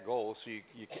towards that goal? So you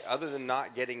other than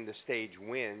not getting the stage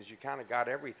wins, you kind of got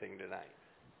everything tonight.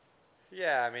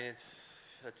 Yeah, I mean,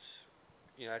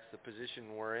 that's the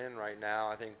position we're in right now.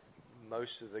 I think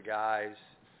most of the guys,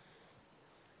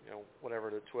 whatever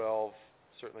the 12,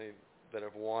 certainly that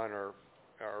have won are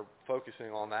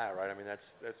focusing on that, right? I mean,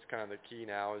 that's kind of the key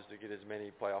now, is to get as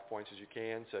many playoff points as you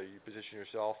can, so you position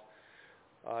yourself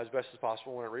as best as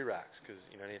possible when it re-racks, because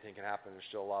anything can happen. There's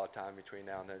still a lot of time between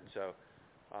now and then. So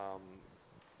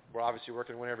we're obviously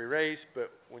working to win every race, but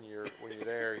when you're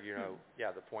there,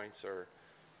 the points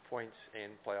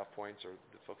and playoff points are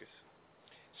the focus.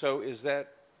 So is that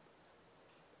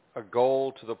a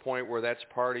goal to the point where that's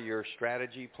part of your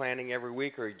strategy planning every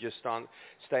week, or you just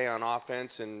stay on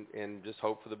offense and just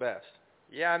hope for the best?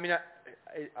 Yeah, I mean,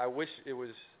 I wish it was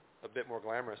a bit more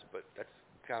glamorous, but that's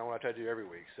kind of what I try to do every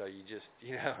week. So you just,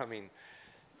 I mean,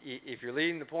 if you're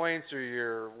leading the points or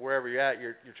you're wherever you're at,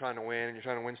 you're trying to win, and you're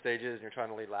trying to win stages, and you're trying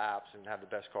to lead laps and have the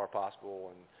best car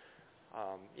possible.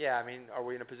 And yeah, I mean, are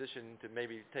we in a position to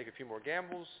maybe take a few more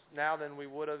gambles now than we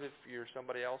would have if you're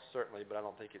somebody else? Certainly, but I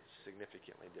don't think it's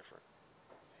significantly different.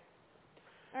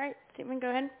 All right, Stephen, go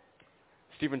ahead.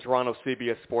 Stephen Toronto,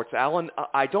 CBS Sports. Alan,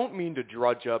 I don't mean to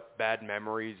drudge up bad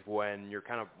memories when you're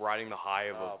kind of riding the high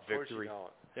of a victory. Of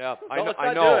course you Yeah, don't.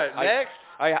 I know. Do it. Next.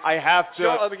 I have to.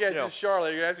 Charlotte, again,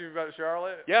 Charlotte. You're asking me about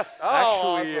Charlotte? Yes,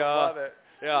 oh, actually. Awesome. Love it.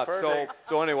 Yeah. Perfect.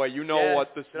 So anyway, you know yes.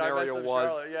 what the Did I scenario mention was.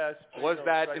 Charlotte? Yes. Was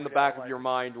that in the back of your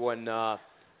mind when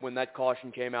that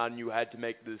caution came out and you had to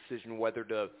make the decision whether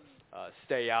to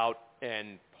stay out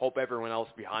and hope everyone else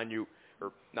behind you,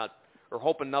 or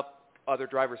hope enough other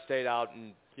drivers stayed out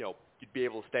and you'd be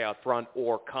able to stay out front,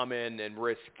 or come in and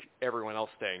risk everyone else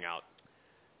staying out?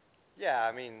 Yeah,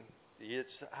 I mean, it's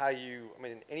how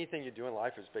anything you do in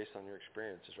life is based on your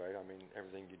experiences, right? I mean,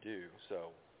 everything you do. So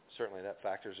certainly that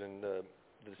factors in the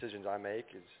decisions I make.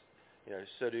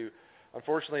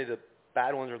 Unfortunately, the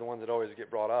bad ones are the ones that always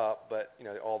get brought up, but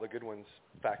all the good ones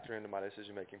factor into my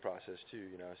decision-making process too.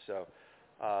 So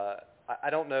I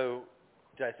don't know.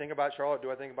 Did I think about Charlotte?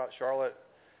 Do I think about Charlotte?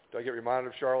 Do I get reminded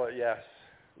of Charlotte? Yes,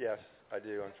 I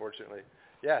do. Unfortunately,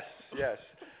 yes.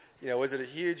 Was it a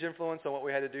huge influence on what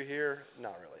we had to do here?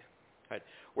 Not really. Right.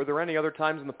 Were there any other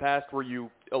times in the past where you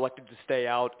elected to stay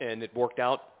out and it worked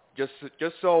out? Just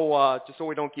so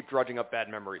we don't keep drudging up bad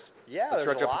memories. Yeah, Let's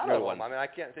there's a lot of them. ones. I mean, I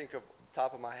can't think of the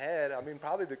top of my head. I mean,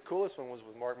 probably the coolest one was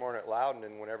with Mark Martin at Loudon,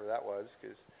 and whenever that was,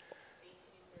 because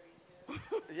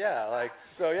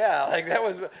that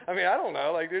was. I mean, I don't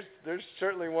know. Like, there's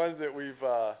certainly ones that we've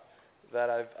that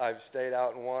I've stayed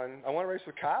out and won. I won a race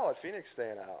with Kyle at Phoenix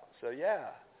staying out. So yeah,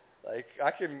 like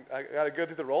I got to go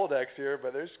through the Rolodex here,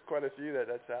 but there's quite a few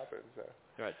that's happened. So.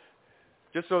 Right.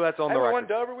 Just so that's on the record. I won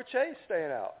Dover with Chase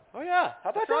staying out. Oh yeah.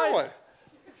 How about that right. one?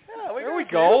 Yeah, there we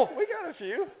go. We got a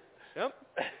few. Yep.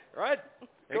 Right.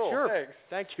 Cool. Sure. Thanks.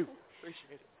 Thank you.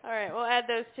 Appreciate it. All right, we'll add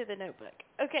those to the notebook.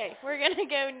 Okay, we're going to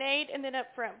go Nate and then up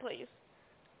front, please.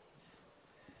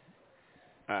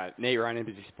 Nate, Ryan,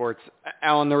 NBC Sports.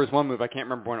 Alan, there was one move, I can't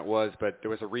remember when it was, but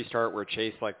there was a restart where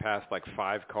Chase passed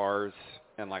 5 cars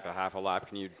in a half a lap.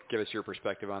 Can you give us your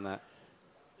perspective on that?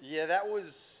 Yeah,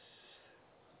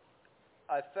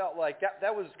 I felt like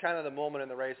that was kind of the moment in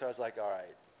the race I was like, all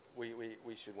right, we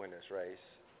should win this race.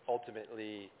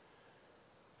 Ultimately,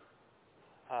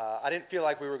 I didn't feel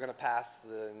like we were going to pass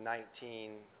the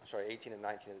 18 and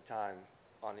 19 at the time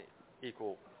on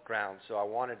equal ground, so I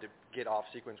wanted to get off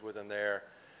sequence with him there.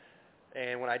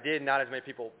 And when I did, not as many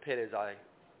people pit as I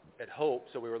had hoped,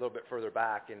 so we were a little bit further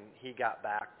back, and he got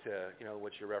back to,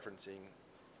 what you're referencing,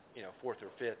 4th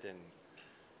or 5th in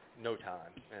no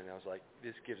time. And I was like,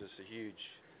 this gives us a huge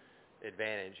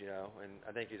advantage, and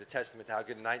I think it's a testament to how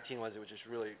good 19 was. It was just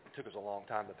really took us a long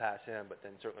time to pass him, but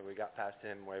then certainly we got past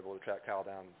him and were able to track Kyle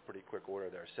down in pretty quick order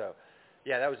there. So,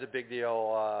 yeah, that was a big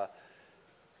deal.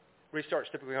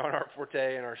 Restarts typically aren't our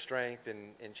forte and our strength,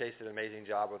 and Chase did an amazing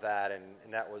job with that,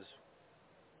 and that was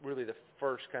really the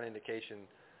first kind of indication.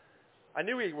 I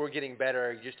knew we were getting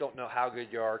better. You just don't know how good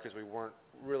you are because we weren't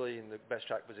really in the best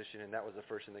track position, and that was the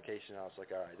first indication. I was like,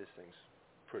 all right, this thing's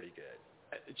pretty good.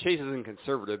 Chase isn't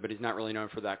conservative, but he's not really known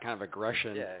for that kind of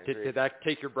aggression. Yeah, did that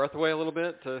take your breath away a little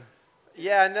bit?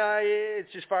 Yeah, no, it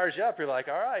just fires you up. You're like,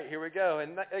 all right, here we go.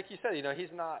 And like you said, he's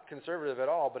not conservative at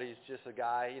all, but he's just a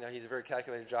guy, he's a very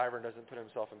calculated driver and doesn't put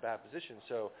himself in bad positions.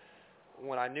 So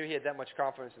when I knew he had that much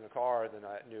confidence in the car, then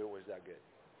I knew it was that good.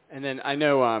 And then I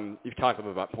know you've talked a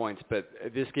little bit about points, but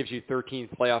this gives you 13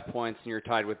 playoff points, and you're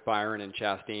tied with Byron and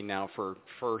Chastain now for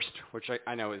first, which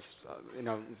I know is,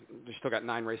 you've still got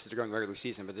 9 races to go in the regular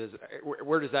season. But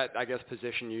where does that, I guess,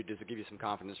 position you? Does it give you some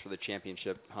confidence for the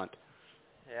championship hunt?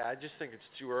 Yeah, I just think it's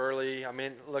too early. I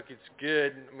mean, look, it's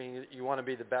good. I mean, you want to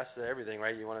be the best at everything,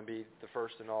 right? You want to be the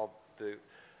first in all the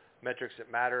metrics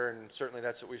that matter, and certainly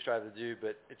that's what we strive to do.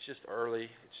 But it's just early.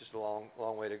 It's just a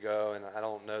long way to go, and I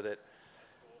don't know that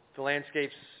the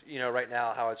landscape's, right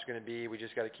now how it's going to be. We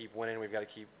just got to keep winning. We've got to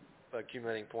keep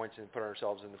accumulating points and put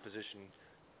ourselves in the position,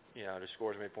 to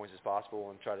score as many points as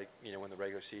possible and try to, win the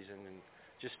regular season and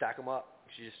just stack them up.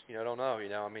 You just, don't know.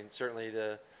 I mean, certainly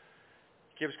the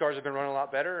Gibbs cars have been running a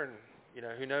lot better, and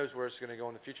who knows where it's going to go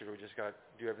in the future. We just got to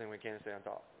do everything we can to stay on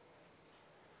top.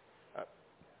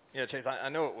 Chase, I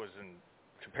know it was in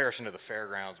comparison to the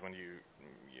fairgrounds when you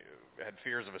had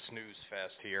fears of a snooze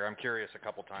fest here. I'm curious, a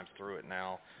couple times through it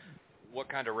now, what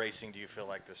kind of racing do you feel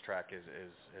like this track has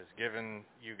given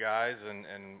you guys, and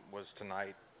was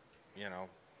tonight,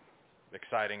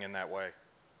 exciting in that way?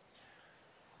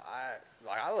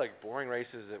 I like boring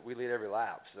races that we lead every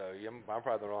lap. So I'm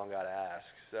probably the wrong guy to ask.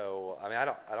 So I mean, I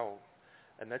don't,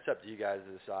 and that's up to you guys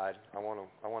to decide. I want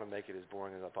to make it as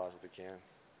boring as I possibly can.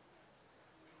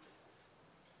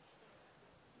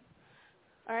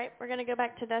 All right, we're going to go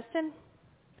back to Dustin.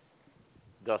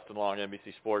 Dustin Long,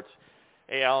 NBC Sports.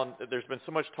 Hey, Alan, there's been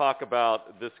so much talk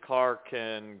about this car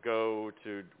can go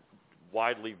to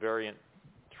widely variant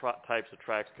types of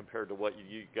tracks compared to what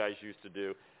you guys used to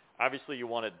do. Obviously, you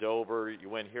won at Dover. You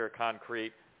went here at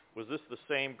Concrete. Was this the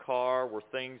same car? Were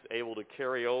things able to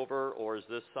carry over, or is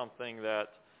this something that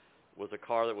was a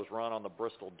car that was run on the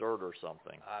Bristol dirt or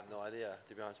something? I have no idea,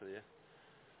 to be honest with you.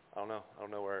 I don't know. I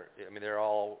don't know where. I mean, they're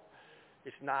all.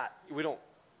 It's not. We don't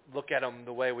look at them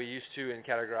the way we used to and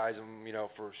categorize them,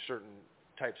 for certain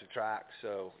types of tracks.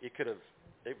 So it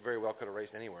very well could have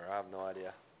raced anywhere. I have no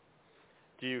idea.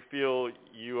 Do you feel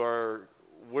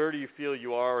where do you feel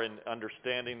you are in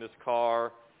understanding this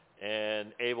car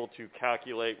and able to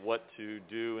calculate what to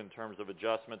do in terms of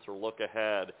adjustments or look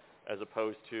ahead as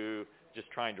opposed to just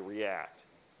trying to react?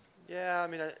 Yeah, I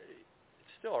mean, it's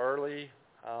still early.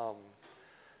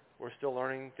 We're still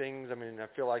learning things. I mean, I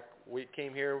feel like we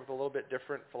came here with a little bit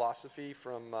different philosophy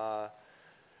from what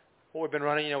we've been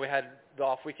running. We had the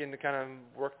off weekend to kind of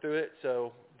work through it,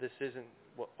 so this isn't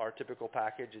our typical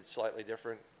package. It's slightly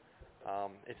different.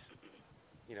 It's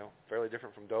fairly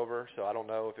different from Dover, so I don't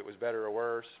know if it was better or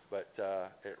worse, but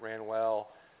it ran well.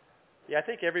 Yeah, I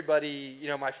think everybody,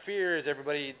 my fear is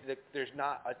that there's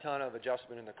not a ton of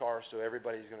adjustment in the car, so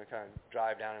everybody's going to kind of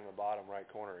drive down in the bottom right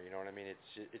corner, you know what I mean?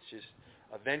 It's just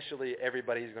eventually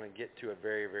everybody's going to get to a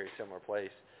very, very similar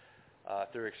place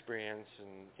through experience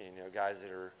and guys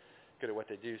that are good at what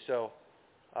they do. So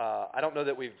I don't know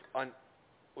that we've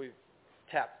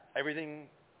tapped everything,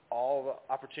 all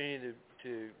the opportunity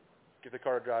to get the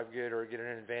car to drive good or get an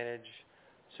advantage.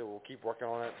 So we'll keep working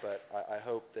on it, but I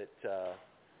hope that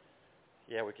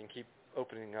we can keep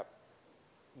opening up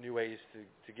new ways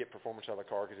to get performance out of the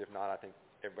car, because if not, I think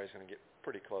everybody's going to get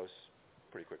pretty close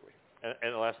pretty quickly.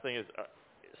 And the last thing is,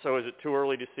 so is it too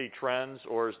early to see trends,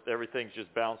 or is everything's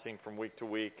just bouncing from week to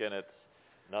week and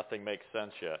nothing makes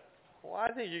sense yet? Well,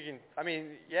 I think you can. I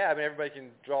mean, everybody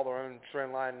can draw their own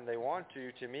trend line they want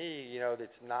to. To me,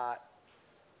 it's not.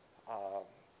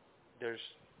 There's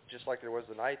just like there was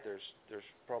tonight. There's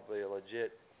probably a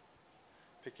legit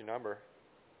pick your number,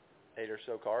 8 or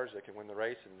so cars that can win the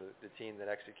race, and the team that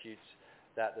executes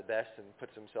that the best and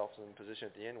puts themselves in position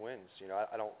at the end wins.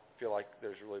 I don't feel like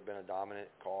there's really been a dominant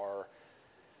car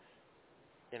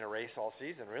in a race all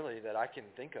season, really, that I can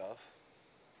think of.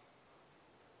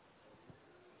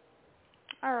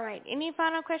 All right. Any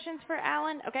final questions for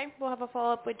Alan? Okay, we'll have a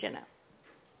follow-up with Jenna.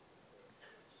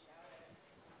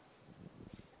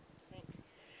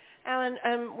 Alan,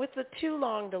 with the 2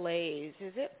 long delays,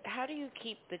 how do you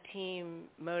keep the team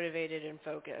motivated and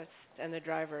focused, and the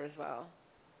driver as well?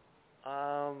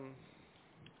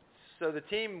 So the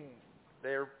team,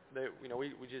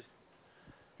 we just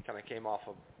kind of came off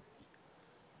a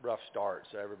rough start,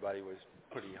 so everybody was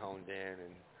pretty honed in,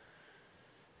 and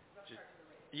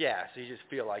so you just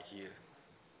feel like you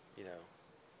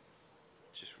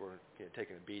just were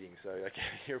taking a beating, so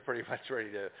you're pretty much ready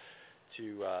to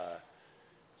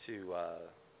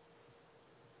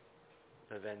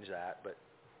avenge that. But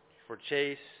for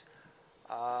Chase,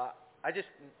 I just,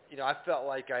 I felt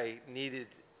like I needed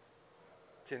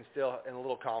to instill a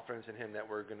little confidence in him that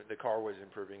the car was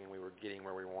improving and we were getting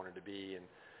where we wanted to be. And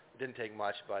it didn't take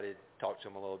much, but I did talk to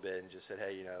him a little bit and just said,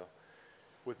 hey,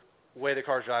 with the way the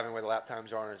car's driving, where the lap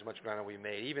times are, and as much ground as we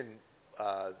made, even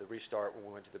the restart when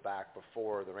we went to the back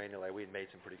before the rain delay, we had made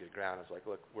some pretty good ground. I was like,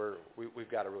 look, we've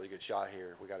got a really good shot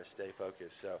here. We got to stay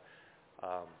focused. So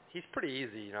he's pretty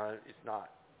easy. It's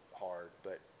not hard,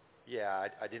 but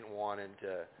I didn't want him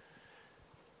to.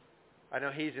 I know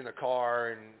he's in the car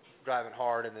and driving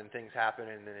hard, and then things happen,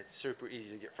 and then it's super easy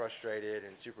to get frustrated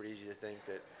and super easy to think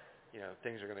that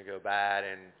things are going to go bad,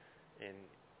 and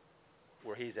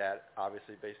where he's at,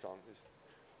 obviously based on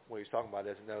what he's talking about,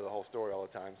 doesn't know the whole story all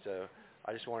the time. So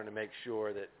I just wanted to make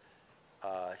sure that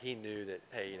he knew that,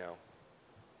 hey,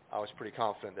 I was pretty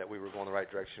confident that we were going the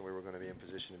right direction. We were going to be in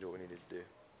position to do what we needed to do.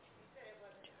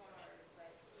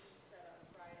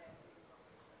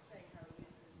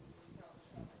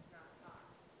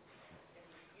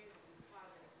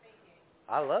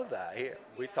 I love that.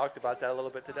 We talked about that a little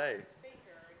bit today.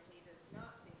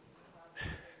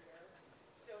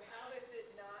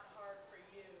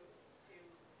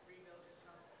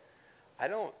 I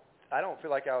don't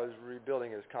feel like I was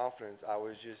rebuilding his confidence. I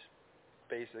was just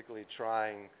basically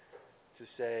trying to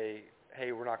say,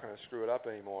 hey, we're not going to screw it up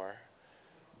anymore.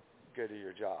 Go do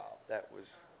your job. That was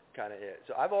kind of it.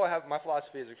 So I've always my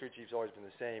philosophy as a crew chief's always been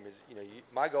the same. Is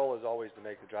my goal is always to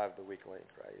make the driver the weak link,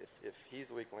 right? If he's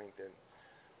the weak link, then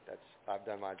I've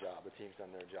done my job. The team's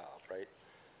done their job, right?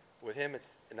 With him, it's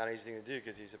not an easy thing to do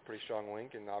because he's a pretty strong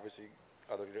link, and obviously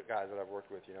other guys that I've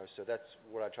worked with, So that's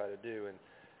what I try to do, and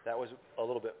that was a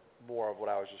little bit more of what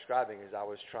I was describing. Is I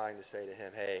was trying to say to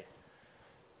him, hey,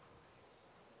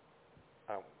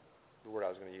 the word I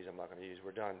was going to use, I'm not going to use.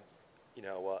 We're done,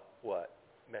 what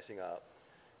messing up,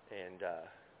 and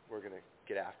we're going to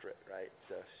get after it, right?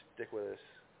 So stick with us,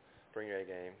 bring your A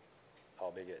game,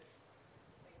 I'll be good.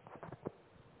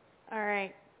 All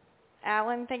right.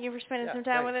 Alan, thank you for spending some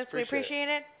time with us. We appreciate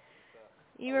it.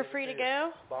 You are free to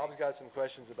go. Bob's got some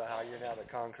questions about how you're now the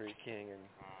concrete king, and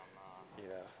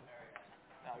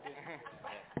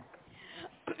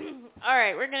All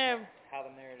right, we're going to how the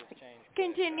narrative changed.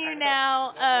 Continue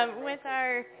now with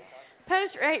our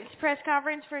post-race press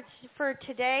conference for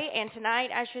today and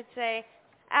tonight, I should say.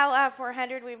 Al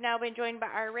 400, we've now been joined by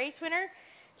our race winner,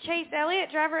 Chase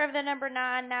Elliott, driver of the number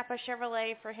 9 Napa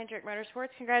Chevrolet for Hendrick Motorsports.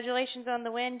 Congratulations on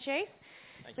the win, Chase.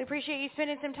 We appreciate you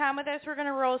spending some time with us. We're going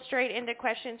to roll straight into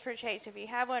questions for Chase. If you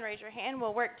have one, raise your hand.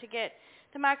 We'll work to get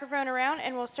the microphone around,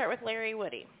 and we'll start with Larry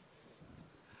Woody.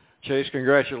 Chase,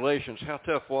 congratulations. How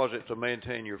tough was it to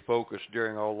maintain your focus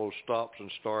during all those stops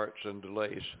and starts and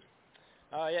delays?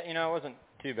 Yeah, it wasn't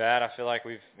too bad. I feel like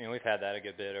we've had that a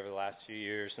good bit over the last few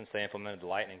years since they implemented the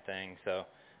lightning thing. So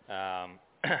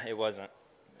it wasn't.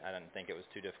 I didn't think it was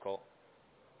too difficult.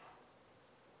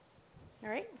 All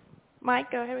right,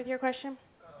 Mike, go ahead with your question.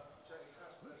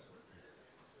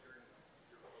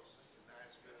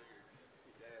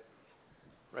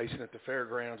 Racing at the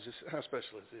fairgrounds, how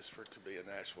special is this for it to be in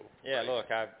Nashville? Yeah, look,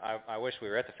 I wish we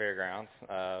were at the fairgrounds,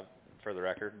 for the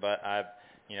record, but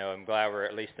I'm glad we're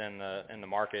at least in the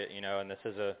market, and this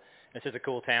is a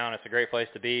cool town. It's a great place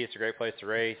to be. It's a great place to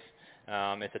race.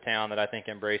 It's a town that I think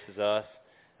embraces us,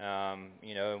 and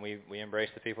we embrace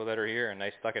the people that are here, and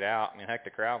they stuck it out. I mean, heck, the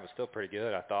crowd was still pretty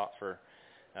good, I thought, for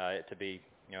it to be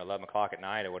 11 o'clock at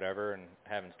night or whatever, and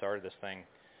having started this thing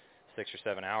 6 or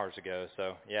 7 hours ago.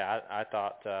 So yeah, I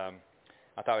thought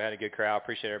we had a good crowd.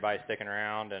 Appreciate everybody sticking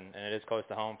around, and it is close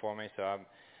to home for me. So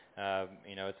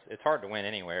it's hard to win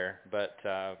anywhere, but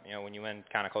when you win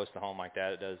kind of close to home like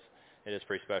that, it is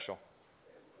pretty special.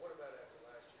 What about after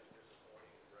last year's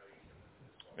disappointing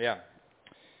race? Yeah,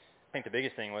 I think the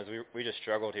biggest thing was we just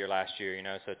struggled here last year.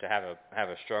 So to have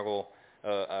a struggle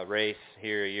a race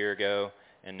here a year ago,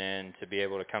 and then to be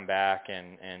able to come back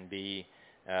and be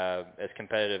as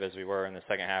competitive as we were in the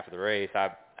second half of the race,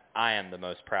 I am the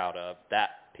most proud of that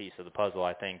piece of the puzzle,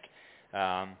 I think,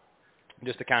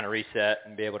 just to kind of reset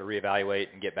and be able to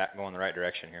reevaluate and get back going the right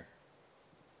direction here.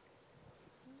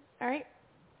 All right.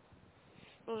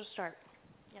 We'll just start.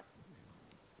 Yep.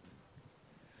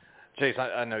 Chase,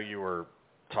 I know you were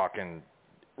talking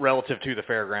relative to the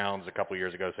fairgrounds a couple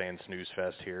years ago saying snooze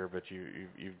fest here, but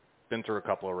you've been through a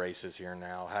couple of races here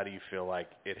now. How do you feel like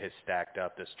it has stacked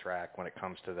up, this track, when it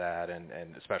comes to that, and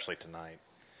especially tonight?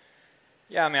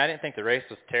 Yeah, I mean, I didn't think the race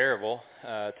was terrible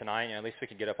tonight. At least we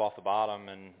could get up off the bottom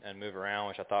and move around,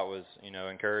 which I thought was,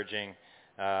 encouraging.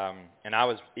 And I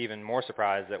was even more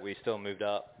surprised that we still moved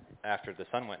up after the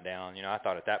sun went down. I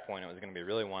thought at that point it was going to be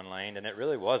really one lane, and it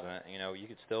really wasn't. You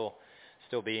could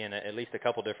still be in at least a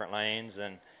couple different lanes,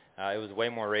 and it was way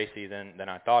more racy than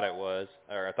I thought it was,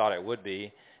 or I thought it would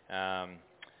be.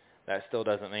 That still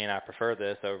doesn't mean I prefer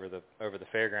this over the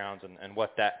fairgrounds and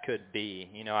what that could be.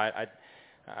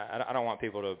 I don't want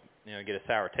people to get a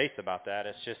sour taste about that.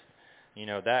 It's just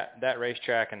that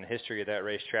racetrack and the history of that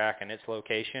racetrack and its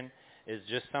location is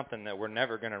just something that we're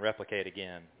never going to replicate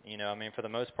again. I mean, for the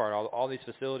most part, all these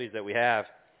facilities that we have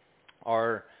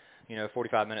are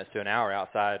 45 minutes to an hour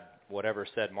outside whatever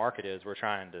said market is we're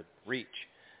trying to reach.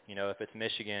 If it's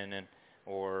Michigan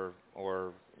or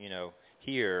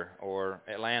here, or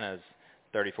Atlanta's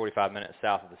 30, 45 minutes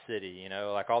south of the city,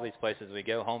 like all these places we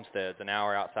go, Homestead's an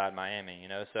hour outside Miami,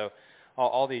 so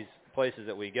all these places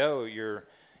that we go, you're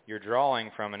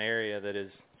drawing from an area that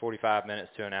is 45 minutes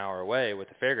to an hour away. With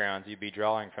the fairgrounds, you'd be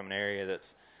drawing from an area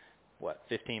that's,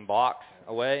 15 blocks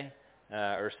away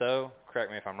or so. Correct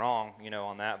me if I'm wrong,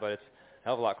 on that, but it's a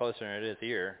hell of a lot closer than it is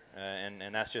here,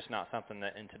 and that's just not something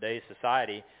that in today's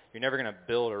society, you're never going to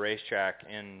build a racetrack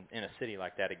in a city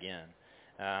like that again.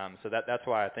 So that's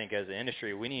why I think as an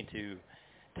industry we need to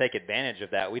take advantage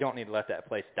of that. We don't need to let that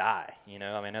place die. I mean,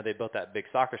 I know they built that big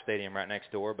soccer stadium right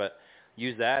next door, but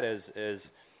use that as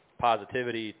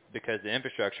positivity because the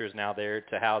infrastructure is now there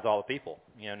to house all the people.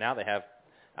 Now they have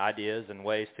ideas and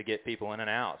ways to get people in and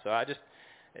out. So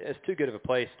it's too good of a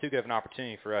place, too good of an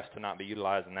opportunity for us to not be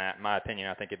utilizing that. In my opinion,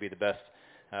 I think it'd be the best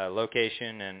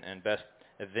location and best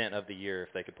event of the year if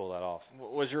they could pull that off.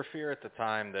 Was your fear at the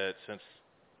time that since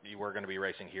you were going to be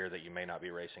racing here that you may not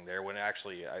be racing there, when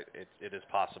actually it is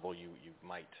possible you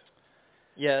might?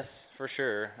 Yes, for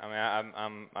sure. I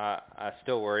mean, I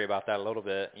still worry about that a little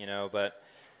bit, but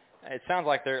it sounds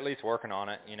like they're at least working on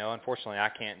it. Unfortunately, I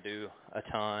can't do a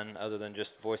ton other than just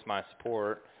voice my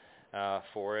support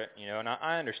for it. And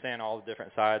I understand all the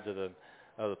different sides of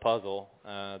the puzzle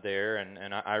there,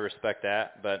 and I respect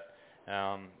that. But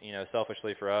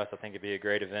selfishly for us, I think it'd be a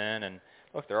great event. And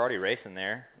look, they're already racing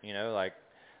there. Like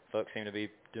folks seem to be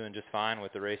doing just fine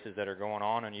with the races that are going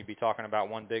on, and you'd be talking about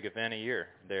one big event a year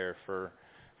there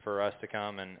for us to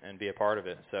come and be a part of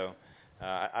it. So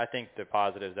I think the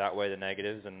positives outweigh the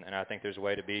negatives, and I think there's a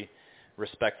way to be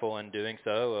respectful in doing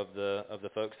so of the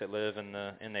folks that live in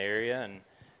the area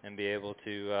and be able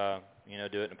to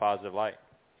do it in a positive light.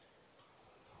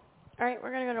 All right,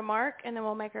 we're going to go to Mark, and then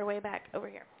we'll make our way back over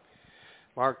here.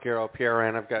 Mark Garrow,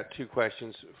 PRN. I've got two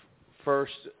questions.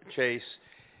 First, Chase,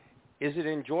 is it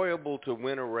enjoyable to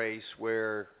win a race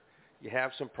where you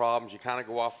have some problems, you kind of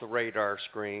go off the radar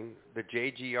screen? The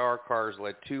JGR cars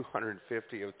led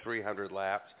 250 of 300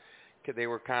 laps. They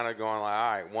were kind of going like,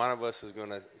 all right, one of us is going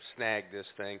to snag this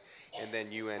thing, and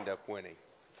then you end up winning.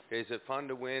 Is it fun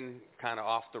to win kind of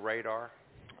off the radar?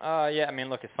 Yeah, I mean,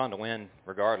 look, it's fun to win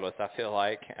regardless, I feel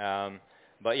like.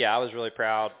 But yeah, I was really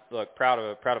proud. Look, proud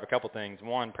of a couple things.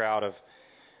 One, proud of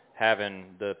having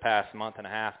the past month and a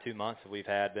half, 2 months that we've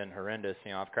had been horrendous.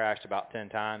 I've crashed about 10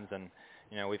 times, and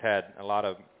we've had a lot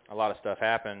of stuff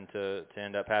happen to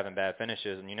end up having bad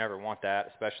finishes, and you never want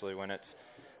that, especially when it's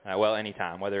any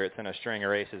time, whether it's in a string of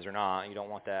races or not. You don't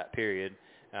want that, period.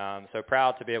 So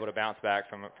proud to be able to bounce back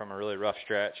from a really rough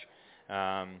stretch.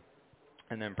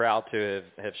 And then proud to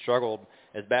have struggled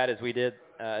as bad as we did,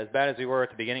 as bad as we were at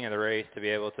the beginning of the race, to be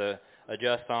able to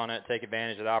adjust on it, take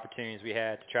advantage of the opportunities we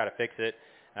had to try to fix it,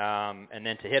 and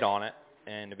then to hit on it,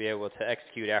 and to be able to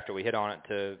execute after we hit on it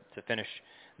to finish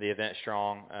the event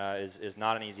strong is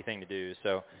not an easy thing to do.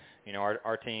 So,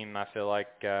 our team, I feel like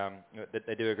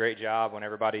they do a great job when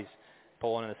everybody's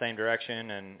pulling in the same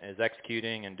direction and is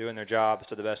executing and doing their jobs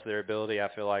to the best of their ability.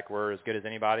 I feel like we're as good as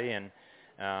anybody, and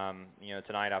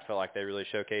tonight I feel like they really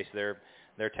showcased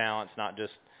their talents, not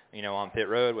just on pit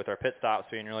road with our pit stops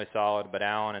being really solid, but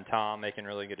Alan and Tom making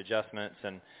really good adjustments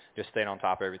and just staying on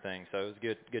top of everything. So it was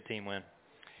a good team win.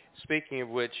 Speaking of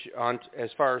which, as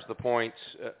far as the points,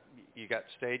 you got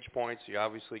stage points. You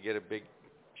obviously get a big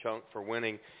chunk for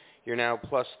winning. You're now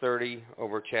plus 30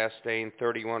 over Chastain,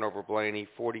 31 over Blaney,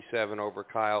 47 over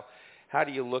Kyle. How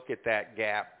do you look at that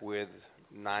gap with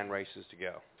 9 races to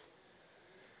go?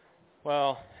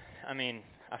 Well, I mean,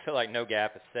 I feel like no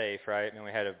gap is safe, right? I mean,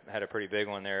 we had a pretty big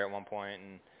one there at one point,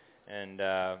 and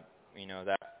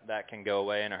that can go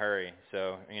away in a hurry.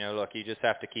 So, look, you just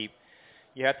have to keep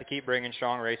bringing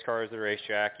strong race cars to the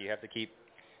racetrack. You have to keep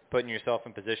putting yourself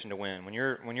in position to win. When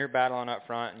you're battling up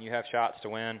front and you have shots to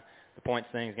win, the points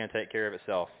thing is going to take care of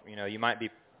itself. You might be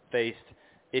faced,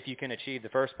 if you can achieve the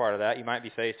first part of that, you might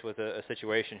be faced with a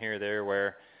situation here or there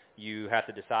where you have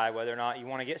to decide whether or not you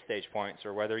want to get stage points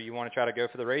or whether you want to try to go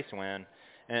for the race win.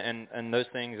 And those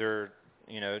things are,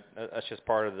 that's just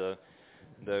part of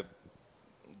the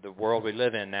world we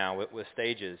live in now with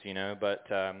stages, but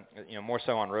more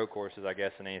so on road courses, I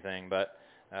guess, than anything. But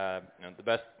the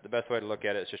best way to look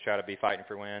at it is just try to be fighting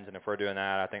for wins, and if we're doing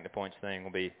that, I think the points thing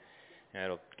will be,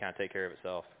 it'll kind of take care of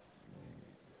itself.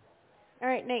 All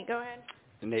right, Nate, go ahead.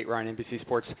 Nate Ryan, NBC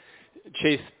Sports.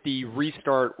 Chase, the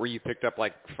restart where you picked up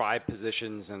like 5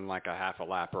 positions in like a half a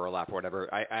lap or a lap or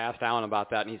whatever, I asked Alan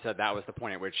about that, and he said that was the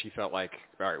point at which he felt like,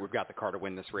 all right, we've got the car to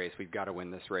win this race. We've got to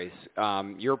win this race.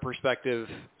 Your perspective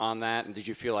on that, and did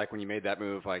you feel like when you made that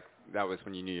move, like that was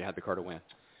when you knew you had the car to win?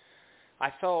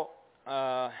 I felt,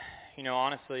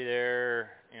 honestly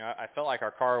I felt like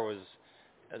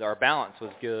our balance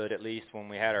was good, at least when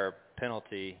we had our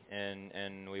penalty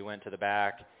and we went to the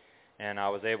back. And I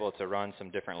was able to run some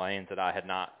different lanes that I had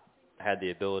not had the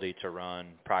ability to run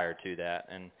prior to that.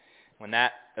 And when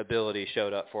that ability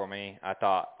showed up for me, I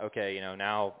thought, okay,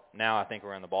 now I think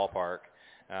we're in the ballpark.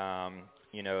 And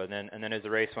then as the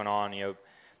race went on,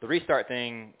 the restart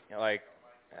thing,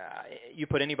 you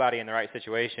put anybody in the right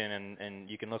situation and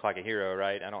you can look like a hero,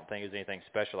 right? I don't think there's anything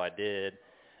special I did.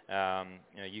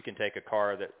 You can take a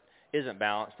car that isn't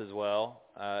balanced as well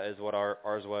as what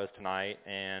ours was tonight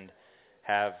and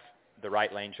have the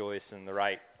right lane choice and the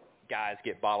right guys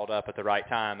get bottled up at the right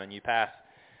time, and you pass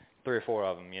 3 or 4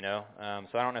 of them,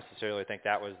 So I don't necessarily think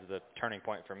that was the turning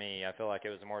point for me. I feel like it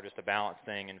was more just a balance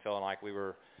thing and feeling like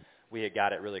we had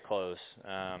got it really close.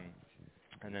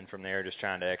 and then from there just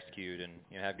trying to execute and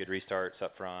have good restarts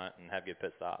up front and have good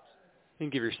pit stops. You can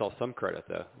give yourself some credit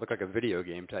though. Looked like a video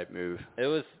game type move. It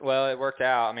was it worked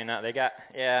out. I mean, they got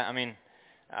I mean,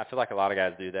 I feel like a lot of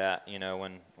guys do that.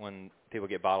 When people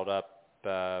get bottled up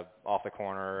off the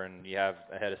corner and you have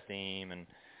a head of steam, and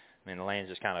I mean the lanes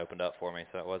just kind of opened up for me,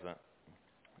 so it wasn't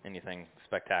anything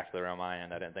spectacular on my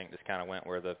end. I didn't think just kind of went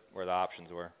where the options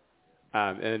were.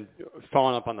 And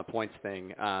following up on the points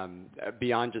thing,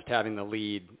 beyond just having the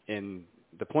lead in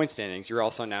the point standings, you're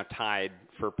also now tied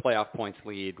for playoff points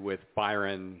lead with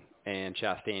Byron and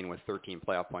Chastain with 13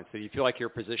 playoff points. So you feel like you're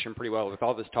positioned pretty well with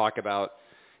all this talk about,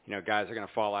 guys are going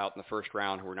to fall out in the first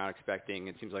round who we're not expecting.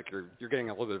 It seems like you're getting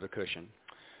a little bit of a cushion.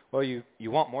 Well, you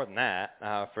want more than that,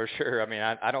 for sure. I mean,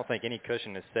 I don't think any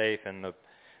cushion is safe in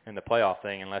the playoff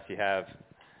thing unless you have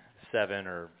 7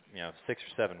 or 6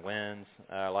 or 7 wins,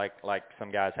 like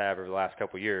some guys have over the last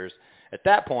couple of years. At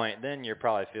that point, then you're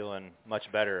probably feeling much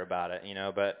better about it,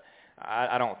 But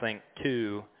I don't think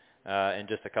 2 in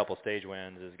just a couple stage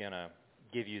wins is going to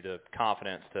give you the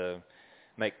confidence to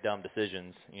make dumb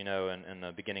decisions, in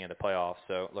the beginning of the playoffs.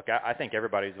 So, look, I think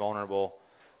everybody's vulnerable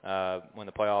when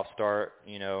the playoffs start,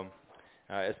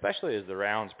 especially as the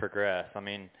rounds progress. I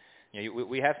mean,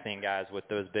 we have seen guys with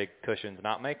those big cushions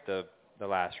not make the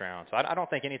last round. So I don't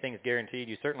think anything's guaranteed.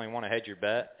 You certainly want to hedge your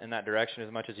bet in that direction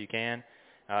as much as you can.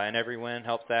 And every win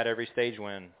helps that. Every stage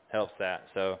win helps that.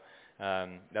 So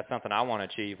that's something I want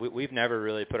to achieve. We've never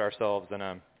really put ourselves in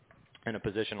a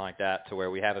position like that to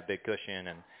where we have a big cushion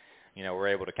and, we're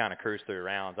able to kind of cruise through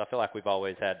rounds. I feel like we've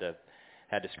always had to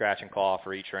scratch and claw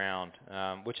for each round,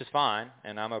 which is fine,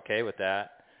 and I'm okay with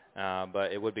that.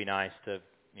 But it would be nice to,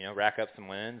 rack up some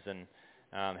wins and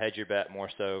hedge your bet more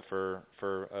so for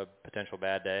a potential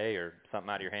bad day or something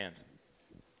out of your hands.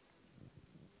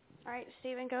 All right,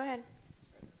 Steven, go ahead.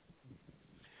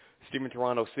 Steven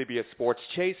Toronto, CBS Sports.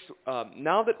 Chase,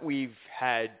 now that we've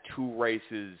had 2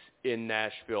 races in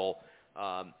Nashville,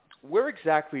 where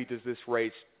exactly does this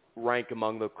race rank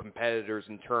among the competitors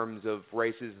in terms of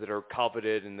races that are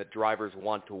coveted and that drivers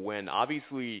want to win?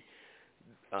 Obviously,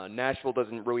 Nashville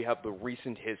doesn't really have the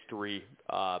recent history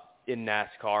in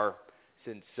NASCAR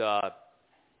since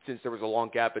there was a long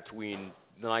gap between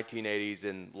the 1980s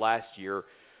and last year.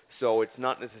 So it's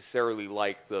not necessarily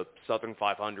like the Southern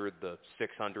 500, the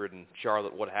 600 in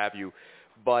Charlotte, what have you,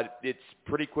 but it's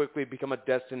pretty quickly become a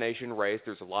destination race.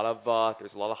 There's a lot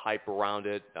of hype around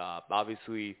it.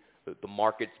 Obviously, the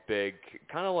market's big,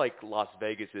 kind of like Las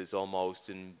Vegas is almost,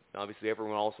 and obviously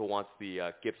everyone also wants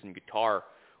the Gibson guitar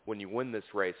when you win this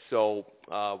race. So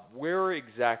where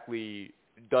exactly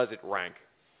does it rank?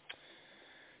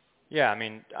 Yeah, I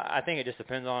mean, I think it just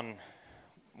depends on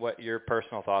what your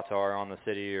personal thoughts are on the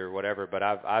city or whatever, but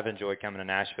I've enjoyed coming to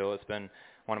Nashville. It's been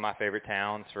one of my favorite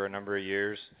towns for a number of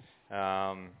years,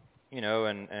 and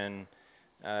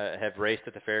have raced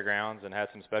at the fairgrounds and had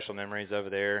some special memories over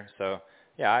there. So,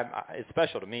 yeah, it's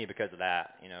special to me because of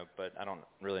that, but I don't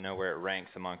really know where it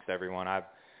ranks amongst everyone.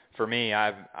 For me,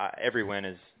 every win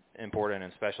is important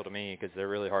and special to me because they're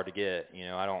really hard to get.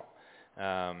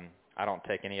 I don't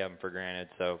take any of them for granted,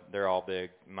 so they're all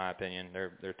big, in my opinion.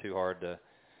 They're too hard to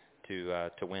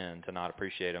win, to not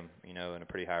appreciate them, in a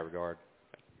pretty high regard.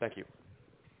 Thank you.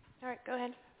 All right, go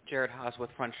ahead. Jared Haas with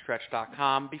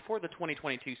FrontStretch.com. Before the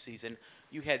 2022 season,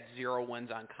 you had 0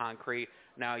 wins on concrete.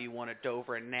 Now you won at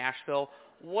Dover and Nashville.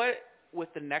 What,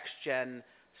 with the next-gen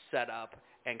setup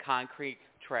and concrete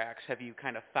tracks, have you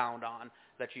kind of found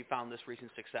that you found this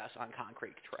recent success on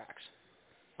concrete tracks?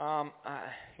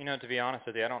 To be honest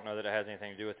with you, I don't know that it has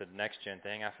anything to do with the next-gen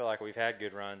thing. I feel like we've had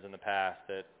good runs in the past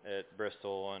at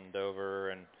Bristol and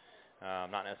Dover, and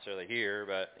not necessarily here,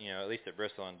 but, at least at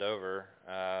Bristol and Dover,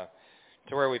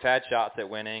 to where we've had shots at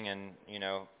winning and,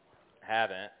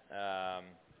 haven't.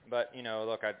 But,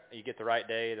 look, you get the right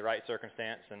day, the right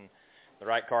circumstance, and the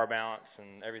right car balance,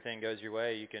 and everything goes your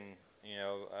way, you can,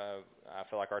 I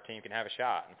feel like our team can have a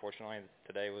shot. Unfortunately,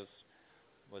 today was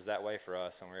that way for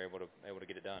us, and we were able to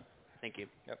get it done. Thank you.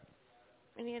 Yep.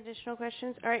 Any additional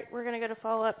questions? All right, we're going to go to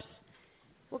follow-ups.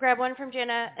 We'll grab one from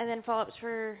Jenna and then follow-ups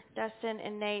for Dustin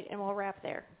and Nate, and we'll wrap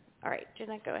there. All right,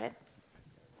 Jenna, go ahead.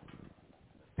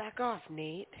 Back off,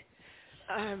 Nate.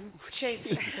 Chase,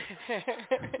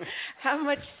 how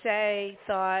much say,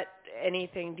 thought,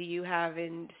 anything do you have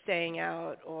in staying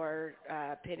out or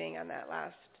pitting on that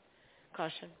last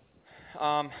caution?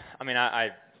 I mean, I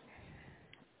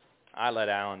let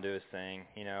Alan do his thing.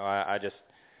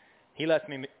 He lets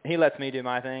me do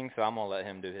my thing, so I'm gonna let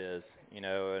him do his.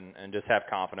 And just have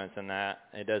confidence in that.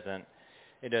 It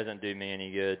doesn't do me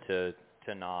any good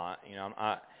to not.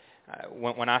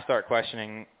 when I start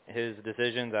questioning his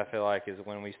decisions, I feel like is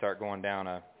when we start going down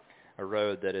a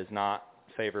road that is not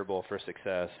favorable for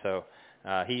success. So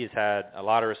he has had a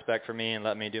lot of respect for me and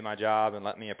let me do my job and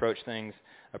let me approach things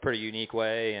a pretty unique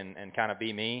way and kind of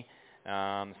be me.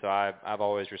 So I've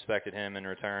always respected him in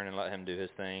return and let him do his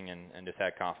thing and just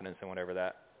had confidence in whatever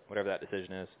that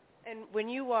decision is. And when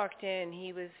you walked in,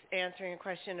 he was answering a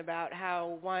question about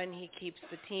how, one, he keeps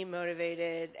the team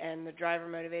motivated and the driver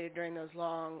motivated during those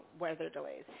long weather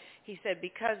delays. He said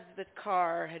because the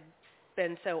car had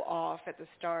been so off at the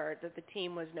start that the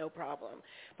team was no problem,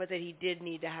 but that he did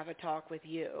need to have a talk with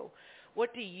you.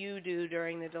 What do you do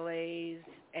during the delays,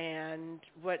 and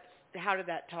how did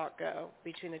that talk go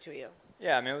between the two of you?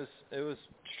 Yeah, I mean it was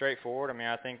straightforward. I mean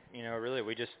I think really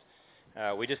we just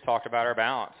talked about our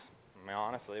balance. I mean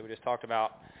honestly, we just talked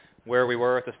about where we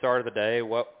were at the start of the day,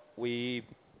 what we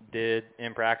did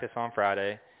in practice on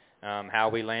Friday, how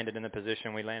we landed in the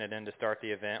position we landed in to start the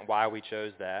event, why we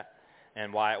chose that,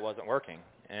 and why it wasn't working.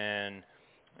 And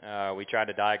we tried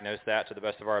to diagnose that to the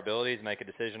best of our abilities, make a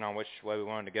decision on which way we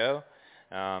wanted to go,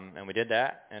 and we did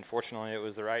that. And fortunately, it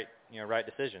was the right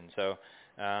decision. So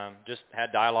just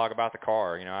had dialogue about the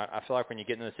car. I feel like when you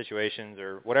get into the situations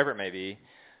or whatever it may be,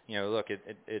 look, if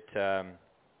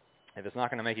it's not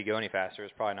going to make you go any faster,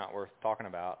 it's probably not worth talking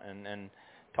about. And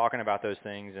talking about those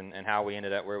things and how we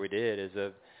ended up where we did is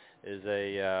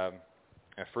a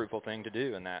fruitful thing to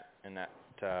do in that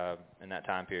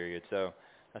time period. So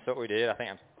that's what we did. I think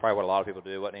that's probably what a lot of people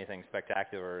do. It wasn't anything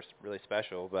spectacular or really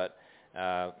special, but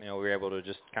we were able to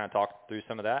just kind of talk through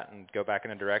some of that and go back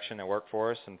in a direction that worked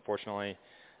for us. And fortunately,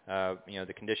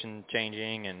 the condition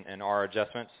changing and our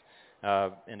adjustments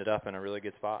ended up in a really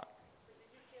good spot.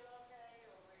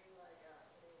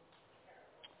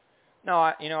 No,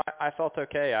 I felt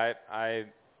okay. I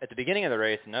at the beginning of the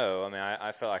race, no. I mean,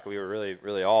 I felt like we were really,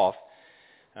 really off.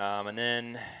 And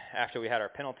then after we had our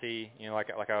penalty,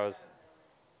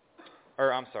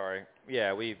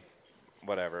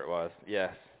 whatever it was.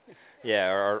 Yes. Yeah,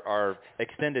 our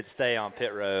extended stay on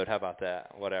pit road. How about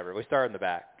that? Whatever. We started in the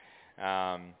back.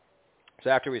 So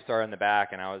after we started in the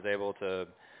back and I was able to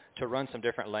run some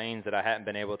different lanes that I hadn't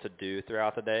been able to do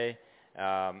throughout the day,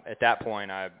 at that point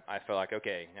I felt like,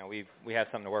 okay, we have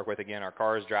something to work with again. Our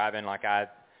car is driving like I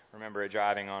remember it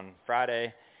driving on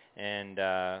Friday. And,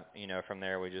 from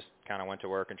there we just kind of went to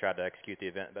work and tried to execute the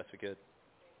event the best we could.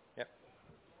 Yep.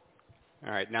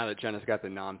 All right, now that Jenna's got the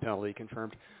non-penalty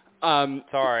confirmed.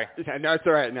 Sorry. No, it's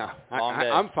all right. No,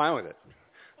 I'm fine with it.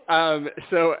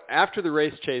 So after the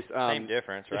race, Chase. Same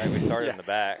difference, right? We started in the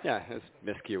back. Yeah, it's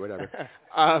miscue, whatever.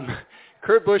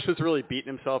 Kurt Busch was really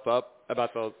beating himself up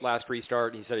about the last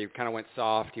restart. He said he kind of went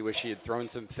soft. He wished he had thrown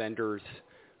some fenders.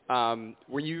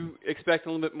 Were you expecting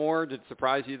a little bit more? Did it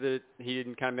surprise you that he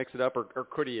didn't kind of mix it up, or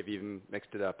could he have even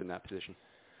mixed it up in that position?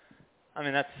 I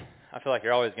mean, I feel like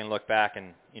you're always going to look back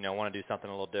and, want to do something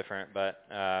a little different. But,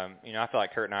 I feel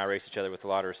like Kurt and I raced each other with a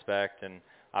lot of respect. And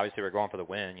obviously we're going for the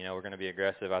win. We're going to be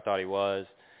aggressive. I thought he was.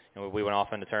 And we went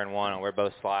off into turn one and we're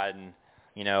both sliding,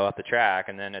 up the track.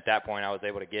 And then at that point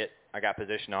I got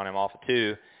position on him off of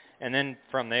two. And then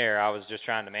from there I was just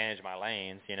trying to manage my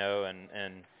lanes,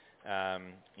 and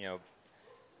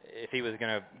if he was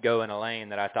going to go in a lane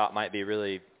that I thought might be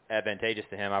really advantageous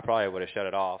to him, I probably would have shut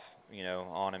it off,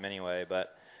 on him anyway.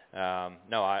 But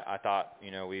no, I thought,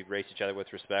 we raced each other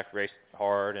with respect, raced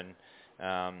hard, and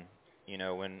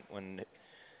when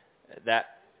that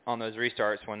on those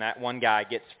restarts, when that one guy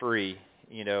gets free,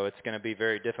 it's going to be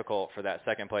very difficult for that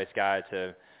second place guy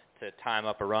to time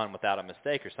up a run without a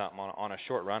mistake or something on a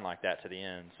short run like that to the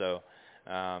end. So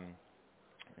I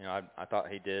thought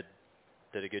he did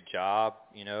a good job,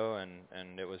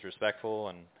 and it was respectful.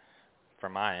 And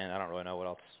from my end, I don't really know what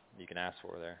else you can ask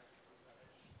for there.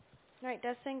 All right,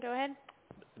 Dustin, go ahead.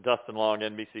 Dustin Long,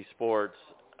 NBC Sports.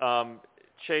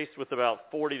 Chase, with about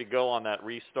 40 to go on that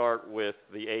restart with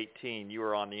the 18, you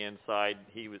were on the inside.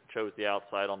 He chose the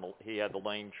outside. He had the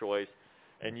lane choice,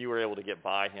 and you were able to get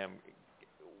by him.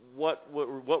 What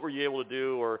were you able to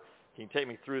do, or can you take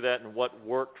me through that, and what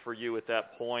worked for you at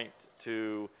that point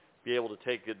to be able to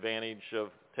take the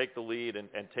lead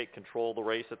and take control of the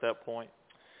race at that point?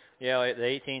 Yeah, the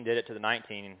 18 did it to the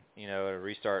 19, a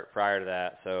restart prior to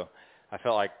that. So I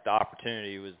felt like the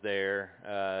opportunity was there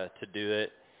to do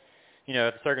it.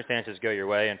 If the circumstances go your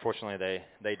way, unfortunately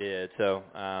they did. So,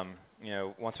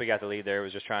 once we got the lead there, it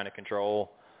was just trying to control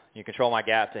my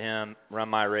gap to him, run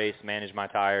my race, manage my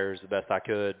tires the best I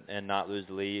could, and not lose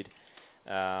the lead.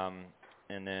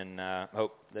 And then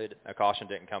hope that a caution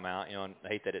didn't come out. And I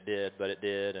hate that it did, but it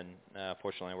did, and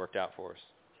fortunately it worked out for us.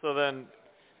 So then,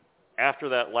 after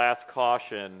that last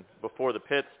caution, before the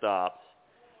pit stops,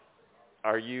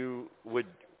 were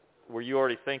you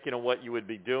already thinking of what you would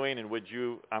be doing, and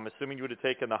I'm assuming you would have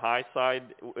taken the high side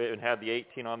and had the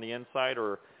 18 on the inside,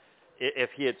 or if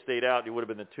he had stayed out, it would have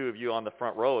been the two of you on the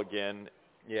front row again.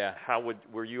 Yeah.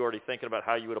 Were you already thinking about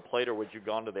how you would have played, or would you have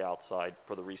gone to the outside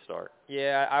for the restart?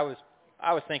 Yeah, I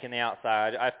was thinking the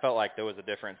outside. I felt like there was a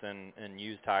difference in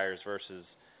used tires versus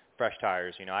fresh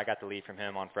tires. You know, I got the lead from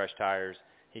him on fresh tires.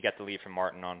 He got the lead from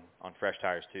Martin on fresh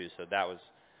tires too. So that was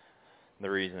the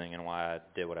reasoning and why I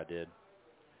did what I did.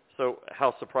 So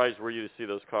how surprised were you to see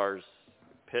those cars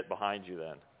pit behind you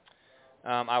then?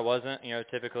 I wasn't. You know,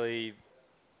 typically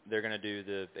they're going to do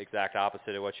the exact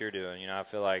opposite of what you're doing. You know, I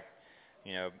feel like,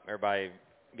 you know, everybody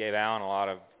gave Alan a lot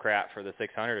of crap for the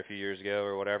 600 a few years ago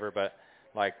or whatever, but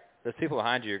like those people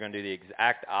behind you are going to do the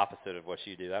exact opposite of what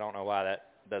you do. I don't know why that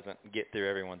doesn't get through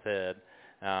everyone's head,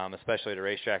 especially at a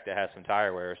racetrack that has some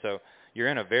tire wear. So you're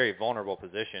in a very vulnerable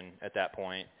position at that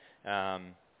point.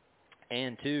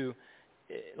 And two,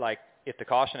 like if the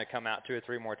caution had come out 2 or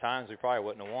 3 more times, we probably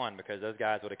wouldn't have won because those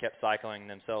guys would have kept cycling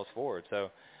themselves forward.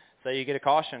 So say you get a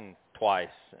caution twice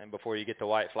and before you get the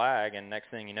white flag, and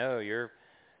next thing you know, you're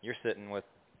sitting with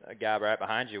a guy right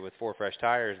behind you with 4 fresh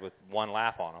tires with 1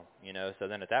 lap on them, you know. So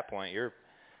then at that point, you're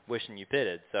wishing you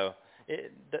pitted. So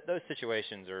those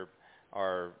situations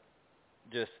are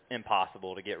just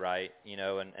impossible to get right, you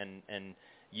know, and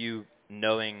you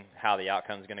knowing how the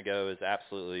outcome is going to go is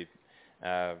absolutely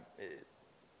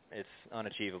it's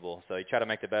unachievable. So you try to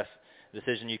make the best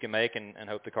decision you can make and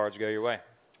hope the cards go your way.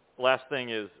 Last thing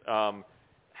is,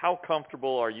 how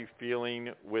comfortable are you feeling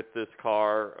with this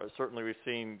car? Certainly we've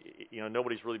seen, you know,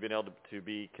 nobody's really been able to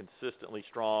be consistently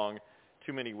strong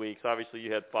too many weeks. Obviously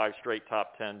you had 5 straight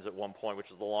top 10s at one point,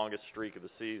 which is the longest streak of the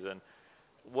season.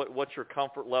 What's your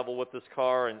comfort level with this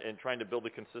car and trying to build the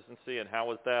consistency, and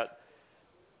how is that,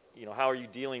 you know, how are you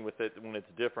dealing with it when it's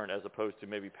different as opposed to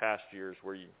maybe past years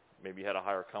where you maybe had a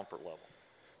higher comfort level?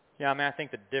 Yeah, I mean, I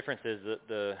think the difference is that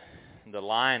the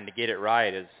line to get it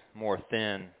right is more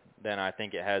thin than I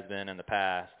think it has been in the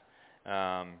past.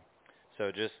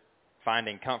 So just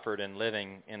finding comfort in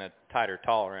living in a tighter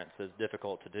tolerance is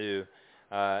difficult to do.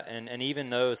 And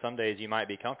even though some days you might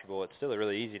be comfortable, it's still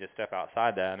really easy to step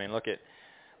outside that. I mean, look at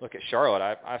Charlotte.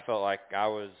 I felt like I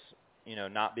was, you know,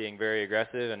 not being very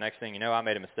aggressive, and next thing you know, I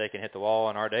made a mistake and hit the wall,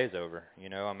 and our day's over. You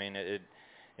know, I mean, it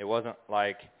wasn't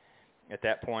like at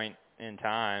that point in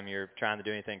time you're trying to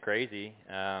do anything crazy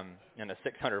in a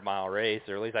 600-mile race,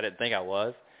 or at least I didn't think I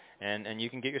was. And you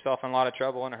can get yourself in a lot of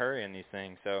trouble in a hurry in these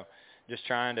things. So just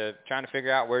trying to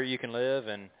figure out where you can live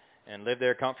and live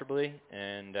there comfortably,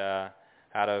 and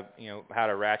how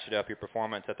to ratchet up your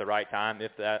performance at the right time,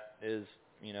 if that is,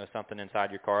 you know, something inside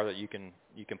your car that you can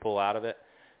pull out of it.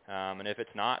 And if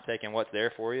it's not, taking what's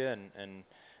there for you and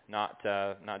not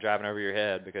driving over your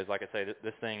head, because like I say,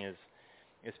 this thing is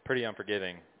pretty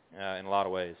unforgiving in a lot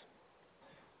of ways.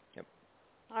 Yep.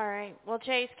 All right. Well,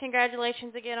 Chase,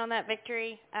 congratulations again on that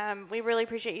victory. We really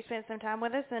appreciate you spending some time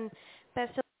with us, and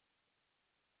best of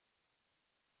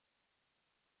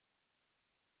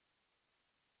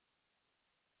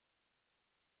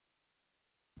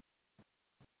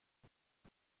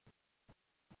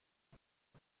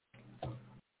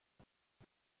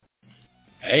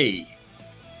Hey,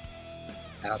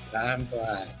 how time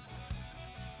flies.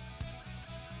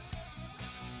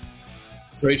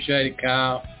 Appreciate it,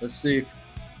 Kyle. Let's see if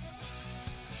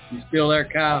you still there,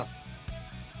 Kyle.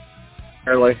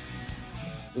 Early.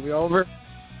 Are we over?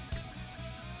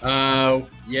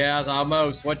 Yeah,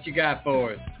 almost. What you got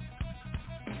for us?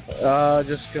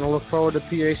 Just going to look forward to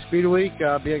PA Speed Week. Be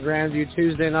at Grandview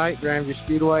Tuesday night, Grandview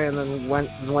Speedway, and then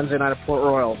Wednesday night at Port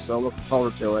Royal. So looking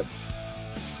forward to it.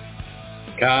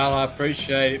 Kyle, I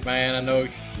appreciate it, man. I know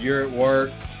you're at work.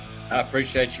 I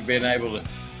appreciate you being able to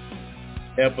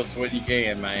help us when you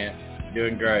can, man. You're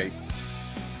doing great.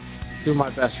 Do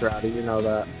my best, Rowdy. You know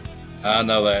that. I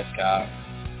know that, Kyle.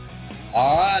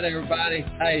 All right, everybody.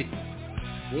 Hey,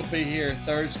 we'll be here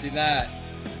Thursday night.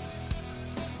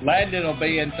 Landon will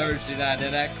be in Thursday night.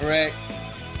 Is that correct,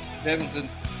 Pembleton?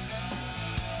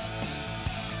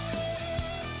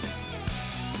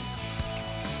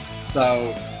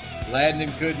 So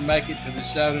Landon couldn't make it to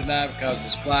the show tonight because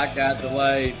his flight got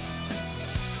delayed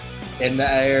in the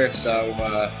air, so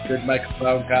couldn't make a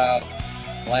phone call.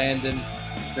 Landon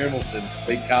Pembleton will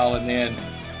be calling in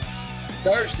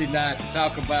Thursday night to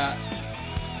talk about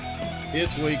his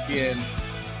weekend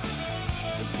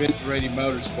with Venturini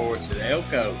Motorsports at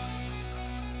Elko.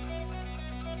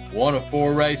 1 of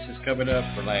 4 races coming up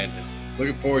for Landon.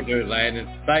 Looking forward to it, Landon.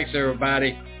 Thanks,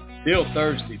 everybody. Till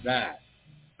Thursday night.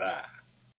 Bye.